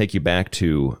 I want to take you back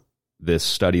to this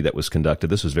study that was conducted.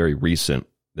 This was very recent.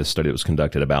 This study that was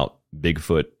conducted about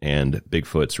Bigfoot and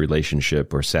Bigfoot's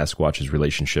relationship, or Sasquatch's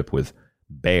relationship with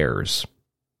bears,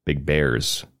 big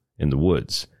bears in the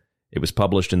woods. It was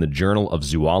published in the Journal of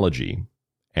Zoology,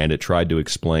 and it tried to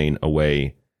explain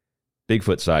away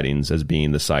Bigfoot sightings as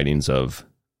being the sightings of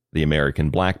the American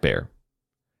black bear.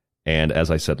 And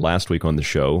as I said last week on the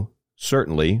show,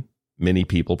 certainly many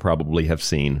people probably have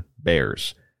seen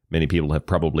bears. Many people have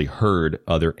probably heard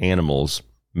other animals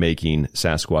making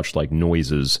Sasquatch-like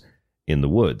noises in the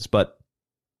woods. But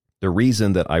the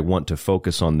reason that I want to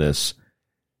focus on this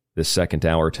second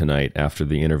hour tonight after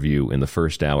the interview in the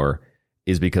first hour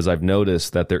is because I've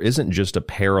noticed that there isn't just a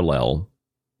parallel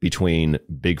between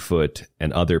Bigfoot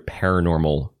and other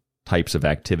paranormal types of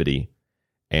activity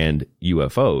and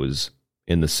UFOs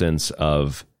in the sense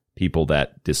of people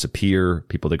that disappear,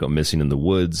 people that go missing in the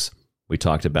woods. We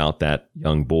talked about that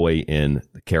young boy in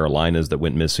the Carolinas that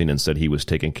went missing and said he was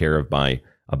taken care of by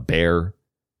a bear a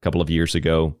couple of years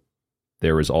ago.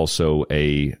 There was also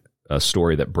a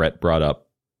story that Brett brought up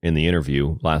in the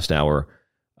interview last hour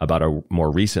about a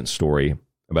more recent story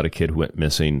about a kid who went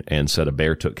missing and said a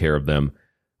bear took care of them.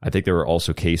 I think there were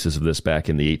also cases of this back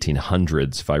in the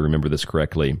 1800s, if I remember this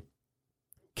correctly.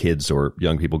 Kids or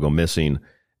young people go missing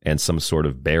and some sort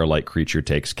of bear-like creature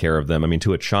takes care of them. I mean,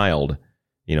 to a child,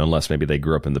 unless maybe they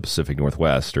grew up in the Pacific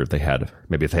Northwest, or if they had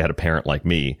a parent like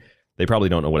me, they probably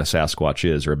don't know what a Sasquatch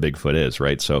is or a Bigfoot is,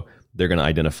 right? So they're going to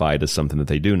identify it as something that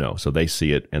they do know. So they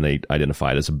see it and they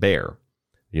identify it as a bear.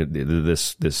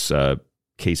 This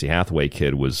Casey Hathaway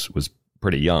kid was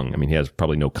pretty young. I mean, he has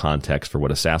probably no context for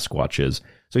what a Sasquatch is.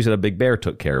 So he said a big bear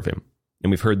took care of him. And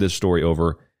we've heard this story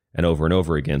over and over and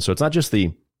over again. So it's not just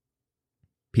the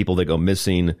people that go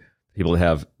missing, people that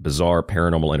have bizarre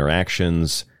paranormal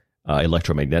interactions,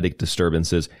 electromagnetic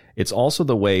disturbances. It's also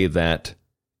the way that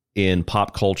in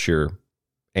pop culture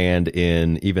and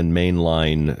in even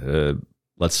mainline,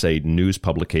 let's say, news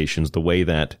publications, the way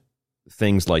that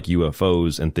things like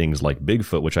UFOs and things like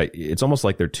Bigfoot, it's almost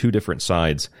like they're 2 different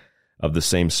sides of the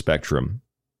same spectrum.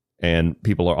 And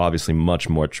people are obviously much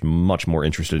more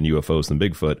interested in UFOs than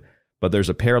Bigfoot. But there's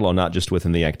a parallel not just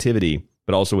within the activity,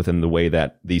 but also within the way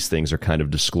that these things are kind of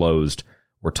disclosed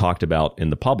or talked about in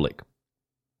the public.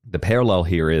 The parallel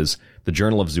here is the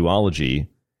Journal of Zoology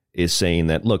is saying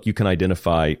that, look, you can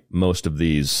identify most of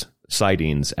these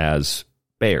sightings as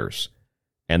bears.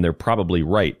 And they're probably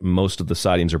right. Most of the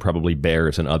sightings are probably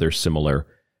bears and other similar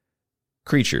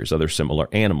creatures, other similar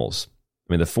animals.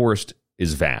 I mean, the forest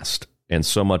is vast, and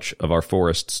so much of our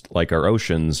forests, like our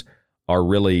oceans, are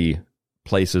really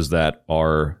places that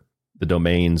are the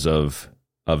domains of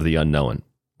the unknown.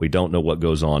 We don't know what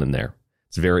goes on in there.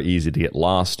 It's very easy to get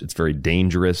lost. It's very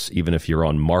dangerous, even if you're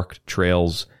on marked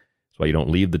trails. That's why you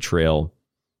don't leave the trail.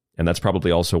 And that's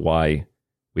probably also why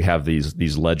we have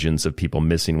these legends of people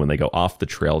missing when they go off the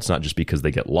trail. It's not just because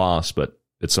they get lost, but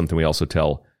it's something we also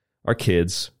tell our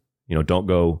kids. Don't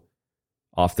go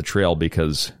off the trail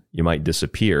because you might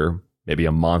disappear. Maybe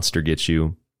a monster gets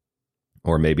you.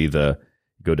 Or maybe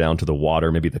go down to the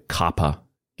water. Maybe the kappa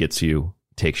takes you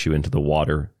into the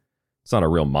water. It's not a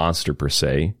real monster per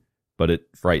se, but it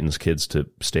frightens kids to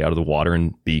stay out of the water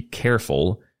and be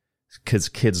careful, because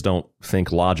kids don't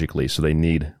think logically, so they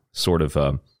need sort of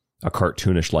a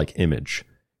cartoonish-like image,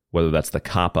 whether that's the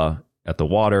kappa at the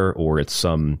water or it's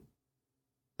some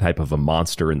type of a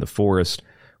monster in the forest,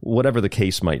 whatever the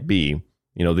case might be.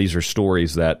 These are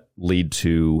stories that lead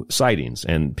to sightings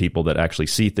and people that actually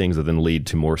see things that then lead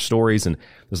to more stories. And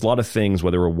there's a lot of things,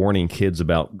 whether we're warning kids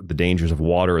about the dangers of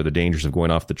water or the dangers of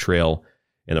going off the trail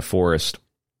in a forest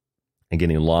and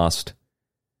getting lost,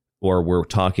 or we're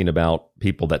talking about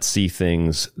people that see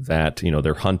things that,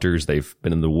 they're hunters, they've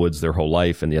been in the woods their whole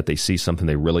life, and yet they see something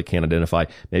they really can't identify.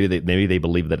 Maybe they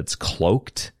believe that it's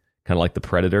cloaked, kind of like the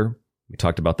predator. We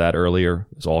talked about that earlier.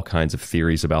 There's all kinds of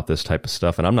theories about this type of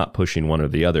stuff, and I'm not pushing one or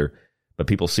the other, but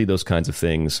people see those kinds of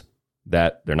things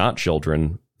that they're not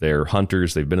children, they're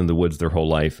hunters, they've been in the woods their whole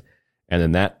life, and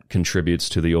then that contributes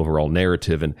to the overall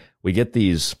narrative. And we get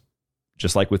these,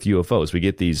 just like with UFOs, we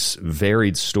get these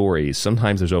varied stories.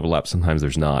 Sometimes there's overlap, sometimes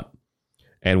there's not.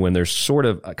 And when there's sort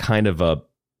of a kind of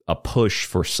a push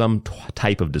for some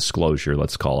type of disclosure,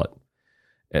 let's call it,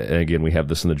 and again, we have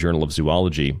this in the Journal of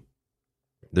Zoology,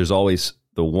 there's always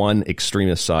the one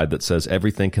extremist side that says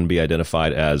everything can be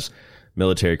identified as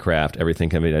military craft, everything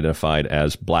can be identified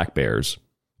as black bears.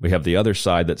 We have the other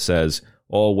side that says,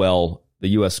 oh, well, the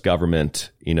U.S.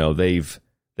 government, they've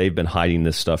been hiding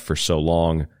this stuff for so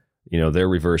long. They're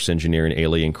reverse engineering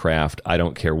alien craft. I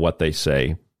don't care what they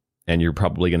say. And you're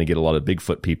probably going to get a lot of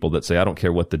Bigfoot people that say, I don't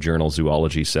care what the Journal of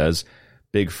Zoology says.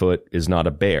 Bigfoot is not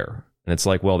a bear. And it's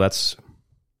like, well, that's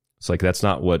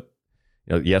not what,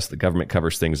 yes, the government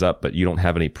covers things up, but you don't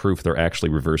have any proof they're actually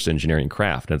reverse engineering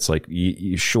craft. And it's like,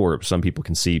 sure, some people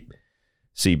can see,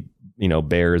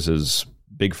 bears as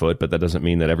Bigfoot, but that doesn't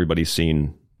mean that everybody's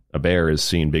seen a bear is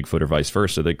seeing Bigfoot or vice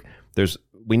versa.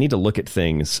 We need to look at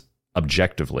things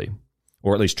objectively,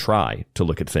 or at least try to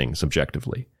look at things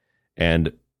objectively.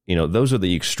 And, those are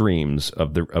the extremes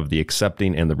of the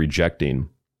accepting and the rejecting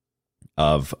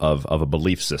of a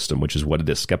belief system, which is what it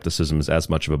is. Skepticism is as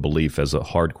much of a belief as a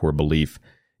hardcore belief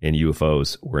in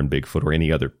UFOs or in Bigfoot or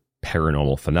any other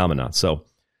paranormal phenomena. So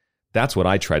that's what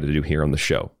I try to do here on the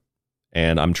show.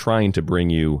 And I'm trying to bring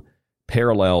you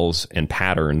parallels and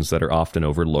patterns that are often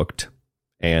overlooked.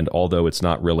 And although it's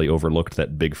not really overlooked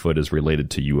that Bigfoot is related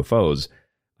to UFOs,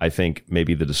 I think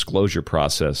maybe the disclosure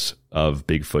process of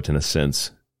Bigfoot, in a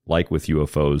sense, like with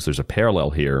UFOs, there's a parallel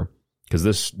here, because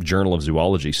this Journal of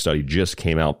Zoology study just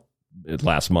came out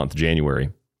last month, January.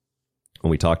 When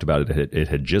we talked about it, it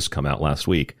had just come out last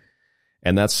week.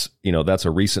 And that's a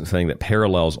recent thing that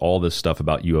parallels all this stuff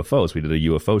about UFOs. We did a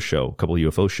UFO show, a couple of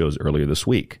UFO shows earlier this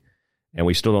week, and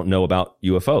we still don't know about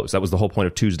UFOs. That was the whole point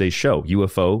of Tuesday's show.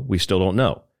 UFO, we still don't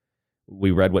know.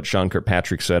 We read what Sean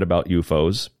Kirkpatrick said about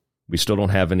UFOs. We still don't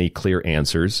have any clear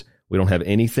answers. We don't have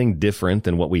anything different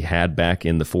than what we had back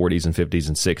in the 40s and 50s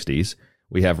and 60s.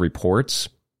 We have reports.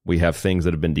 We have things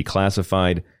that have been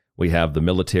declassified. We have the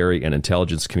military and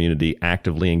intelligence community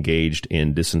actively engaged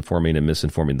in disinforming and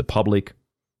misinforming the public.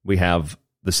 We have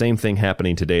the same thing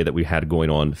happening today that we had going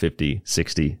on 50,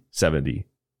 60, 70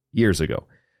 years ago.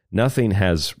 Nothing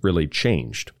has really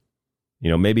changed.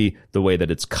 Maybe the way that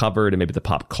it's covered and maybe the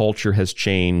pop culture has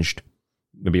changed.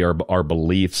 Maybe our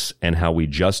beliefs and how we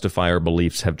justify our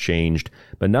beliefs have changed,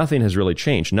 but nothing has really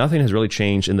changed. Nothing has really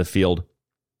changed in the field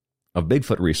of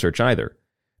Bigfoot research either.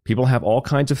 People have all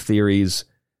kinds of theories,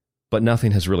 but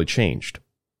nothing has really changed.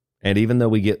 And even though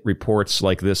we get reports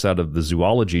like this out of the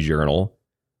Zoology Journal,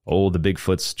 the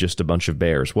Bigfoot's just a bunch of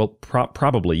bears. Well,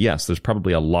 probably, yes, there's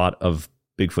probably a lot of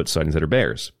Bigfoot sightings that are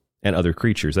bears and other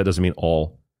creatures. That doesn't mean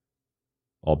all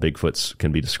Bigfoots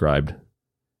can be described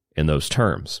in those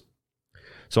terms.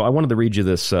 So I wanted to read you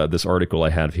this article I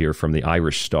have here from the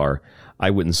Irish Star.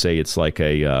 I wouldn't say it's like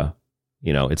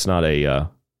it's not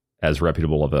as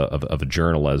reputable of a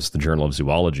journal as the Journal of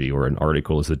Zoology or an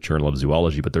article as the Journal of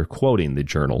Zoology, but they're quoting the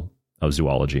Journal of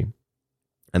Zoology.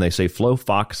 And they say Flo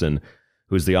Foxon,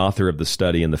 who is the author of the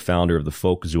study and the founder of the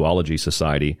Folk Zoology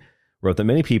Society, wrote that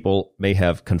many people may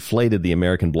have conflated the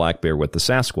American black bear with the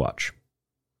Sasquatch.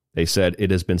 They said it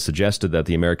has been suggested that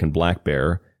the American black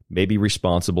bear may be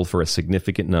responsible for a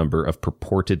significant number of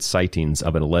purported sightings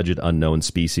of an alleged unknown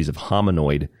species of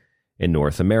hominoid in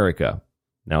North America.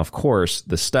 Now, of course,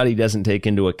 the study doesn't take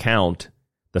into account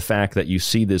the fact that you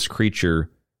see this creature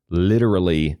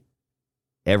literally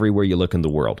everywhere you look in the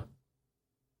world.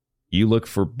 You look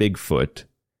for Bigfoot,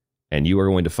 and you are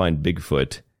going to find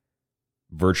Bigfoot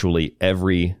virtually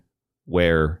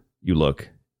everywhere you look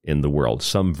in the world.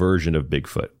 Some version of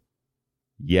Bigfoot.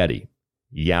 Yeti.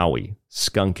 yowie,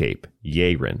 skunk ape,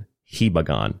 yeren,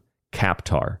 hebagon,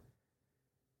 kaptar.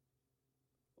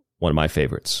 One of my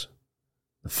favorites.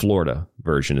 The Florida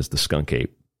version is the skunk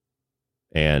ape.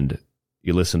 And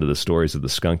you listen to the stories of the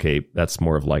skunk ape, that's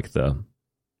more of like the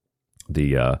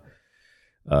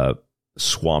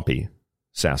swampy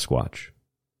Sasquatch.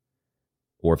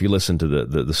 Or if you listen to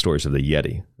the stories of the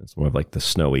Yeti, it's more of like the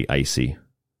snowy, icy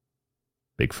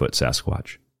Bigfoot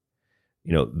Sasquatch.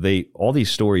 You know, all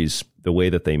these stories, the way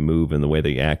that they move and the way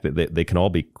they act, they can all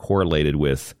be correlated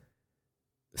with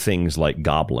things like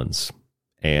goblins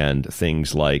and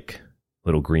things like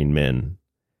little green men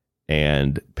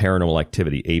and paranormal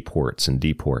activity, aports and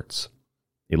deports,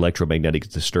 electromagnetic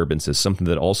disturbances, something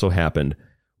that also happened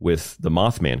with the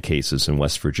Mothman cases in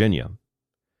West Virginia.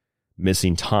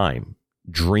 Missing time,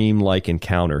 dream-like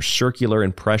encounters, circular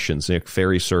impressions, like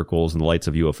fairy circles and the lights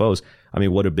of UFOs. I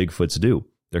mean, what do Bigfoots do?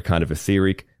 They're kind of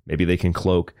etheric. Maybe they can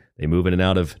cloak. They move in and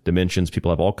out of dimensions.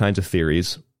 People have all kinds of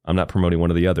theories. I'm not promoting one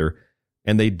or the other.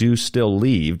 And they do still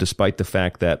leave, despite the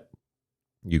fact that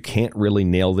you can't really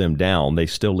nail them down. They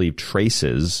still leave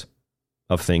traces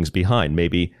of things behind.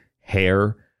 Maybe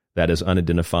hair that is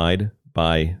unidentified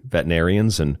by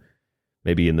veterinarians, and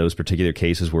maybe in those particular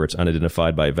cases where it's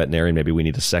unidentified by a veterinarian, maybe we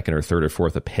need a second or third or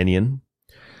fourth opinion.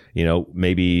 You know,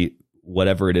 maybe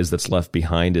whatever it is that's left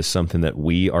behind is something that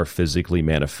we are physically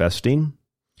manifesting.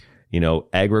 You know,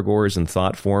 egregores and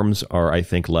thought forms are, I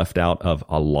think, left out of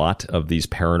a lot of these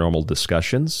paranormal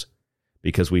discussions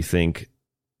because we think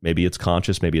maybe it's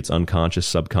conscious, maybe it's unconscious,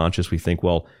 subconscious. We think,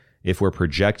 well, if we're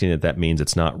projecting it, that means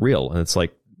it's not real. And it's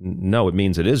like, no, it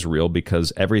means it is real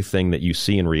because everything that you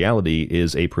see in reality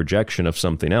is a projection of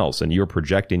something else. And you're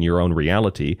projecting your own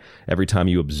reality every time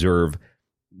you observe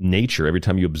nature, every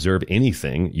time you observe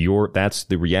anything, that's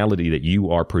the reality that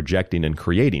you are projecting and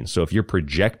creating. So if you're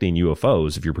projecting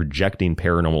UFOs, if you're projecting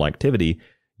paranormal activity,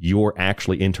 you're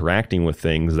actually interacting with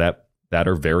things that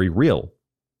are very real.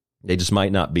 They just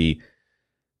might not be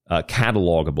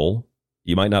catalogable.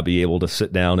 You might not be able to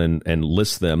sit down and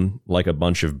list them like a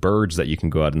bunch of birds that you can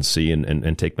go out and see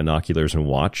and take binoculars and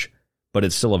watch, but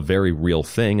it's still a very real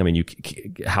thing. I mean,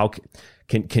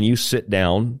 can you sit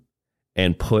down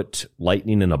and put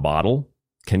lightning in a bottle?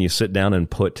 Can you sit down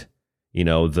and put, you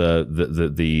know,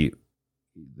 the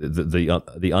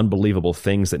unbelievable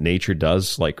things that nature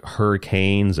does, like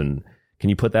hurricanes, and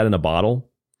can you put that in a bottle?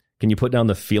 Can you put down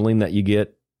the feeling that you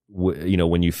get, you know,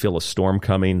 when you feel a storm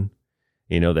coming?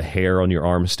 You know, the hair on your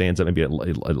arm stands up, maybe a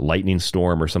lightning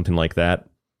storm or something like that.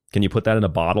 Can you put that in a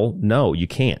bottle? No, you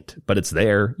can't. But it's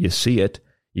there. You see it.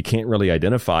 You can't really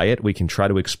identify it. We can try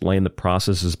to explain the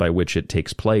processes by which it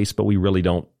takes place, but we really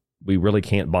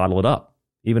can't bottle it up,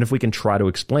 even if we can try to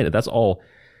explain it. That's all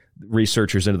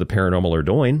researchers into the paranormal are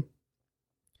doing.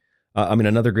 I mean,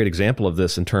 another great example of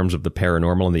this in terms of the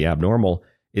paranormal and the abnormal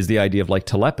is the idea of like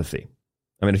telepathy.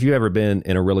 I mean, if you've ever been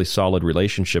in a really solid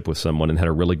relationship with someone and had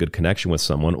a really good connection with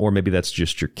someone, or maybe that's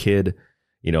just your kid,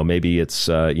 you know, maybe it's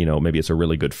a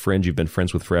really good friend you've been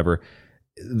friends with forever.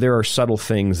 There are subtle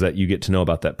things that you get to know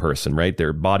about that person, right?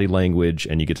 Their body language,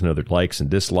 and you get to know their likes and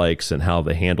dislikes and how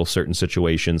they handle certain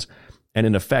situations. And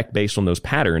in effect, based on those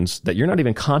patterns that you're not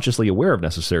even consciously aware of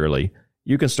necessarily,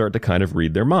 you can start to kind of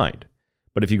read their mind.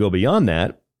 But if you go beyond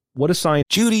that, what a science.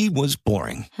 Judy was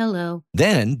boring. Hello.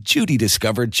 Then Judy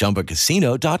discovered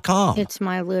ChumbaCasino.com. It's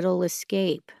my little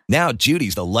escape. Now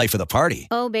Judy's the life of the party.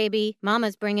 Oh, baby,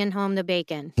 mama's bringing home the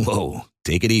bacon. Whoa,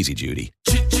 take it easy, Judy.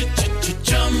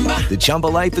 The Chumba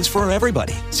life is for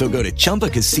everybody. So go to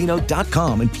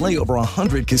ChumbaCasino.com and play over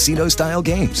 100 casino-style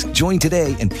games. Join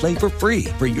today and play for free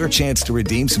for your chance to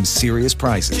redeem some serious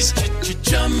prizes.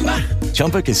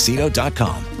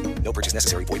 ChumbaCasino.com. No purchase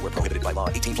necessary. Void where prohibited by law.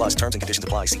 18 plus terms and conditions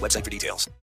apply. See website for details.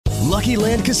 Lucky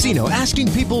Land Casino,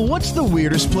 asking people, what's the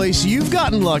weirdest place you've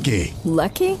gotten lucky?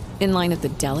 Lucky? In line at the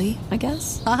deli, I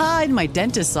guess? Aha, in my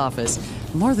dentist's office.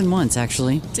 More than once,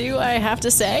 actually. Do I have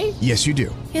to say? Yes, you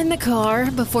do. In the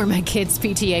car before my kids'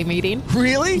 PTA meeting.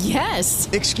 Really? Yes.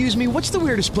 Excuse me, what's the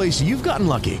weirdest place you've gotten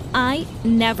lucky? I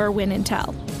never win and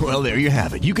tell. Well, there you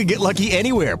have it. You can get lucky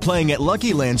anywhere, playing at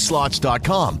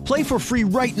LuckyLandSlots.com. Play for free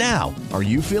right now. Are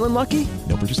you feeling lucky?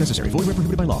 No purchase necessary. Void where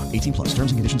prohibited by law. 18 plus.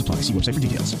 Terms and conditions apply. See website for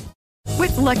details.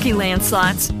 With Lucky Land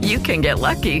Slots, you can get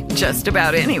lucky just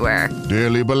about anywhere.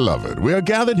 Dearly beloved, we are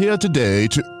gathered here today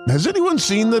to... Has anyone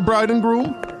seen the bride and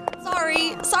groom?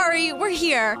 Sorry, we're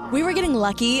here. We were getting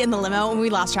lucky in the limo and we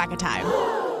lost track of time.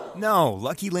 No,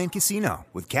 Lucky Land Casino,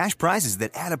 with cash prizes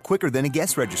that add up quicker than a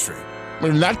guest registry.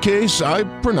 In that case, I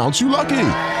pronounce you lucky.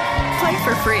 Play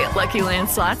for free at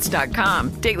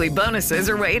LuckyLandSlots.com. Daily bonuses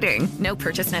are waiting. No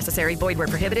purchase necessary. Void where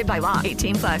prohibited by law.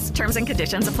 18 plus. Terms and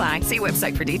conditions apply. See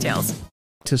website for details.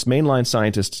 Mainline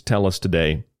scientists tell us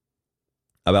today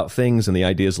about things and the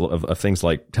ideas of things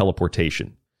like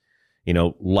teleportation,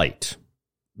 light.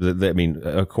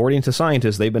 According to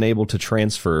scientists, they've been able to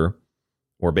transfer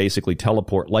or basically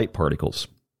teleport light particles.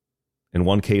 In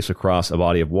one case, across a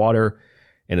body of water.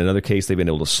 In another case, they've been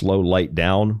able to slow light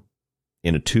down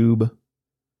in a tube.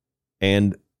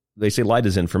 And they say light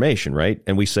is information, right?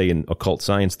 And we say in occult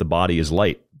science, the body is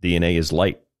light. DNA is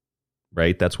light,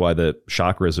 right? That's why the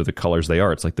chakras are the colors they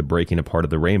are. It's like the breaking apart of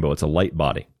the rainbow. It's a light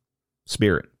body,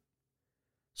 spirit.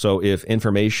 So if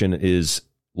information is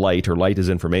light, or light is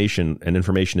information, and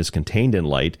information is contained in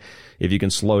light, if you can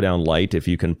slow down light, if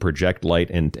you can project light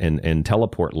and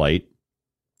teleport light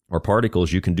or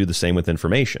particles, you can do the same with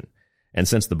information. And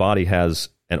since the body has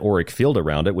an auric field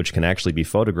around it, which can actually be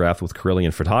photographed with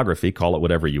Kirlian photography, call it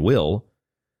whatever you will,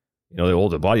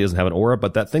 the body doesn't have an aura,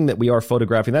 but that thing that we are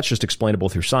photographing, that's just explainable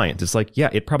through science. It's like, yeah,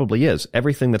 it probably is.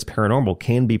 Everything that's paranormal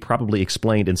can be probably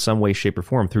explained in some way, shape, or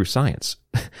form through science.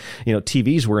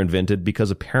 TVs were invented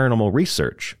because of paranormal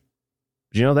research.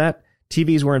 Did you know that?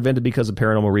 TVs were invented because of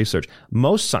paranormal research.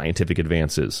 Most scientific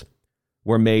advances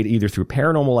were made either through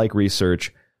paranormal-like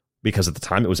research, because at the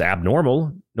time it was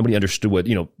abnormal. Nobody understood what,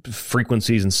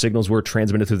 frequencies and signals were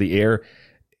transmitted through the air.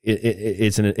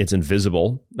 It's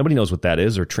invisible. Nobody knows what that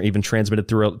is, or even transmitted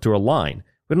through a line.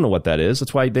 We don't know what that is.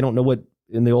 That's why they don't know what,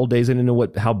 in the old days, they didn't know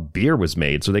how beer was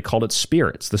made. So they called it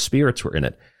spirits. The spirits were in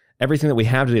it. Everything that we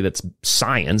have today that's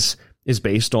science is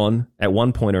based on, at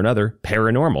one point or another,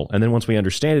 paranormal. And then once we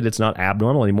understand it, it's not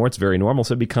abnormal anymore. It's very normal.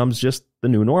 So it becomes just the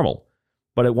new normal.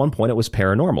 But at one point it was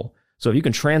paranormal. So if you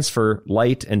can transfer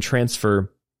light and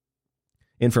transfer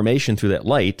information through that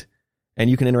light, and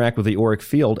you can interact with the auric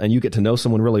field, and you get to know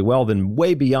someone really well, then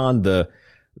way beyond the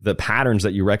patterns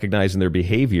that you recognize in their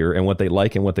behavior and what they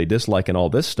like and what they dislike and all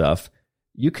this stuff,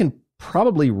 you can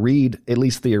probably read, at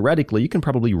least theoretically, you can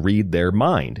probably read their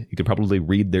mind. You can probably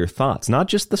read their thoughts, not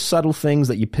just the subtle things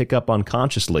that you pick up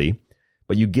unconsciously,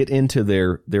 but you get into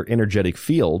their energetic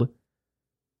field,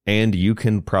 and you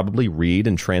can probably read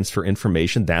and transfer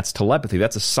information. That's telepathy.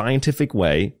 That's a scientific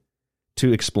way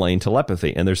to explain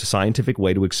telepathy. And there's a scientific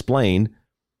way to explain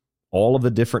all of the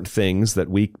different things that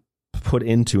we put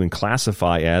into and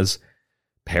classify as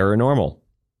paranormal,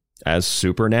 as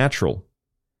supernatural.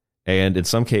 And in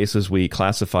some cases, we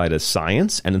classify it as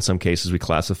science, and in some cases, we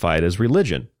classify it as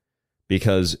religion.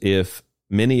 Because if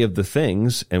many of the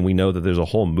things, and we know that there's a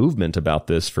whole movement about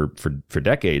this for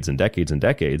decades and decades and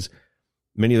decades,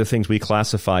 many of the things we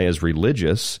classify as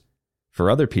religious for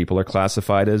other people are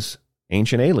classified as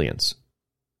ancient aliens.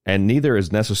 And neither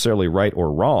is necessarily right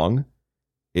or wrong,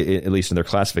 at least in their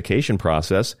classification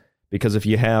process, because if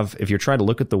you're trying to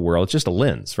look at the world, it's just a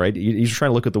lens, right? You're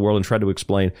trying to look at the world and try to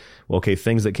explain, well, okay,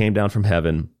 things that came down from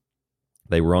heaven,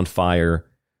 they were on fire,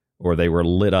 or they were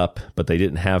lit up, but they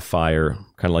didn't have fire,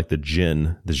 kind of like the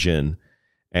jinn.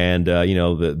 And,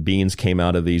 the beings came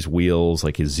out of these wheels,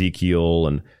 like Ezekiel,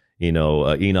 and,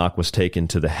 Enoch was taken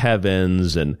to the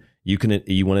heavens, and you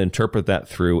want to interpret that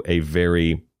through a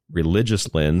very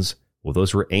religious lens. Well,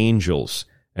 those were angels,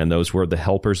 and those were the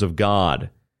helpers of God.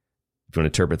 If you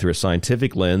want to interpret through a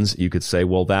scientific lens, you could say,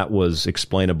 well, that was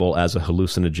explainable as a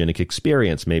hallucinogenic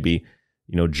experience. Maybe,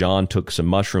 John took some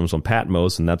mushrooms on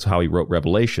Patmos, and that's how he wrote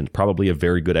Revelation. Probably a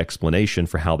very good explanation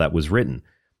for how that was written.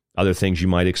 Other things you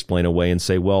might explain away and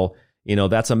say, well,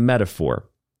 that's a metaphor.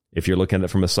 If you're looking at it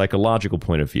from a psychological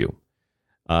point of view,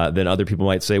 then other people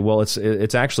might say, well,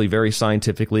 it's actually very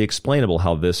scientifically explainable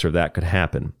how this or that could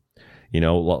happen.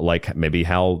 Like maybe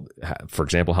how, for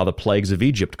example, how the plagues of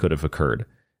Egypt could have occurred.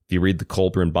 If you read the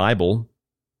Colburn Bible,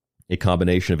 a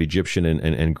combination of Egyptian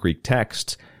and Greek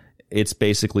texts, it's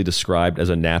basically described as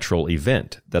a natural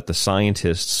event that the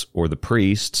scientists or the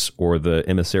priests or the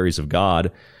emissaries of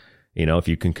God, if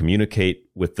you can communicate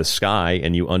with the sky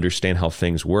and you understand how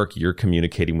things work, you're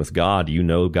communicating with God. You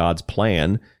know God's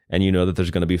plan, and you know that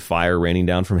there's going to be fire raining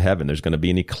down from heaven. There's going to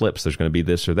be an eclipse. There's going to be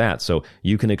this or that. So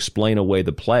you can explain away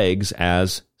the plagues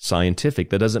as scientific.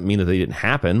 That doesn't mean that they didn't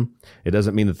happen. It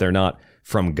doesn't mean that they're not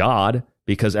from God,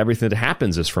 because everything that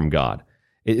happens is from God.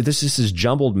 This is this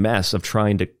jumbled mess of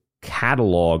trying to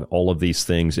catalog all of these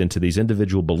things into these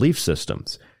individual belief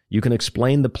systems. You can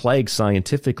explain the plagues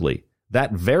scientifically.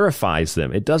 That verifies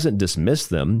them. It doesn't dismiss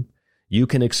them. You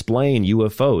can explain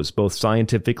UFOs both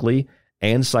scientifically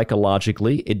and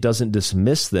psychologically. It doesn't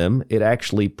dismiss them. It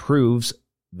actually proves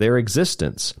their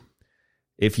existence.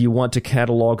 If you want to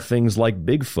catalog things like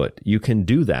Bigfoot, you can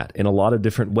do that in a lot of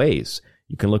different ways.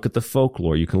 You can look at the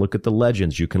folklore. You can look at the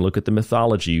legends. You can look at the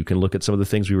mythology. You can look at some of the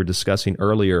things we were discussing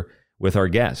earlier with our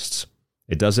guests.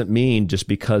 It doesn't mean just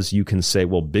because you can say,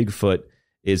 well, Bigfoot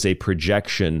is a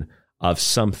projection of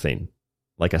something,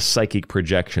 like a psychic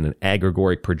projection, an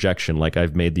agregoric projection, like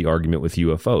I've made the argument with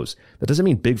UFOs. That doesn't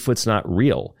mean Bigfoot's not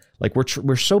real. Like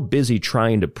we're so busy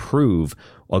trying to prove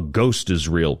a ghost is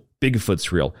real,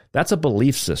 Bigfoot's real. That's a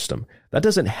belief system. That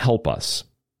doesn't help us.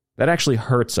 That actually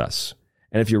hurts us.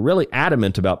 And if you're really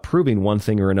adamant about proving one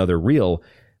thing or another real,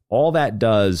 all that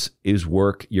does is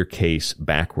work your case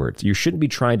backwards. You shouldn't be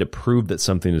trying to prove that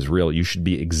something is real. You should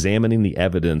be examining the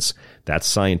evidence that's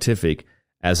scientific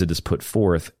as it is put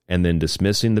forth, and then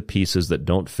dismissing the pieces that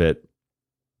don't fit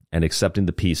and accepting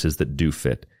the pieces that do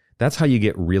fit. That's how you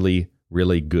get really,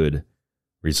 really good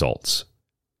results.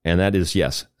 And that is,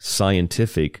 yes,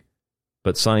 scientific,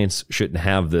 but science shouldn't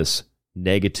have this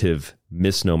negative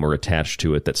misnomer attached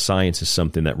to it that science is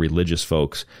something that religious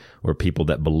folks or people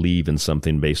that believe in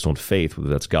something based on faith, whether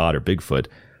that's God or Bigfoot,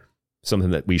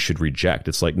 something that we should reject.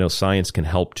 It's like, no, science can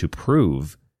help to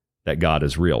prove that God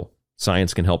is real.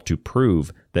 Science can help to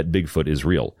prove that Bigfoot is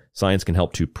real. Science can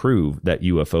help to prove that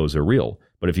UFOs are real.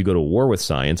 But if you go to war with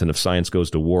science, and if science goes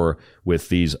to war with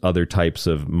these other types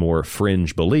of more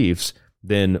fringe beliefs,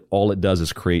 then all it does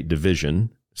is create division,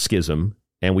 schism,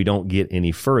 and we don't get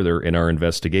any further in our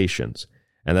investigations.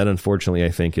 And that, unfortunately,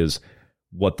 I think is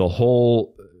what the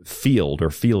whole field or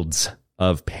fields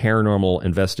of paranormal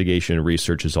investigation and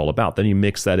research is all about. Then you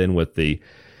mix that in with the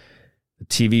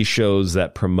TV shows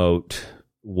that promote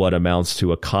what amounts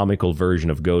to a comical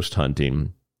version of ghost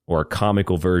hunting, or a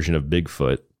comical version of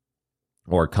Bigfoot,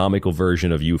 or a comical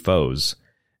version of UFOs.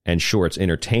 And sure, it's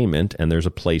entertainment, and there's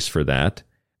a place for that.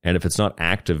 And if it's not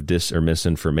active dis or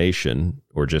misinformation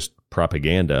or just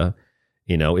propaganda,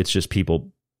 it's just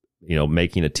people,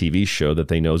 making a TV show that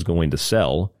they know is going to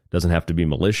sell. Doesn't have to be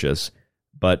malicious.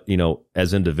 But,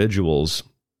 as individuals,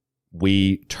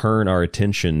 we turn our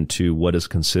attention to what is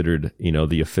considered,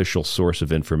 the official source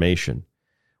of information,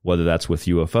 whether that's with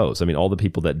UFOs. I mean, all the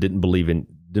people that didn't believe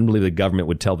the government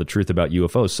would tell the truth about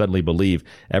UFOs suddenly believe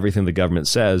everything the government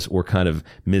says, or kind of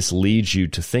misleads you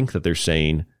to think that they're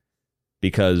saying,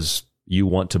 because you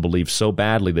want to believe so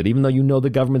badly that even though you know the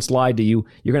government's lied to you,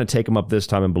 you're going to take them up this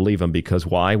time and believe them. Because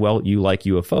why? Well, you like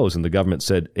UFOs, and the government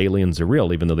said aliens are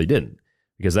real, even though they didn't.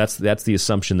 Because that's the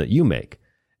assumption that you make.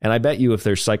 And I bet you if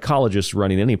there's psychologists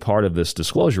running any part of this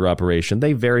disclosure operation,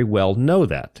 they very well know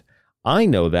that. I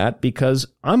know that because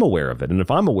I'm aware of it. And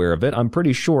if I'm aware of it, I'm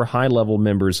pretty sure high-level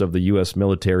members of the U.S.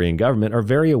 military and government are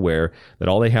very aware that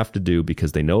all they have to do,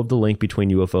 because they know of the link between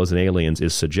UFOs and aliens,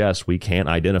 is suggest we can't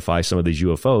identify some of these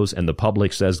UFOs, and the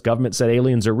public says, government said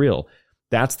aliens are real.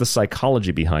 That's the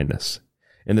psychology behind this.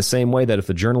 In the same way that if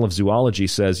the Journal of Zoology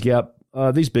says, yep,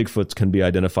 these Bigfoots can be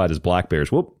identified as black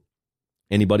bears, whoop,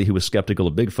 anybody who was skeptical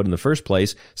of Bigfoot in the first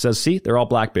place says, see, they're all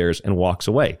black bears, and walks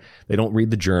away. They don't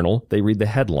read the journal, they read the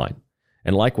headline.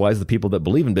 And likewise, the people that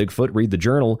believe in Bigfoot read the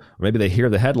journal, or maybe they hear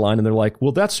the headline and they're like,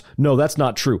 well, that's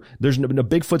not true. There's no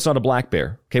Bigfoot's not a black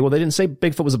bear. Okay, well, they didn't say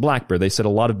Bigfoot was a black bear. They said a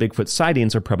lot of Bigfoot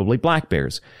sightings are probably black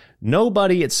bears.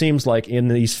 Nobody, it seems like, in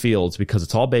these fields, because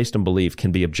it's all based on belief,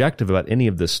 can be objective about any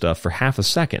of this stuff for half a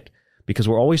second, because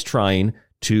we're always trying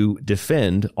to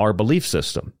defend our belief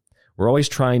system. We're always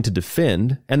trying to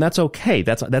defend, and that's okay.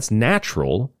 That's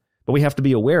natural, but we have to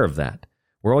be aware of that.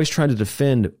 We're always trying to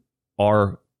defend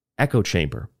our echo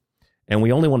chamber. And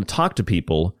we only want to talk to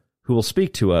people who will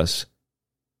speak to us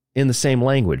in the same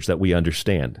language that we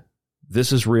understand.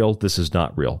 This is real. This is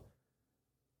not real.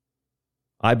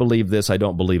 I believe this. I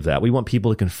don't believe that. We want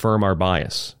people to confirm our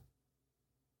bias.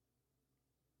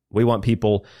 We want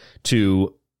people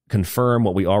to confirm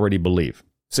what we already believe.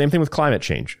 Same thing with climate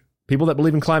change. People that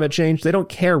believe in climate change, they don't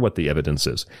care what the evidence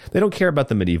is. They don't care about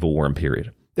the medieval warm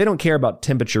period. They don't care about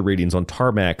temperature readings on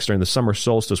tarmacs during the summer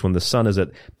solstice when the sun is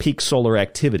at peak solar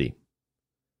activity.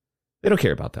 They don't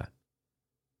care about that.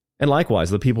 And likewise,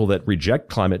 the people that reject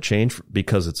climate change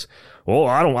because it's,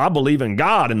 I believe in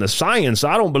God and the science.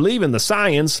 I don't believe in the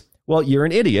science. Well, you're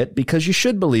an idiot, because you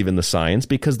should believe in the science,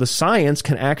 because the science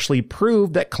can actually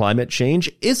prove that climate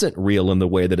change isn't real in the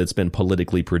way that it's been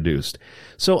politically produced.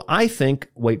 So I think,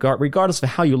 regardless of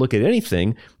how you look at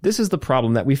anything, this is the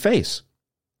problem that we face.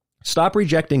 Stop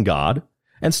rejecting God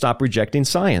and stop rejecting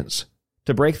science,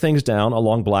 to break things down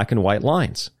along black and white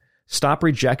lines. Stop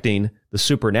rejecting the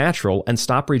supernatural and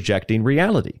stop rejecting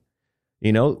reality.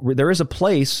 There is a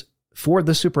place for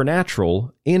the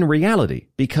supernatural in reality,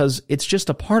 because it's just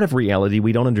a part of reality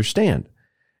we don't understand.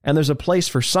 And there's a place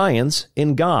for science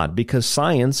in God, because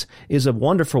science is a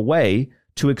wonderful way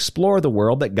to explore the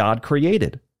world that God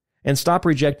created. And stop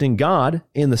rejecting God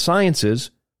in the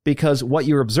sciences, because what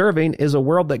you're observing is a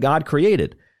world that God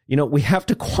created. We have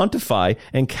to quantify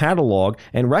and catalog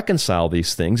and reconcile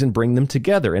these things and bring them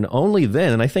together. And only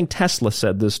then, and I think Tesla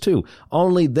said this too,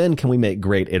 only then can we make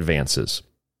great advances.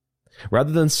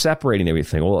 Rather than separating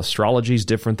everything, well, astrology is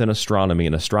different than astronomy,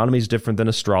 and astronomy is different than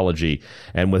astrology.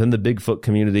 And within the Bigfoot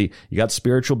community, you got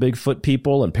spiritual Bigfoot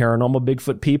people and paranormal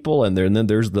Bigfoot people, and then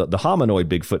there's the hominoid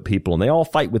Bigfoot people, and they all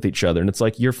fight with each other. And it's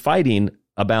like you're fighting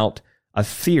about a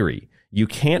theory. You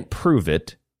can't prove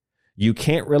it. You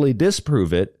can't really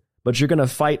disprove it. But you're going to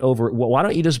fight over, well, why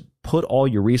don't you just put all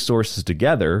your resources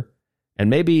together and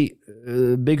maybe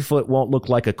Bigfoot won't look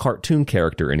like a cartoon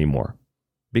character anymore.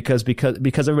 Because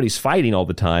everybody's fighting all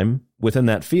the time within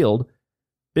that field,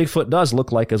 Bigfoot does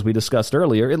look like, as we discussed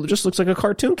earlier, it just looks like a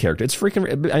cartoon character. It's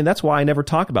freaking, and that's why I never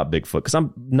talk about Bigfoot, because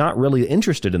I'm not really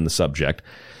interested in the subject.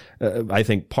 I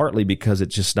think partly because it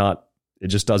just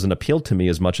doesn't appeal to me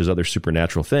as much as other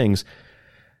supernatural things.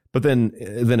 But then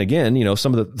again,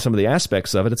 some of the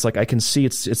aspects of it, it's like I can see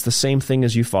it's the same thing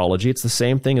as ufology. It's the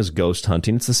same thing as ghost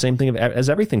hunting. It's the same thing as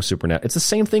everything supernatural. It's the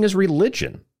same thing as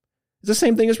religion. It's the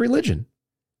same thing as religion.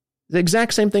 The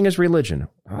exact same thing as religion.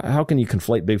 How can you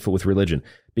conflate Bigfoot with religion?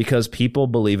 Because people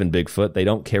believe in Bigfoot. They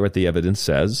don't care what the evidence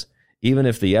says. Even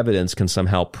if the evidence can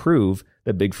somehow prove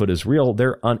that Bigfoot is real,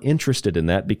 they're uninterested in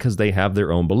that because they have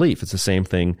their own belief. It's the same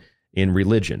thing in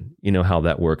religion. You know how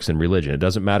that works in religion. It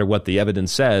doesn't matter what the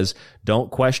evidence says.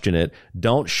 Don't question it.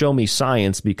 Don't show me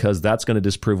science, because that's going to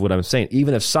disprove what I'm saying,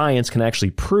 even if science can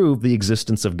actually prove the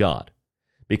existence of God.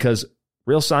 Because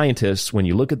real scientists, when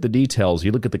you look at the details,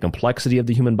 you look at the complexity of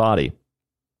the human body,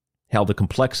 how the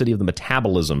complexity of the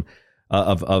metabolism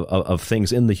of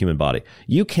things in the human body.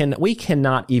 We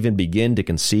cannot even begin to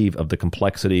conceive of the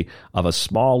complexity of a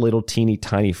small little teeny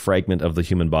tiny fragment of the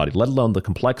human body, let alone the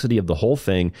complexity of the whole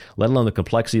thing, let alone the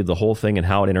complexity of the whole thing and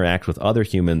how it interacts with other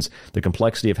humans, the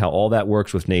complexity of how all that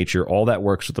works with nature, all that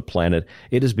works with the planet.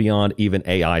 It is beyond even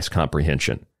AI's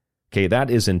comprehension. Okay, that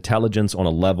is intelligence on a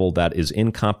level that is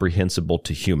incomprehensible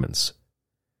to humans.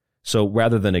 So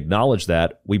rather than acknowledge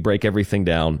that, we break everything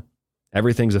down.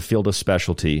 Everything's a field of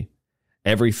specialty.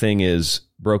 Everything is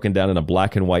broken down in a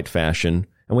black and white fashion,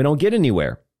 and we don't get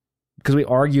anywhere because we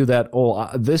argue that,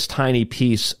 this tiny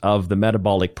piece of the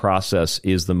metabolic process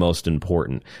is the most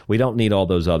important. We don't need all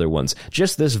those other ones.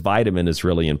 Just this vitamin is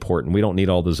really important. We don't need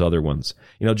all those other ones.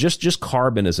 Just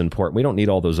carbon is important. We don't need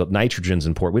all those. Nitrogen's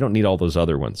important. We don't need all those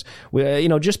other ones.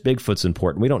 Just Bigfoot's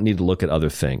important. We don't need to look at other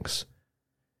things.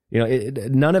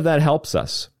 None of that helps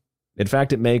us. In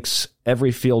fact, it makes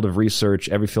every field of research,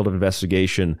 every field of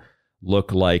investigation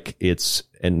look like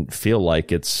and feel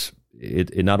like it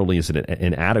not only is it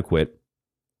inadequate,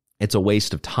 it's a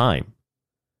waste of time.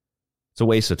 It's a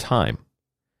waste of time.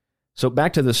 So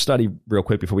back to this study real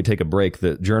quick before we take a break,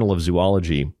 the Journal of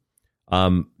Zoology,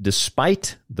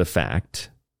 despite the fact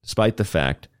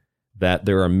that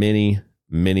there are many,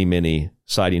 many, many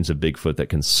sightings of Bigfoot that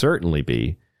can certainly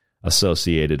be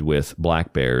associated with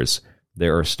black bears,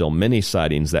 there are still many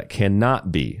sightings that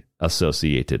cannot be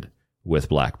associated with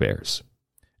black bears.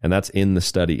 And that's in the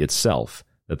study itself,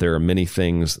 that there are many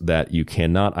things that you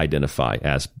cannot identify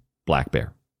as black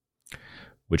bear,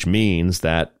 which means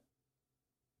that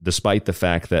despite the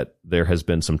fact that there has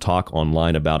been some talk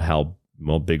online about how,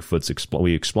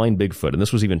 we explained Bigfoot, and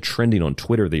this was even trending on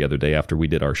Twitter the other day after we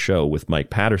did our show with Mike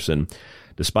Patterson,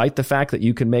 despite the fact that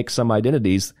you can make some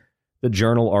identities, the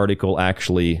journal article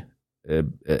actually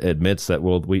admits that,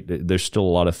 there's still a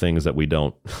lot of things that we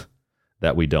don't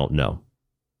know.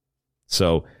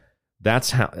 So that's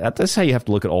how you have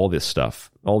to look at all this stuff,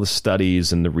 all the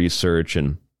studies and the research,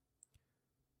 and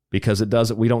because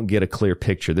we don't get a clear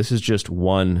picture. This is just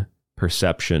one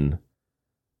perception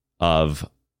of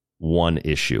one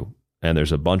issue, and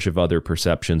there's a bunch of other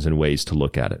perceptions and ways to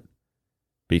look at it.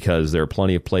 Because there are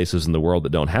plenty of places in the world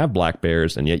that don't have black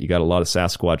bears, and yet you got a lot of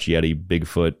Sasquatch, Yeti,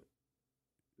 Bigfoot,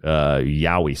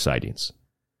 Yowie sightings.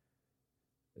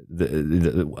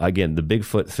 Again, the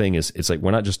Bigfoot thing is, it's like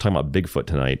we're not just talking about Bigfoot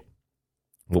tonight.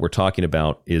 What we're talking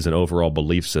about is an overall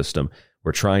belief system.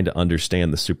 We're trying to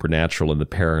understand the supernatural and the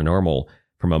paranormal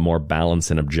from a more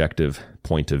balanced and objective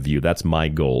point of view. That's my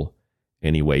goal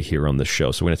anyway here on the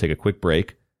show. So we're going to take a quick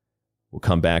break. We'll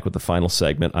come back with the final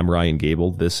segment. I'm Ryan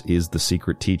Gable. This is The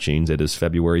Secret Teachings. It is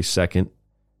February 2nd,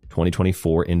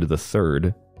 2024 into the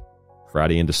 3rd,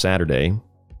 Friday into Saturday.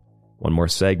 One more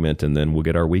segment, and then we'll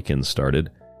get our weekend started.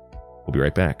 We'll be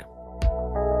right back.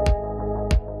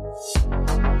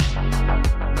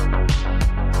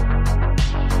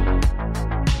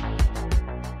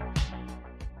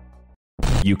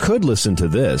 You could listen to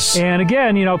this. And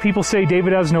again, people say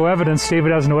David has no evidence.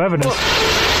 David has no evidence.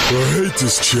 I hate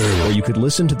this channel. Or you could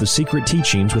listen to The Secret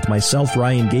Teachings with myself,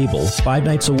 Ryan Gable, 5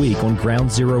 nights a week on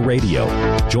Ground Zero Radio.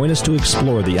 Join us to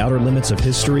explore the outer limits of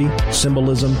history,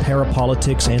 symbolism,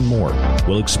 parapolitics, and more.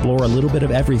 We'll explore a little bit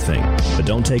of everything, but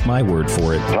don't take my word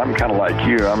for it. I'm kind of like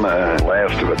you. I'm a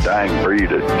last of a dying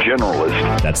breed, a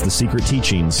generalist. That's The Secret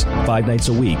Teachings, 5 nights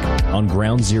a week on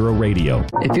Ground Zero Radio.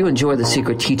 If you enjoy The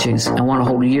Secret Teachings and want to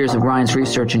hold years of Ryan's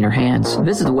research in your hands,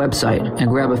 visit the website and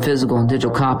grab a physical and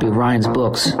digital copy of Ryan's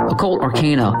books. Occult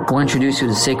Arcana will introduce you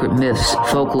to sacred myths,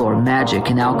 folklore, magic,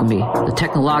 and alchemy. The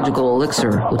technological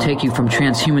elixir will take you from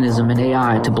transhumanism and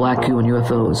AI to black goo and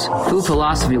UFOs. Food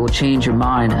philosophy will change your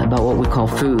mind about what we call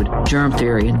food, germ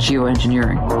theory, and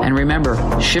geoengineering. And remember,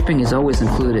 shipping is always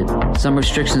included. Some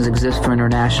restrictions exist for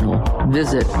international.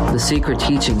 Visit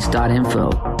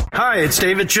thesecretteachings.info. Hi, it's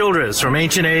David Childress from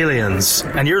Ancient Aliens,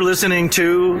 and you're listening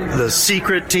to The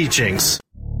Secret Teachings.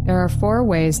 There are 4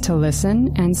 ways to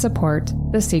listen and support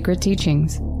The Secret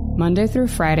Teachings. Monday through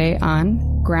Friday on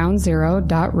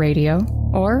groundzero.radio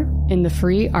or in the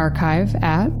free archive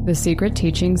at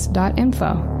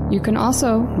thesecretteachings.info. You can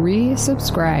also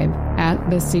re-subscribe at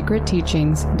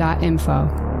thesecretteachings.info,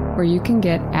 where you can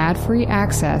get ad-free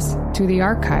access to the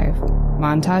archive,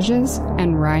 montages,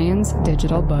 and Ryan's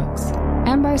digital books.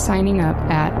 And by signing up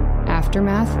at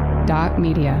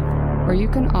aftermath.media, where you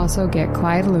can also get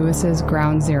Clyde Lewis's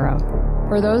Ground Zero.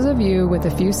 For those of you with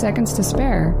a few seconds to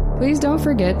spare, please don't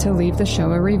forget to leave the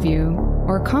show a review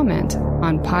or comment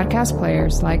on podcast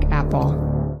players like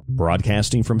Apple.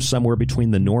 Broadcasting from somewhere between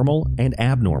the normal and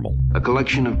abnormal. A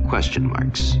collection of question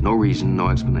marks. No reason, no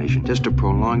explanation. Just a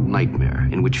prolonged nightmare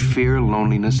in which fear,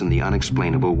 loneliness, and the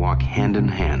unexplainable walk hand in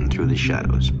hand through the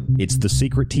shadows. It's The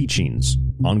Secret Teachings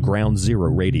on Ground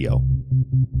Zero Radio.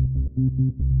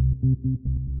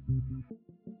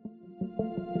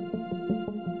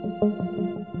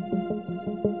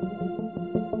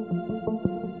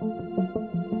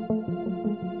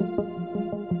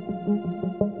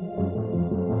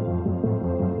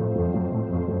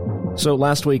 So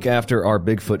last week after our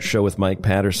Bigfoot show with Mike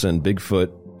Patterson, Bigfoot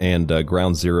and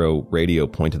Ground Zero Radio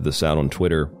pointed this out on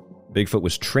Twitter. Bigfoot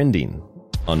was trending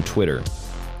on Twitter.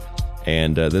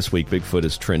 And this week Bigfoot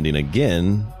is trending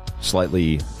again.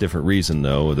 Slightly different reason,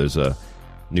 though. There's a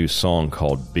new song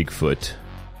called Bigfoot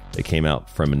that came out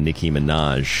from Nicki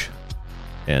Minaj.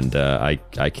 And I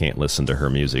can't listen to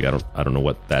her music. I don't know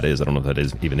what that is. I don't know if that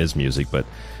is even is music, but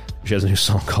she has a new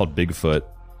song called Bigfoot.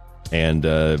 And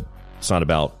it's not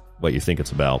about what you think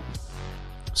it's about.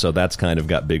 So that's kind of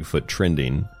got Bigfoot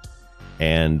trending.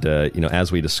 And,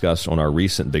 as we discussed on our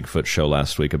recent Bigfoot show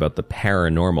last week about the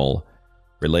paranormal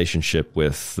relationship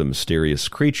with the mysterious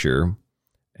creature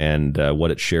and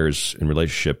what it shares in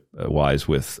relationship-wise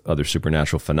with other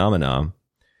supernatural phenomena.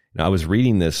 Now, I was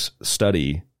reading this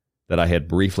study that I had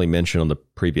briefly mentioned on the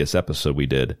previous episode we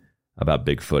did about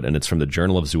Bigfoot, and it's from the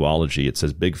Journal of Zoology. It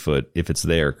says, Bigfoot, if it's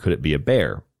there, could it be a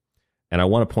bear? And I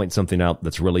want to point something out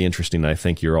that's really interesting that I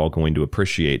think you're all going to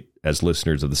appreciate as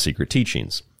listeners of The Secret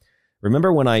Teachings.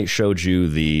 Remember when I showed you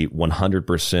the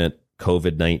 100%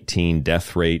 COVID-19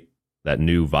 death rate, that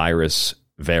new virus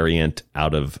variant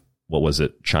out of,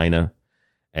 China?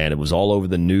 And it was all over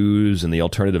the news, and the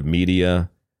alternative media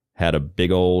had a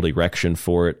big old erection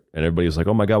for it. And everybody was like,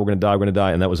 oh my God, we're going to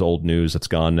die. And that was old news. That's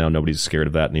gone now. Nobody's scared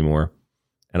of that anymore.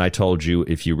 And I told you,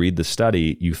 if you read the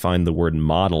study, you find the word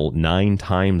model 9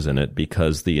 times in it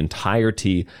because the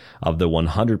entirety of the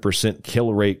 100%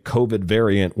 kill rate COVID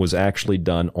variant was actually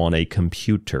done on a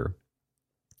computer.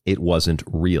 It wasn't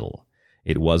real.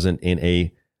 It wasn't in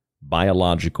a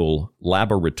biological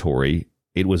laboratory.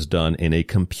 It was done in a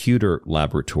computer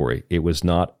laboratory. It was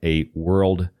not a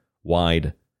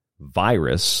worldwide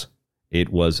virus. It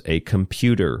was a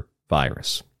computer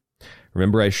virus.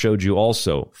 Remember, I showed you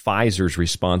also Pfizer's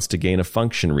response to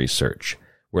gain-of-function research,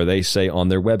 where they say on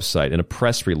their website in a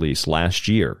press release last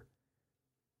year,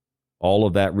 all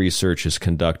of that research is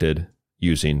conducted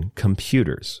using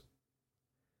computers.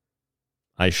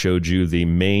 I showed you the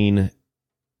Maine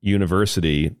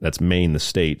University, that's Maine, the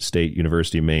State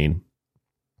University of Maine,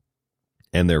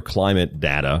 and their climate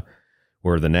data,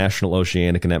 where the National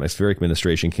Oceanic and Atmospheric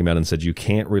Administration came out and said you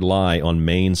can't rely on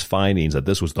Maine's findings that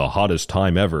this was the hottest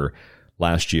time ever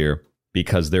last year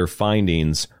because their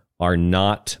findings are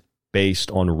not based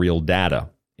on real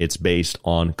data. It's based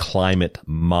on climate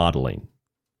modeling.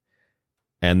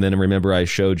 And then remember I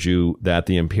showed you that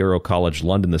the Imperial College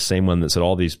London, the same one that said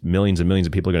all these millions and millions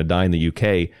of people are going to die in the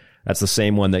UK, that's the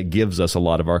same one that gives us a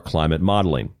lot of our climate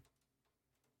modeling.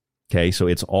 Okay, so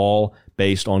it's all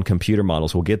based on computer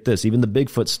models. Well, get this, even the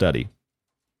Bigfoot study.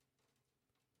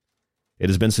 It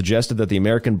has been suggested that the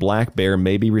American black bear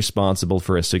may be responsible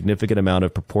for a significant amount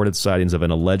of purported sightings of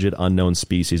an alleged unknown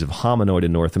species of hominoid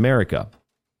in North America.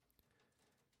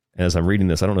 As I'm reading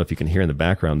this, I don't know if you can hear in the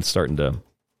background, it's starting to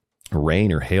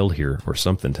rain or hail here or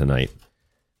something tonight.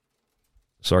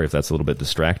 Sorry if that's a little bit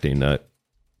distracting.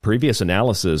 Previous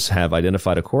analyses have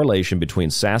identified a correlation between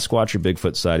Sasquatch or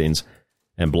Bigfoot sightings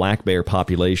and black bear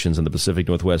populations in the Pacific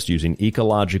Northwest using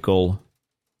ecological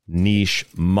niche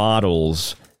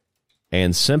models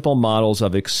and simple models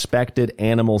of expected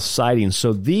animal sightings.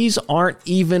 So these aren't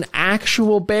even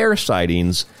actual bear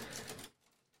sightings.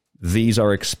 These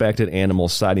are expected animal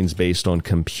sightings based on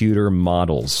computer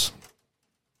models.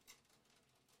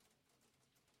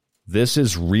 This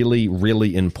is really,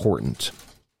 really important,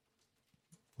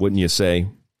 wouldn't you say?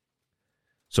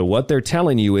 So what they're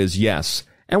telling you is, yes,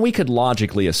 and we could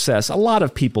logically assess a lot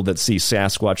of people that see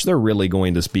Sasquatch, they're really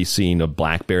going to be seeing a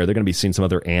black bear. They're going to be seeing some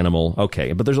other animal.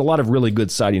 Okay, but there's a lot of really good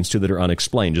sightings, too, that are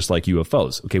unexplained, just like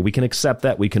UFOs. Okay, we can accept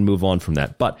that. We can move on from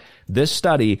that. But this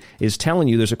study is telling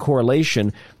you there's a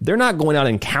correlation. They're not going out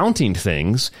and counting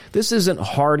things. This isn't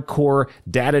hardcore,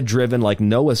 data-driven, like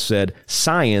Noah said,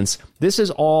 science. This is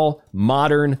all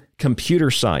modern computer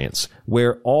science,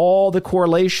 where all the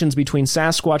correlations between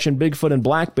Sasquatch and Bigfoot and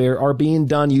black bear are being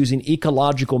done using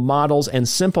ecological models and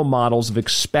simple models of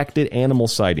expected animal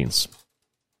sightings.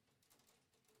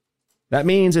 That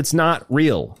means it's not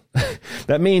real.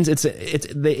 That means it's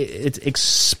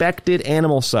expected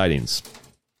animal sightings,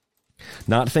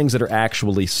 not things that are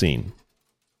actually seen.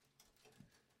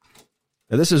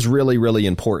 Now, this is really, really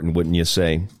important, wouldn't you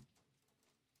say?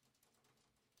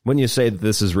 Wouldn't you say that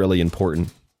this is really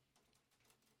important?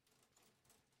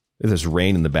 There's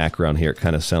rain in the background here. It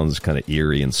kind of sounds kind of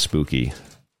eerie and spooky.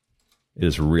 It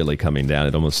is really coming down.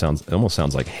 It almost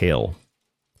sounds like hail.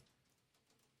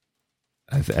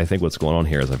 I think what's going on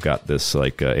here is I've got this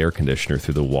like air conditioner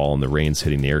through the wall, and the rain's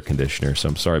hitting the air conditioner. So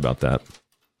I'm sorry about that.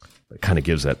 It kind of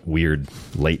gives that weird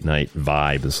late night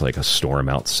vibe. It's like a storm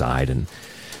outside and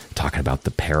talking about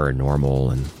the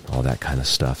paranormal and all that kind of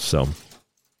stuff. So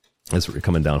it's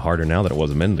coming down harder now than it was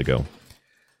a minute ago.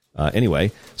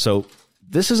 Anyway, so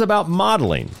this is about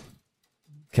modeling.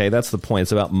 Okay, that's the point.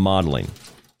 It's about modeling.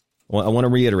 Well, I want to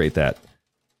reiterate that.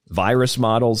 Virus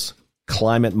models,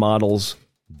 climate models,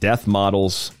 death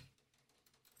models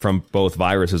from both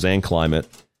viruses and climate,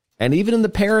 and even in the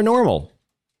paranormal,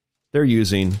 they're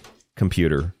using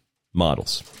computer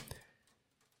models.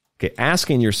 Okay,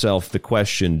 asking yourself the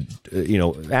question,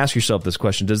 ask yourself this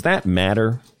question, does that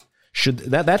matter?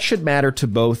 That should matter to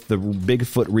both the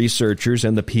Bigfoot researchers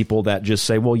and the people that just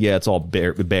say, well, yeah, it's all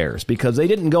bears, because they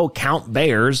didn't go count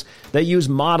bears. They use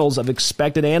models of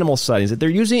expected animal sightings that they're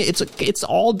using. It's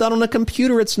all done on a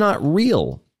computer. It's not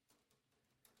real.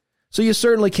 So you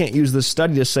certainly can't use this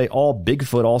study to say all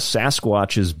Bigfoot, all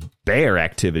Sasquatch is bear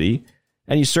activity.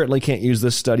 And you certainly can't use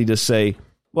this study to say,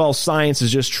 well, science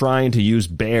is just trying to use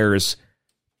bears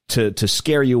to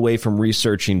scare you away from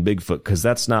researching Bigfoot, because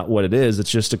that's not what it is.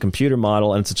 It's just a computer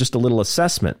model, and it's just a little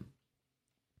assessment.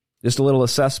 Just a little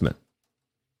assessment.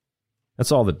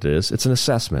 That's all that it is. It's an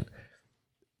assessment.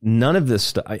 None of this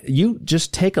stuff. You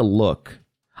just take a look.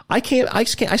 I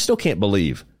still can't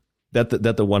believe that the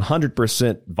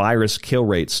 100% virus kill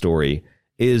rate story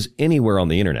is anywhere on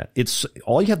the internet. It's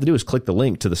all you have to do is click the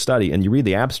link to the study, and you read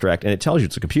the abstract, and it tells you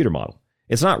it's a computer model.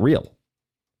 It's not real.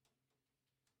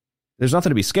 There's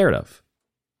nothing to be scared of.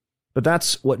 But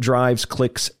that's what drives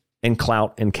clicks and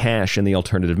clout and cash in the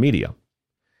alternative media.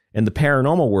 In the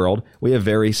paranormal world, we have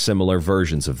very similar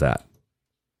versions of that.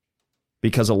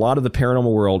 Because a lot of the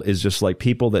paranormal world is just like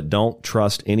people that don't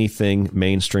trust anything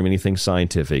mainstream, anything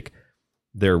scientific.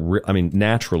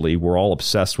 Naturally, we're all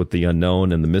obsessed with the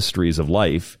unknown and the mysteries of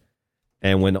life.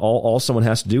 And when all someone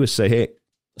has to do is say, hey,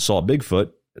 saw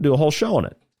Bigfoot, do a whole show on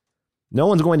it. No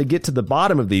one's going to get to the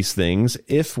bottom of these things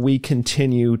if we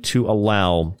continue to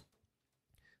allow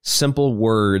simple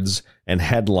words and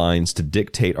headlines to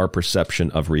dictate our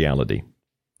perception of reality.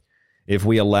 If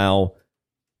we allow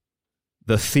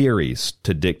the theories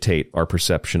to dictate our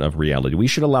perception of reality, we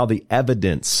should allow the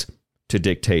evidence to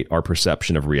dictate our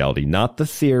perception of reality, not the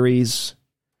theories,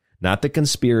 not the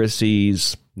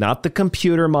conspiracies, not the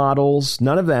computer models,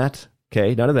 none of that.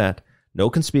 Okay, none of that. No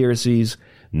conspiracies.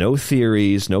 No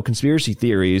theories, no conspiracy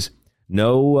theories,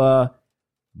 no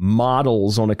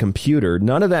models on a computer.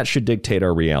 None of that should dictate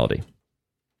our reality.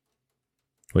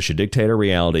 What should dictate our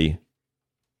reality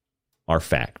are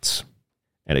facts.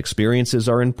 And experiences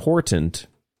are important,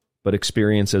 but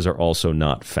experiences are also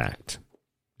not fact.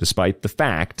 Despite the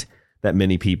fact that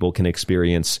many people can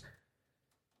experience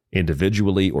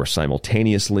individually or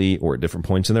simultaneously or at different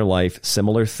points in their life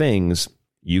similar things,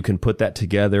 you can put that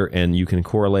together and you can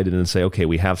correlate it and say, okay,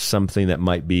 we have something that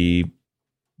might be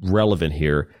relevant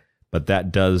here, but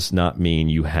that does not mean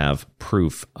you have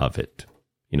proof of it.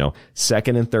 You know,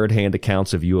 second and third hand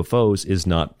accounts of UFOs is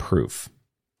not proof.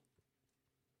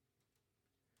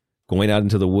 Going out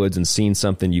into the woods and seeing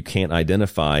something you can't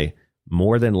identify,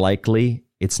 more than likely,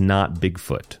 it's not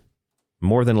Bigfoot.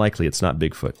 More than likely, it's not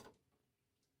Bigfoot.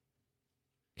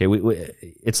 Okay,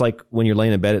 it's like when you're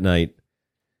laying in bed at night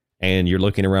and you're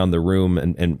looking around the room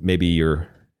and maybe you're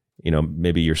an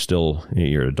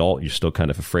adult, you're still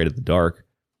kind of afraid of the dark.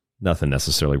 Nothing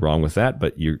necessarily wrong with that,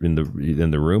 but you're in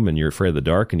the room and you're afraid of the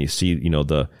dark and you see,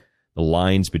 the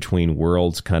lines between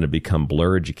worlds kind of become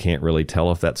blurred. You can't really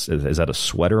tell if is that a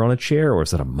sweater on a chair or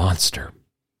is that a monster,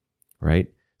 right?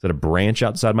 Is that a branch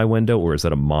outside my window or is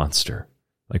that a monster?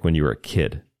 Like when you were a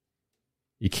kid,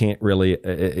 you can't really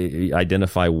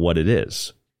identify what it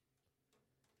is.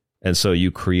 And so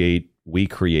we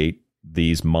create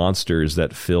these monsters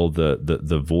that fill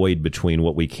the void between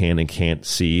what we can and can't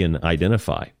see and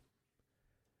identify.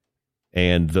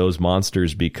 And those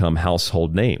monsters become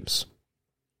household names,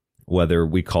 whether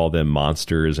we call them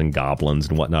monsters and goblins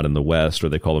and whatnot in the West, or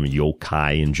they call them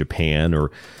yokai in Japan,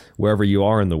 or wherever you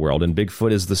are in the world. And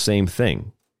Bigfoot is the same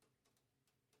thing.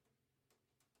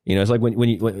 It's like when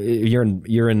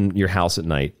you're in your house at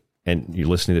night and you're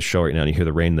listening to the show right now and you hear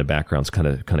the rain in the background. It's kind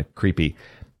of creepy.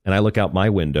 And I look out my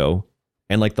window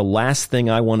and like the last thing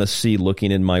I want to see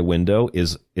looking in my window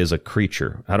is a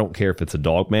creature. I don't care if it's a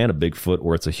dog man, a Bigfoot,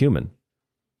 or it's a human.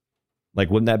 Like,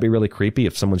 wouldn't that be really creepy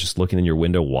if someone's just looking in your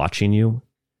window watching you?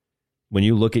 When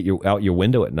you look at out your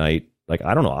window at night, like,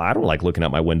 I don't know. I don't like looking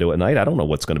out my window at night. I don't know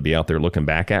what's going to be out there looking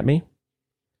back at me.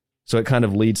 So it kind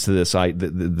of leads to this,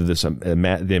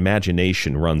 the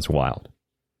imagination runs wild.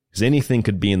 Because anything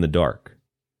could be in the dark.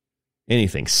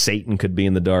 Anything. Satan could be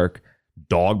in the dark.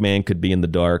 Dogman could be in the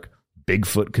dark.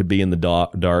 Bigfoot could be in the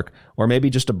dark. Or maybe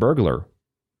just a burglar.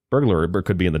 Burglar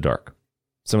could be in the dark.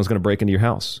 Someone's going to break into your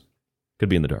house. Could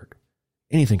be in the dark.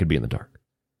 Anything could be in the dark.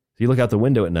 So you look out the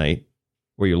window at night,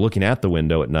 where you're looking at the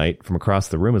window at night from across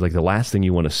the room, is like the last thing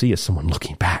you want to see is someone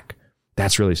looking back.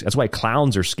 That's why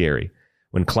clowns are scary.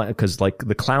 Because like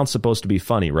the clown's supposed to be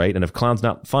funny, right? And if clown's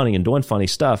not funny and doing funny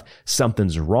stuff,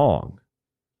 something's wrong,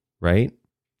 right?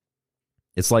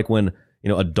 It's like when,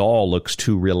 a doll looks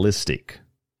too realistic.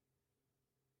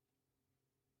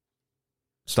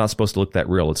 It's not supposed to look that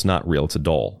real. It's not real. It's a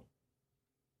doll.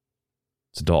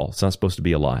 It's a doll. It's not supposed to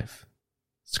be alive.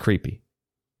 It's creepy.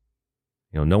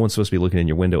 No one's supposed to be looking in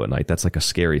your window at night. That's like a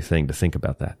scary thing to think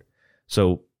about that.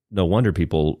 So no wonder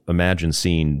people imagine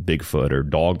seeing Bigfoot or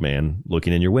Dogman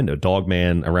looking in your window.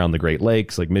 Dogman around the Great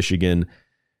Lakes, like Michigan,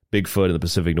 Bigfoot in the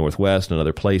Pacific Northwest and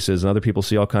other places. And other people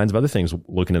see all kinds of other things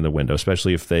looking in the window,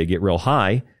 especially if they get real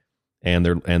high and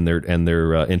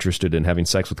they're interested in having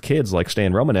sex with kids, like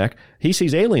Stan Romanek. He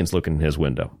sees aliens looking in his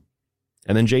window.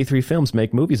 And then J3 Films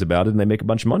make movies about it and they make a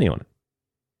bunch of money on it.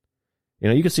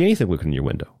 You can see anything looking in your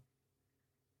window.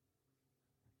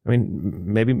 I mean,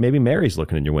 maybe Mary's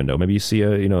looking in your window. Maybe you see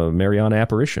a Mariana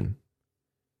apparition.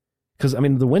 Because,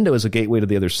 the window is a gateway to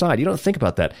the other side. You don't think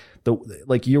about that.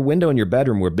 Like your window in your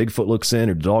bedroom where Bigfoot looks in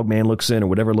or Dogman looks in or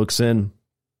whatever looks in.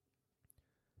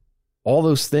 All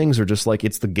those things are just like,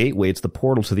 it's the gateway, it's the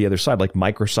portal to the other side, like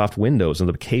Microsoft Windows and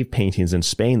the cave paintings in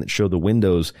Spain that show the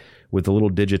windows with the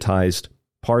little digitized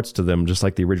parts to them, just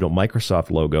like the original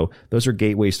Microsoft logo. Those are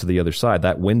gateways to the other side.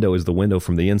 That window is the window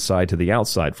from the inside to the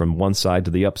outside, from one side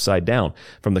to the upside down,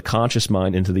 from the conscious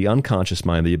mind into the unconscious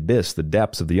mind, the abyss, the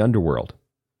depths of the underworld.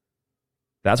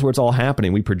 That's where it's all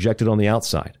happening. We project it on the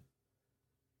outside.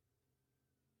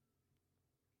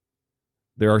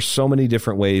 There are so many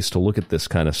different ways to look at this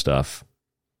kind of stuff.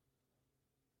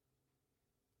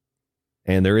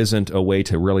 And there isn't a way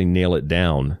to really nail it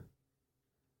down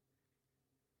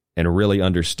and really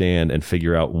understand and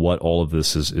figure out what all of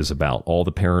this is about. All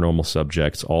the paranormal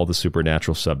subjects, all the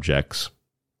supernatural subjects.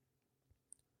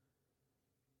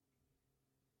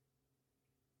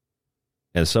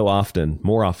 And so often,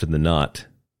 more often than not,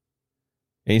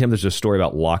 anytime there's a story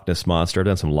about Loch Ness Monster, I've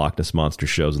done some Loch Ness Monster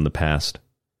shows in the past.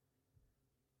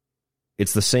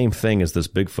 It's the same thing as this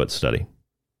Bigfoot study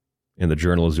in the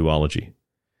Journal of Zoology.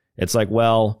 It's like,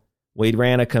 well, we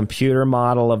ran a computer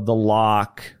model of the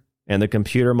loch, and the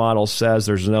computer model says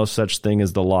there's no such thing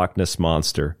as the Loch Ness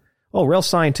Monster. Oh, real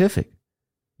scientific.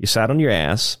 You sat on your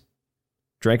ass,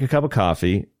 drank a cup of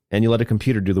coffee, and you let a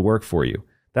computer do the work for you.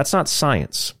 That's not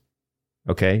science,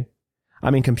 okay?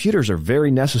 Computers are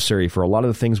very necessary for a lot of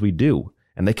the things we do,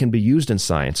 and they can be used in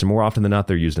science, and more often than not,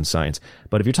 they're used in science.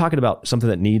 But if you're talking about something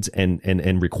that needs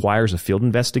and requires a field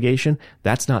investigation,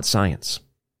 that's not science.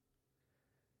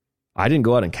 I didn't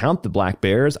go out and count the black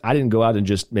bears. I didn't go out and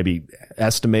just maybe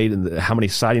estimate how many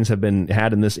sightings have been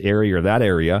had in this area or that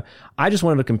area. I just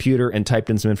went on a computer and typed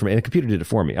in some information, and the computer did it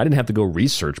for me. I didn't have to go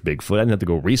research Bigfoot. I didn't have to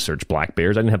go research black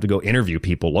bears. I didn't have to go interview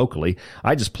people locally.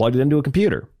 I just plugged it into a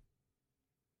computer.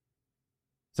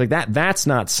 It's like that. That's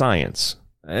not science.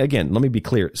 Again, let me be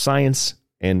clear. Science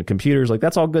and computers, like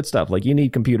that's all good stuff. Like you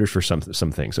need computers for some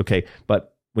things, okay?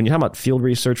 But when you're talking about field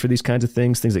research for these kinds of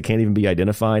things that can't even be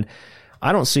identified,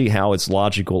 I don't see how it's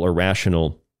logical or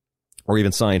rational or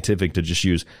even scientific to just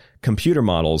use computer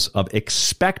models of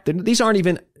expected. These aren't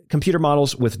even computer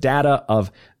models with data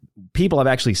of people have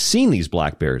actually seen these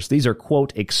black bears. These are,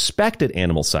 quote, expected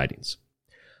animal sightings.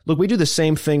 Look, we do the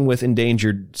same thing with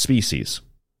endangered species.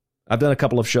 I've done a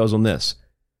couple of shows on this.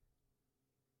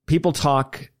 People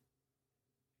talk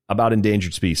about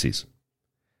endangered species.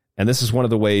 And this is one of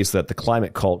the ways that the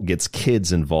climate cult gets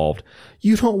kids involved.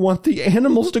 You don't want the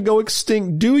animals to go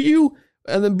extinct, do you?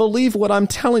 And then believe what I'm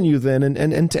telling you then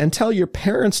and tell your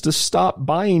parents to stop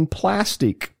buying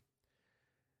plastic.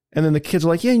 And then the kids are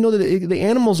like, yeah, you know, the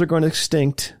animals are going to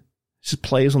extinct. It just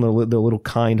plays on their little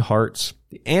kind hearts.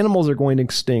 The animals are going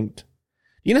extinct.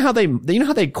 You know how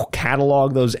they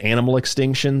catalog those animal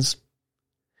extinctions?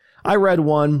 I read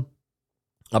one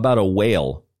about a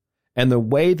whale, and the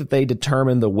way that they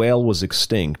determined the whale was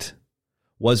extinct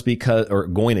was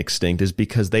going extinct is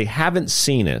because they haven't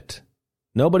seen it.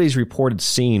 Nobody's reported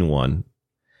seeing one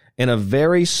in a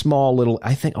very small little,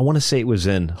 I want to say it was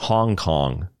in Hong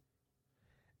Kong.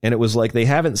 And it was like they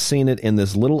haven't seen it in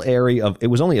this little area it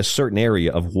was only a certain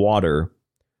area of water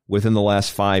within the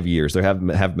last 5 years. There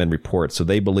have been reports, so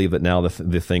they believe that now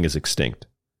the thing is extinct.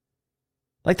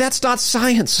 Like, that's not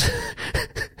science.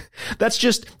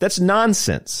 That's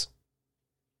nonsense.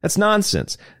 That's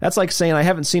nonsense. That's like saying I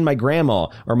haven't seen my grandma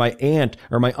or my aunt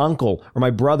or my uncle or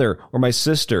my brother or my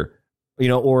sister,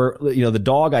 or the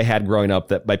dog I had growing up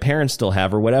that my parents still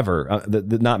have or whatever.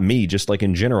 Not me, just like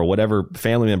in general, whatever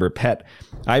family member, pet.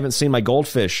 I haven't seen my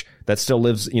goldfish that still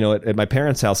lives, at my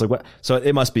parents' house. Like what? So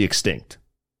it must be extinct.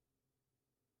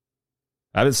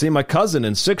 I haven't seen my cousin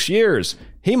in 6 years.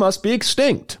 He must be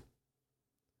extinct.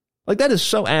 Like, that is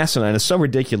so asinine. It's so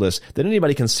ridiculous that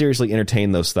anybody can seriously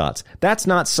entertain those thoughts. That's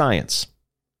not science.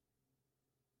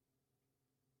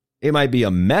 It might be a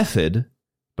method,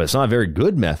 but it's not a very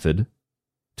good method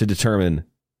to determine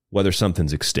whether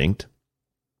something's extinct.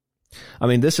 I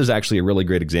mean, this is actually a really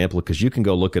great example because you can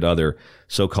go look at other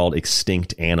so-called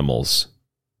extinct animals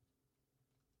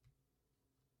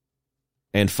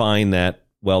and find that,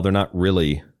 well, they're not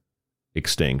really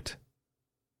extinct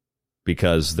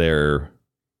because they're,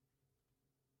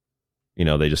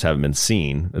 they just haven't been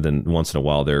seen. And then once in a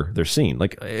while they're seen.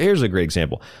 Like, here's a great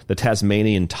example. The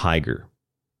Tasmanian tiger.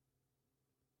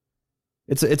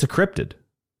 It's a cryptid.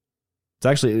 It's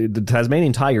actually, the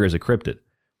Tasmanian tiger is a cryptid.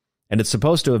 And it's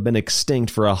supposed to have been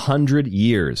extinct for 100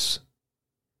 years.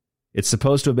 It's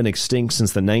supposed to have been extinct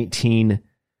since the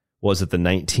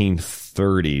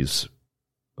 1930s.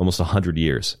 Almost 100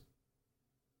 years.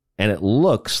 And it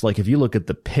looks like, if you look at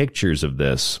the pictures of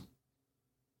this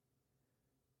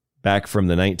back from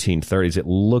the 1930s, it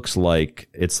looks like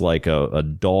it's like a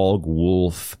dog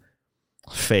wolf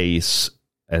face.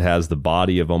 It has the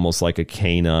body of almost like a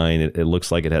canine. It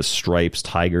looks like it has stripes,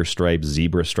 tiger stripes,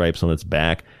 zebra stripes on its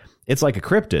back. It's like a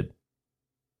cryptid.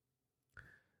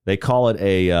 They call it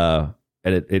and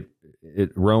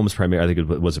it roams primarily, I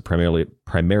think it was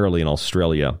primarily in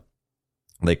Australia.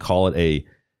 They call it a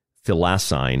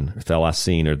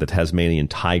thylacine, or the Tasmanian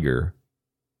tiger.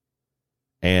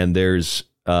 And there's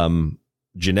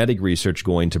genetic research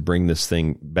going to bring this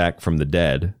thing back from the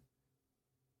dead,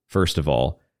 first of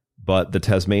all. But the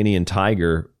Tasmanian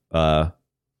tiger that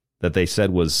they said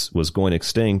was going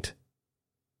extinct,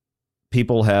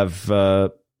 people have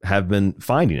been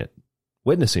finding it,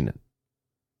 witnessing it.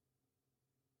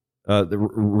 The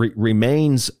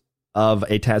remains of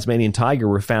a Tasmanian tiger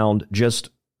were found just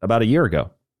about a year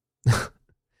ago,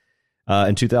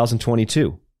 in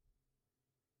 2022.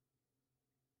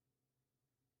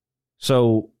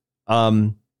 So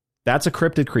that's a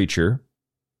cryptid creature.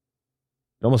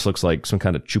 It almost looks like some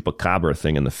kind of chupacabra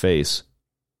thing in the face.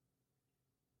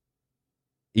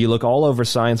 You look all over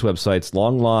science websites,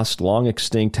 long lost, long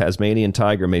extinct Tasmanian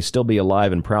tiger may still be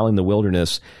alive and prowling the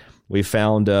wilderness. We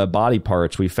found body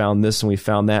parts. We found this and we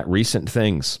found that, recent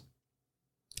things.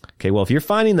 Okay, well, if you're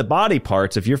finding the body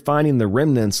parts, if you're finding the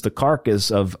remnants, the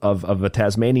carcass of a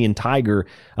Tasmanian tiger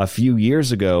a few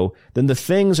years ago, then the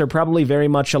things are probably very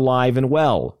much alive and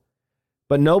well.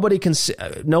 But nobody can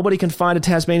find a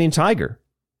Tasmanian tiger.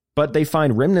 But they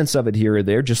find remnants of it here or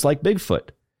there, just like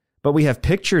Bigfoot. But we have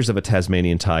pictures of a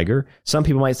Tasmanian tiger. Some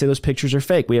people might say those pictures are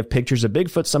fake. We have pictures of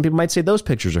Bigfoot. Some people might say those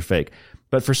pictures are fake.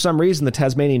 But for some reason, the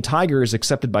Tasmanian tiger is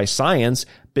accepted by science.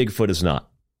 Bigfoot is not.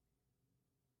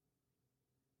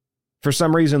 For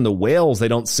some reason, the whales they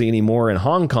don't see anymore in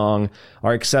Hong Kong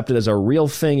are accepted as a real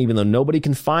thing, even though nobody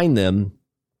can find them.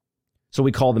 So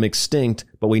we call them extinct,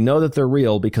 but we know that they're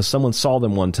real because someone saw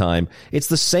them one time. It's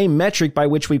the same metric by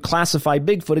which we classify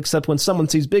Bigfoot, except when someone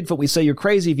sees Bigfoot, we say you're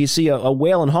crazy. If you see a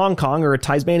whale in Hong Kong or a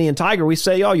Tasmanian tiger, we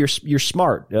say, oh, you're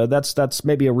smart. That's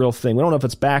maybe a real thing. We don't know if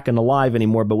it's back and alive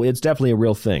anymore, but it's definitely a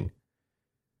real thing.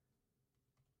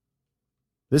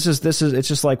 It's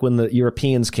just like when the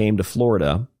Europeans came to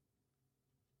Florida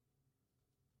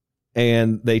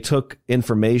and they took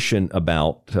information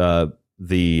about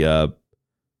the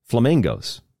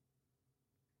flamingos.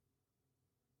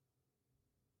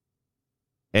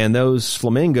 And those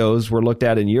flamingos were looked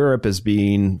at in Europe as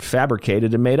being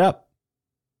fabricated and made up.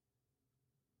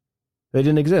 They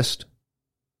didn't exist.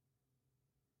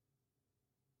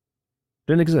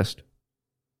 Didn't exist.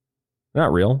 They're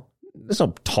not real. There's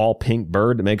no tall pink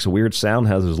bird that makes a weird sound,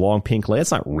 has his long pink legs.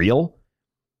 That's not real.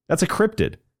 That's a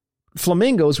cryptid.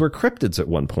 Flamingos were cryptids at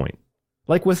one point.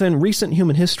 Like within recent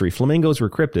human history, flamingos were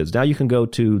cryptids. Now you can go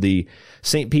to the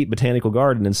St. Pete Botanical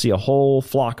Garden and see a whole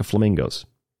flock of flamingos.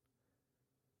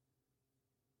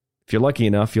 If you're lucky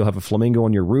enough, you'll have a flamingo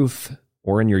on your roof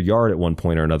or in your yard at one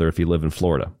point or another if you live in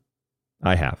Florida.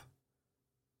 I have.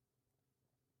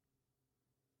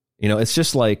 You know, it's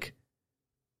just like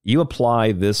you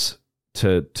apply this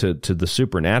to the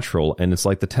supernatural, and it's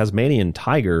like the Tasmanian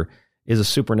tiger is a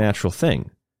supernatural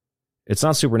thing. It's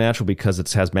not supernatural because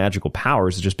it has magical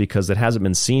powers. It's just because it hasn't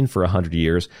been seen for 100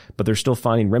 years, but they're still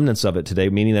finding remnants of it today,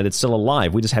 meaning that it's still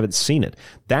alive. We just haven't seen it.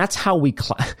 That's how we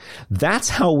classify. That's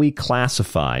how we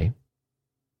classify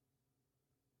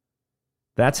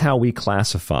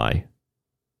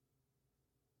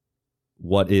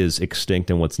what is extinct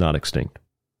and what's not extinct.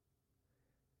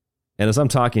 And as I'm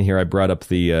talking here, I brought up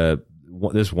this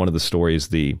is one of the stories,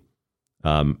 the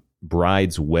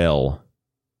bride's well.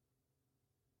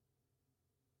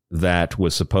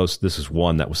 This is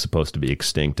one that was supposed to be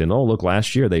extinct. And look,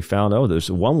 last year they found, there's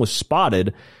one was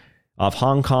spotted off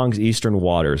Hong Kong's eastern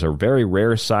waters, a very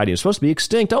rare sighting. It's supposed to be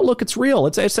extinct. Oh, look, it's real.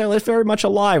 It's very much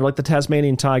alive, like the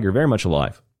Tasmanian tiger, very much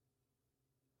alive.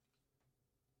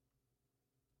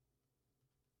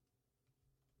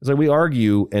 It's like we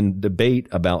argue and debate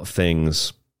about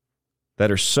things that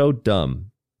are so dumb.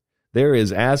 There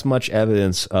is as much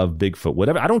evidence of Bigfoot,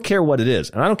 whatever. I don't care what it is,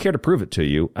 and I don't care to prove it to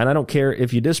you, and I don't care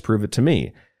if you disprove it to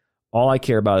me. All I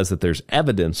care about is that there's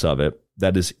evidence of it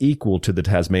that is equal to the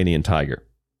Tasmanian tiger.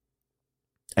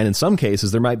 And in some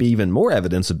cases, there might be even more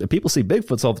evidence. People see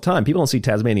Bigfoots all the time. People don't see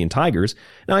Tasmanian tigers.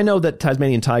 Now, I know that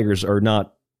Tasmanian tigers are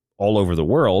not all over the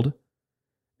world,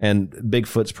 and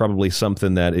Bigfoot's probably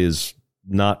something that is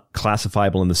not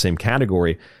classifiable in the same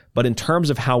category. But in terms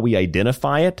of how we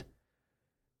identify it,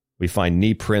 we find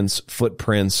knee prints,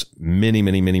 footprints,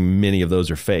 many of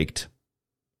those are faked.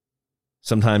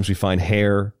 Sometimes we find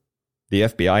hair. The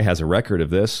FBI has a record of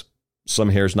this. Some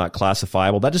hair is not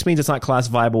classifiable. That just means it's not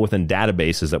classifiable within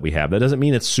databases that we have. That doesn't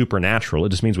mean it's supernatural. It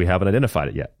just means we haven't identified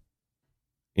it yet.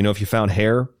 You know, if you found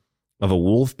hair of a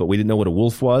wolf, but we didn't know what a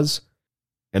wolf was,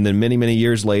 and then many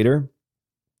years later,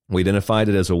 we identified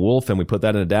it as a wolf and we put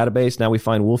that in a database. Now we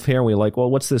find wolf hair and we're like, well,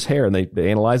 what's this hair? And they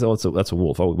analyze it. That's a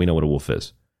wolf. Oh, we know what a wolf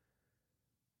is.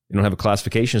 You don't have a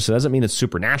classification, so it doesn't mean it's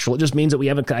supernatural. It just means that we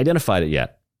haven't identified it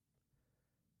yet.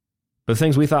 But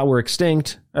things we thought were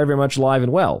extinct are very much alive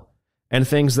and well. And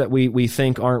things that we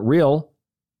think aren't real,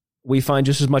 we find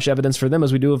just as much evidence for them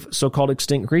as we do of so-called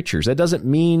extinct creatures. That doesn't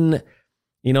mean,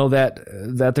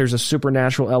 that there's a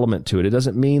supernatural element to it. It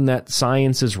doesn't mean that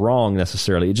science is wrong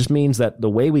necessarily. It just means that the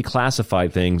way we classify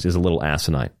things is a little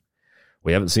asinine.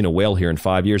 We haven't seen a whale here in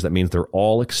 5 years. That means they're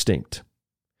all extinct.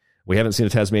 We haven't seen a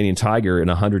Tasmanian tiger in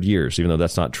 100 years, even though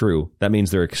that's not true. That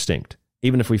means they're extinct.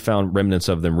 Even if we found remnants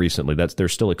of them recently, they're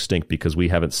still extinct because we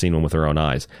haven't seen one with our own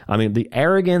eyes. I mean, the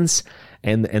arrogance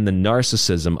and the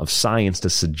narcissism of science to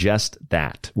suggest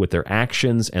that with their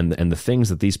actions and the things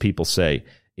that these people say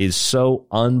is so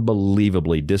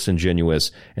unbelievably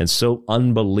disingenuous and so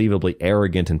unbelievably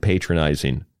arrogant and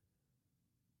patronizing.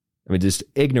 I mean, just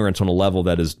ignorance on a level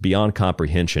that is beyond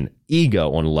comprehension,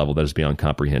 ego on a level that is beyond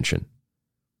comprehension.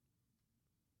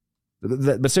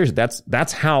 But seriously,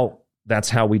 that's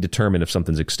how we determine if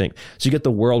something's extinct. So you get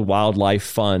the World Wildlife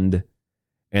Fund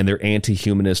and their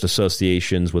anti-humanist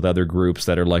associations with other groups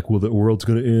that are like, well, the world's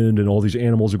going to end and all these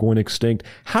animals are going extinct.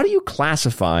 How do you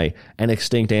classify an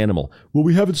extinct animal? Well,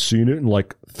 we haven't seen it in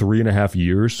like 3.5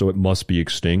 years, so it must be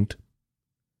extinct.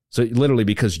 So literally,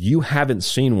 because you haven't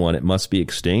seen one, it must be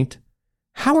extinct.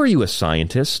 How are you a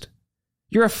scientist?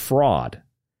 You're a fraud.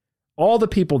 All the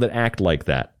people that act like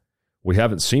that, we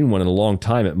haven't seen one in a long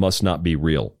time, it must not be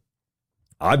real.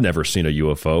 I've never seen a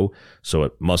UFO, so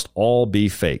it must all be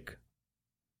fake.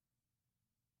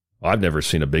 I've never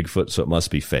seen a Bigfoot, so it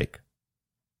must be fake.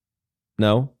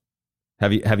 No.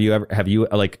 Have you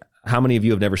like, how many of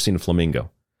you have never seen a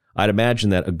flamingo? I'd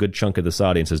imagine that a good chunk of this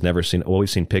audience has never seen, well, we've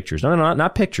seen pictures. No,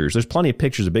 not pictures. There's plenty of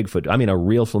pictures of Bigfoot. I mean, a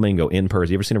real flamingo in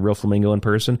person. You ever seen a real flamingo in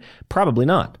person? Probably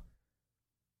not.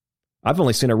 I've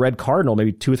only seen a red cardinal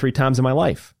maybe 2 or 3 times in my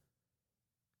life.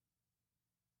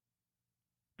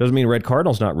 Doesn't mean red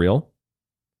cardinal's not real.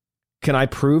 Can I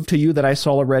prove to you that I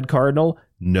saw a red cardinal?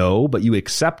 No, but you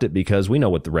accept it because we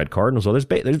know what the red cardinals are.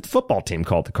 There's a football team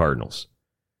called the Cardinals.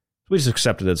 We just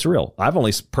accept it it's real. I've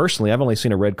only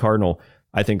seen a red cardinal,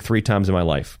 I think, 3 times in my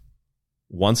life.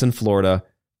 Once in Florida,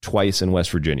 twice in West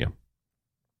Virginia.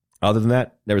 Other than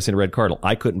that, never seen a red cardinal.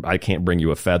 I can't bring you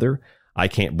a feather. I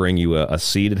can't bring you a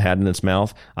seed it had in its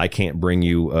mouth. I can't bring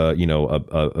you,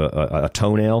 a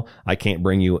toenail. I can't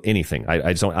bring you anything.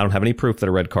 I don't have any proof that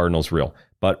a red cardinal is real.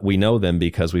 But we know them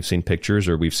because we've seen pictures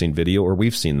or we've seen video or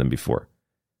we've seen them before.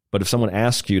 But if someone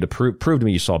asks you to prove to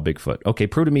me you saw Bigfoot, okay,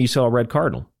 prove to me you saw a red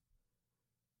cardinal.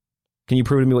 Can you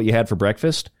prove to me what you had for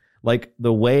breakfast? Like,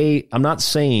 the way, I'm not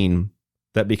saying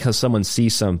that because someone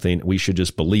sees something, we should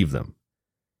just believe them.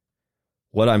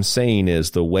 What I'm saying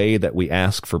is the way that we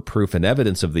ask for proof and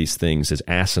evidence of these things is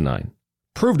asinine.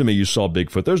 Prove to me you saw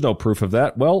Bigfoot. There's no proof of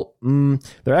that. Well,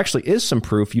 there actually is some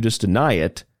proof. You just deny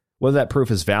it. Whether that proof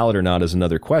is valid or not is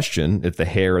another question. If the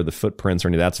hair or the footprints or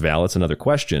any of that's valid, it's another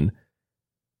question.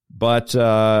 But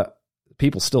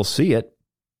people still see it.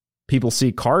 People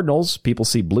see cardinals. People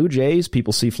see blue jays.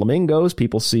 People see flamingos.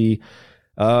 People see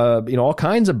all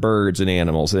kinds of birds and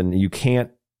animals. And you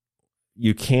can't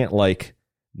like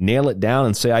nail it down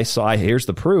and say, here's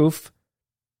the proof.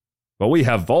 Well, we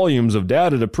have volumes of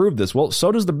data to prove this. Well,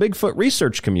 so does the Bigfoot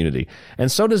research community.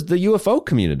 And so does the UFO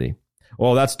community.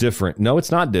 Well, that's different. No,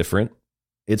 it's not different.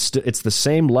 It's the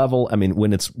same level. I mean,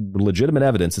 when it's legitimate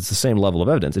evidence, it's the same level of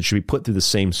evidence. It should be put through the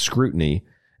same scrutiny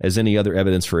as any other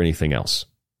evidence for anything else.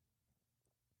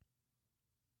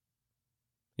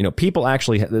 People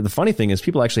actually, the funny thing is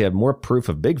people actually have more proof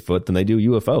of Bigfoot than they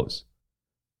do UFOs.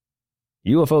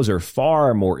 UFOs are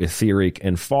far more etheric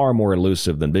and far more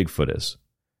elusive than Bigfoot is.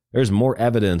 There's more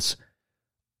evidence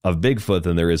of Bigfoot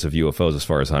than there is of UFOs as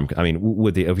far as if you're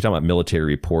talking about military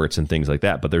reports and things like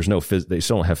that, but there's they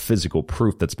still don't have physical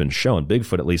proof that's been shown.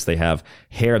 Bigfoot, at least they have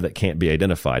hair that can't be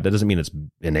identified. That doesn't mean it's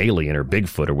an alien or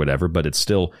Bigfoot or whatever, but it's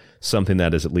still something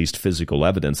that is at least physical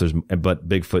evidence. But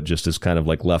Bigfoot just is kind of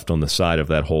like left on the side of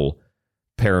that whole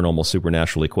paranormal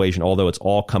supernatural equation, although it's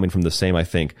all coming from the same, I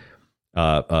think,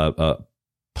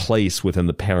 place within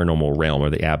the paranormal realm or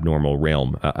the abnormal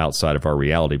realm outside of our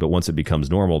reality. But once it becomes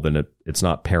normal, then it's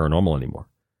not paranormal anymore.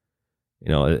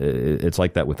 It's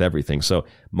like that with everything. So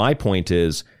my point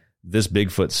is, this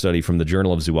Bigfoot study from the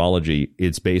Journal of Zoology,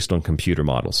 it's based on computer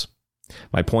models.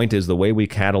 My point is, the way we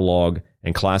catalog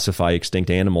and classify extinct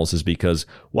animals is because,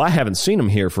 well, I haven't seen them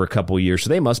here for a couple of years, so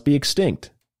they must be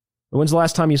extinct. When's the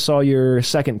last time you saw your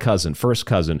second cousin, first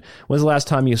cousin? When's the last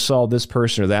time you saw this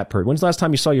person or that person? When's the last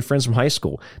time you saw your friends from high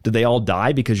school? Did they all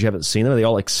die because you haven't seen them? Are they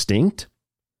all extinct?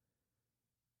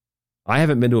 I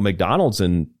haven't been to a McDonald's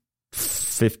in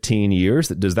 15 years.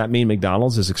 Does that mean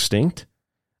McDonald's is extinct?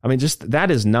 I mean, just that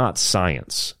is not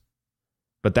science.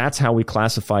 But that's how we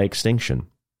classify extinction.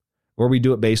 Or we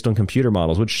do it based on computer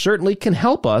models, which certainly can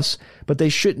help us, but they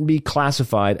shouldn't be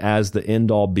classified as the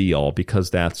end-all be-all, because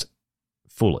that's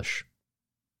foolish.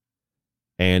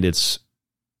 And it's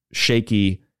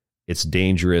shaky, it's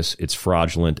dangerous, it's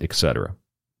fraudulent, etc.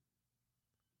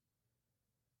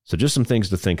 So just some things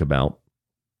to think about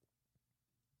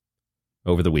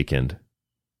over the weekend.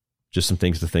 Just some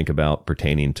things to think about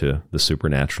pertaining to the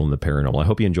supernatural and the paranormal. I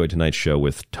hope you enjoyed tonight's show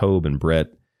with Tobe and Brett,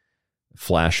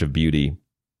 Flash of Beauty,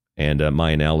 and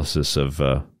my analysis of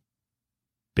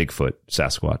Bigfoot,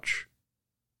 Sasquatch,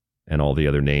 and all the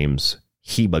other names.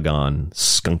 Hebagon,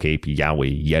 Skunk Ape,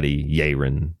 Yowie, Yeti,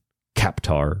 Yeren,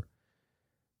 Kaptar,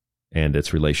 and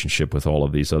its relationship with all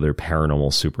of these other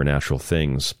paranormal supernatural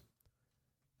things.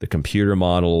 The computer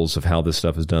models of how this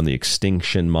stuff is done, the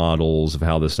extinction models of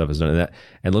how this stuff is done,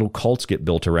 and little cults get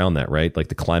built around that, right? Like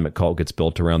the climate cult gets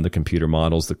built around the computer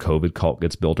models, the COVID cult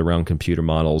gets built around computer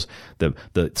models,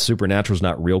 the supernatural's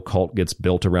not real cult gets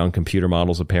built around computer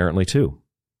models apparently too.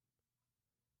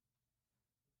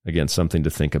 Again, something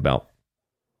to think about.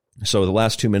 So the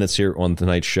last 2 minutes here on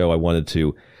tonight's show, I wanted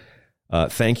to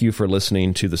thank you for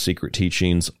listening to The Secret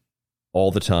Teachings all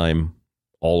the time,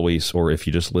 always, or if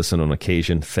you just listen on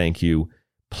occasion, thank you.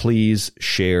 Please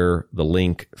share the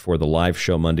link for the live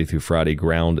show Monday through Friday,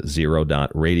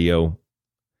 groundzero.radio.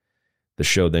 The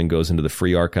show then goes into the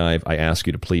free archive. I ask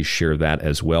you to please share that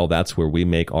as well. That's where we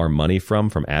make our money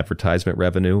from advertisement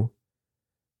revenue.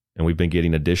 And we've been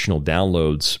getting additional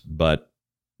downloads, but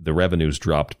the revenue's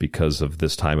dropped because of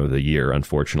this time of the year,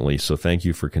 unfortunately. So thank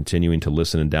you for continuing to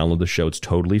listen and download the show. It's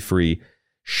totally free.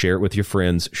 Share it with your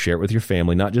friends. Share it with your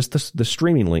family. Not just the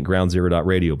streaming link,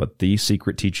 groundzero.radio, but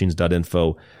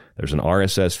thesecretteachings.info. There's an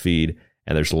RSS feed,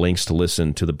 and there's links to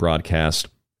listen to the broadcast.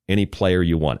 Any player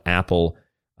you want. Apple,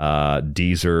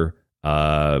 Deezer,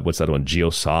 what's that one?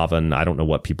 GeoSavan. I don't know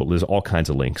what people... There's all kinds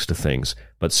of links to things.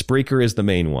 But Spreaker is the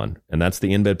main one, and that's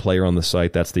the embed player on the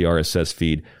site. That's the RSS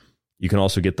feed. You can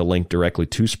also get the link directly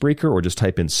to Spreaker, or just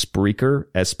type in Spreaker,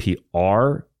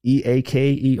 Spreaker,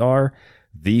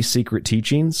 The Secret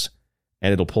Teachings,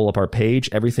 and it'll pull up our page.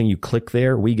 Everything you click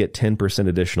there, we get 10%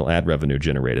 additional ad revenue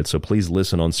generated. So please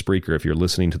listen on Spreaker if you're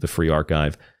listening to the free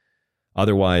archive.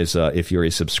 Otherwise, if you're a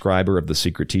subscriber of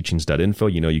thesecretteachings.info,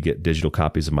 you know you get digital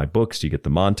copies of my books, you get the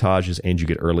montages, and you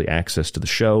get early access to the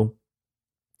show.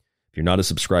 If you're not a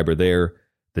subscriber there,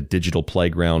 the digital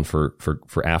playground for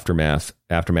Aftermath,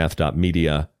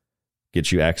 aftermath.media,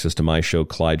 gets you access to my show,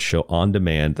 Clyde's show, on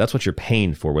demand. That's what you're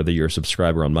paying for, whether you're a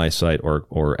subscriber on my site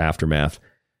or Aftermath.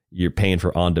 You're paying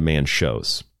for on-demand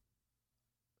shows,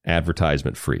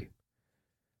 advertisement free.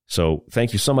 So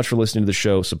thank you so much for listening to the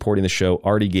show, supporting the show.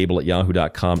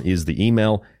 rtgable@yahoo.com is the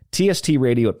email.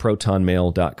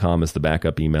 tstradio@protonmail.com is the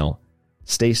backup email.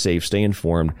 Stay safe, stay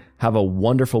informed. Have a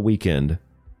wonderful weekend,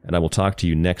 and I will talk to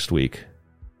you next week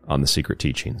on The Secret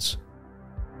Teachings.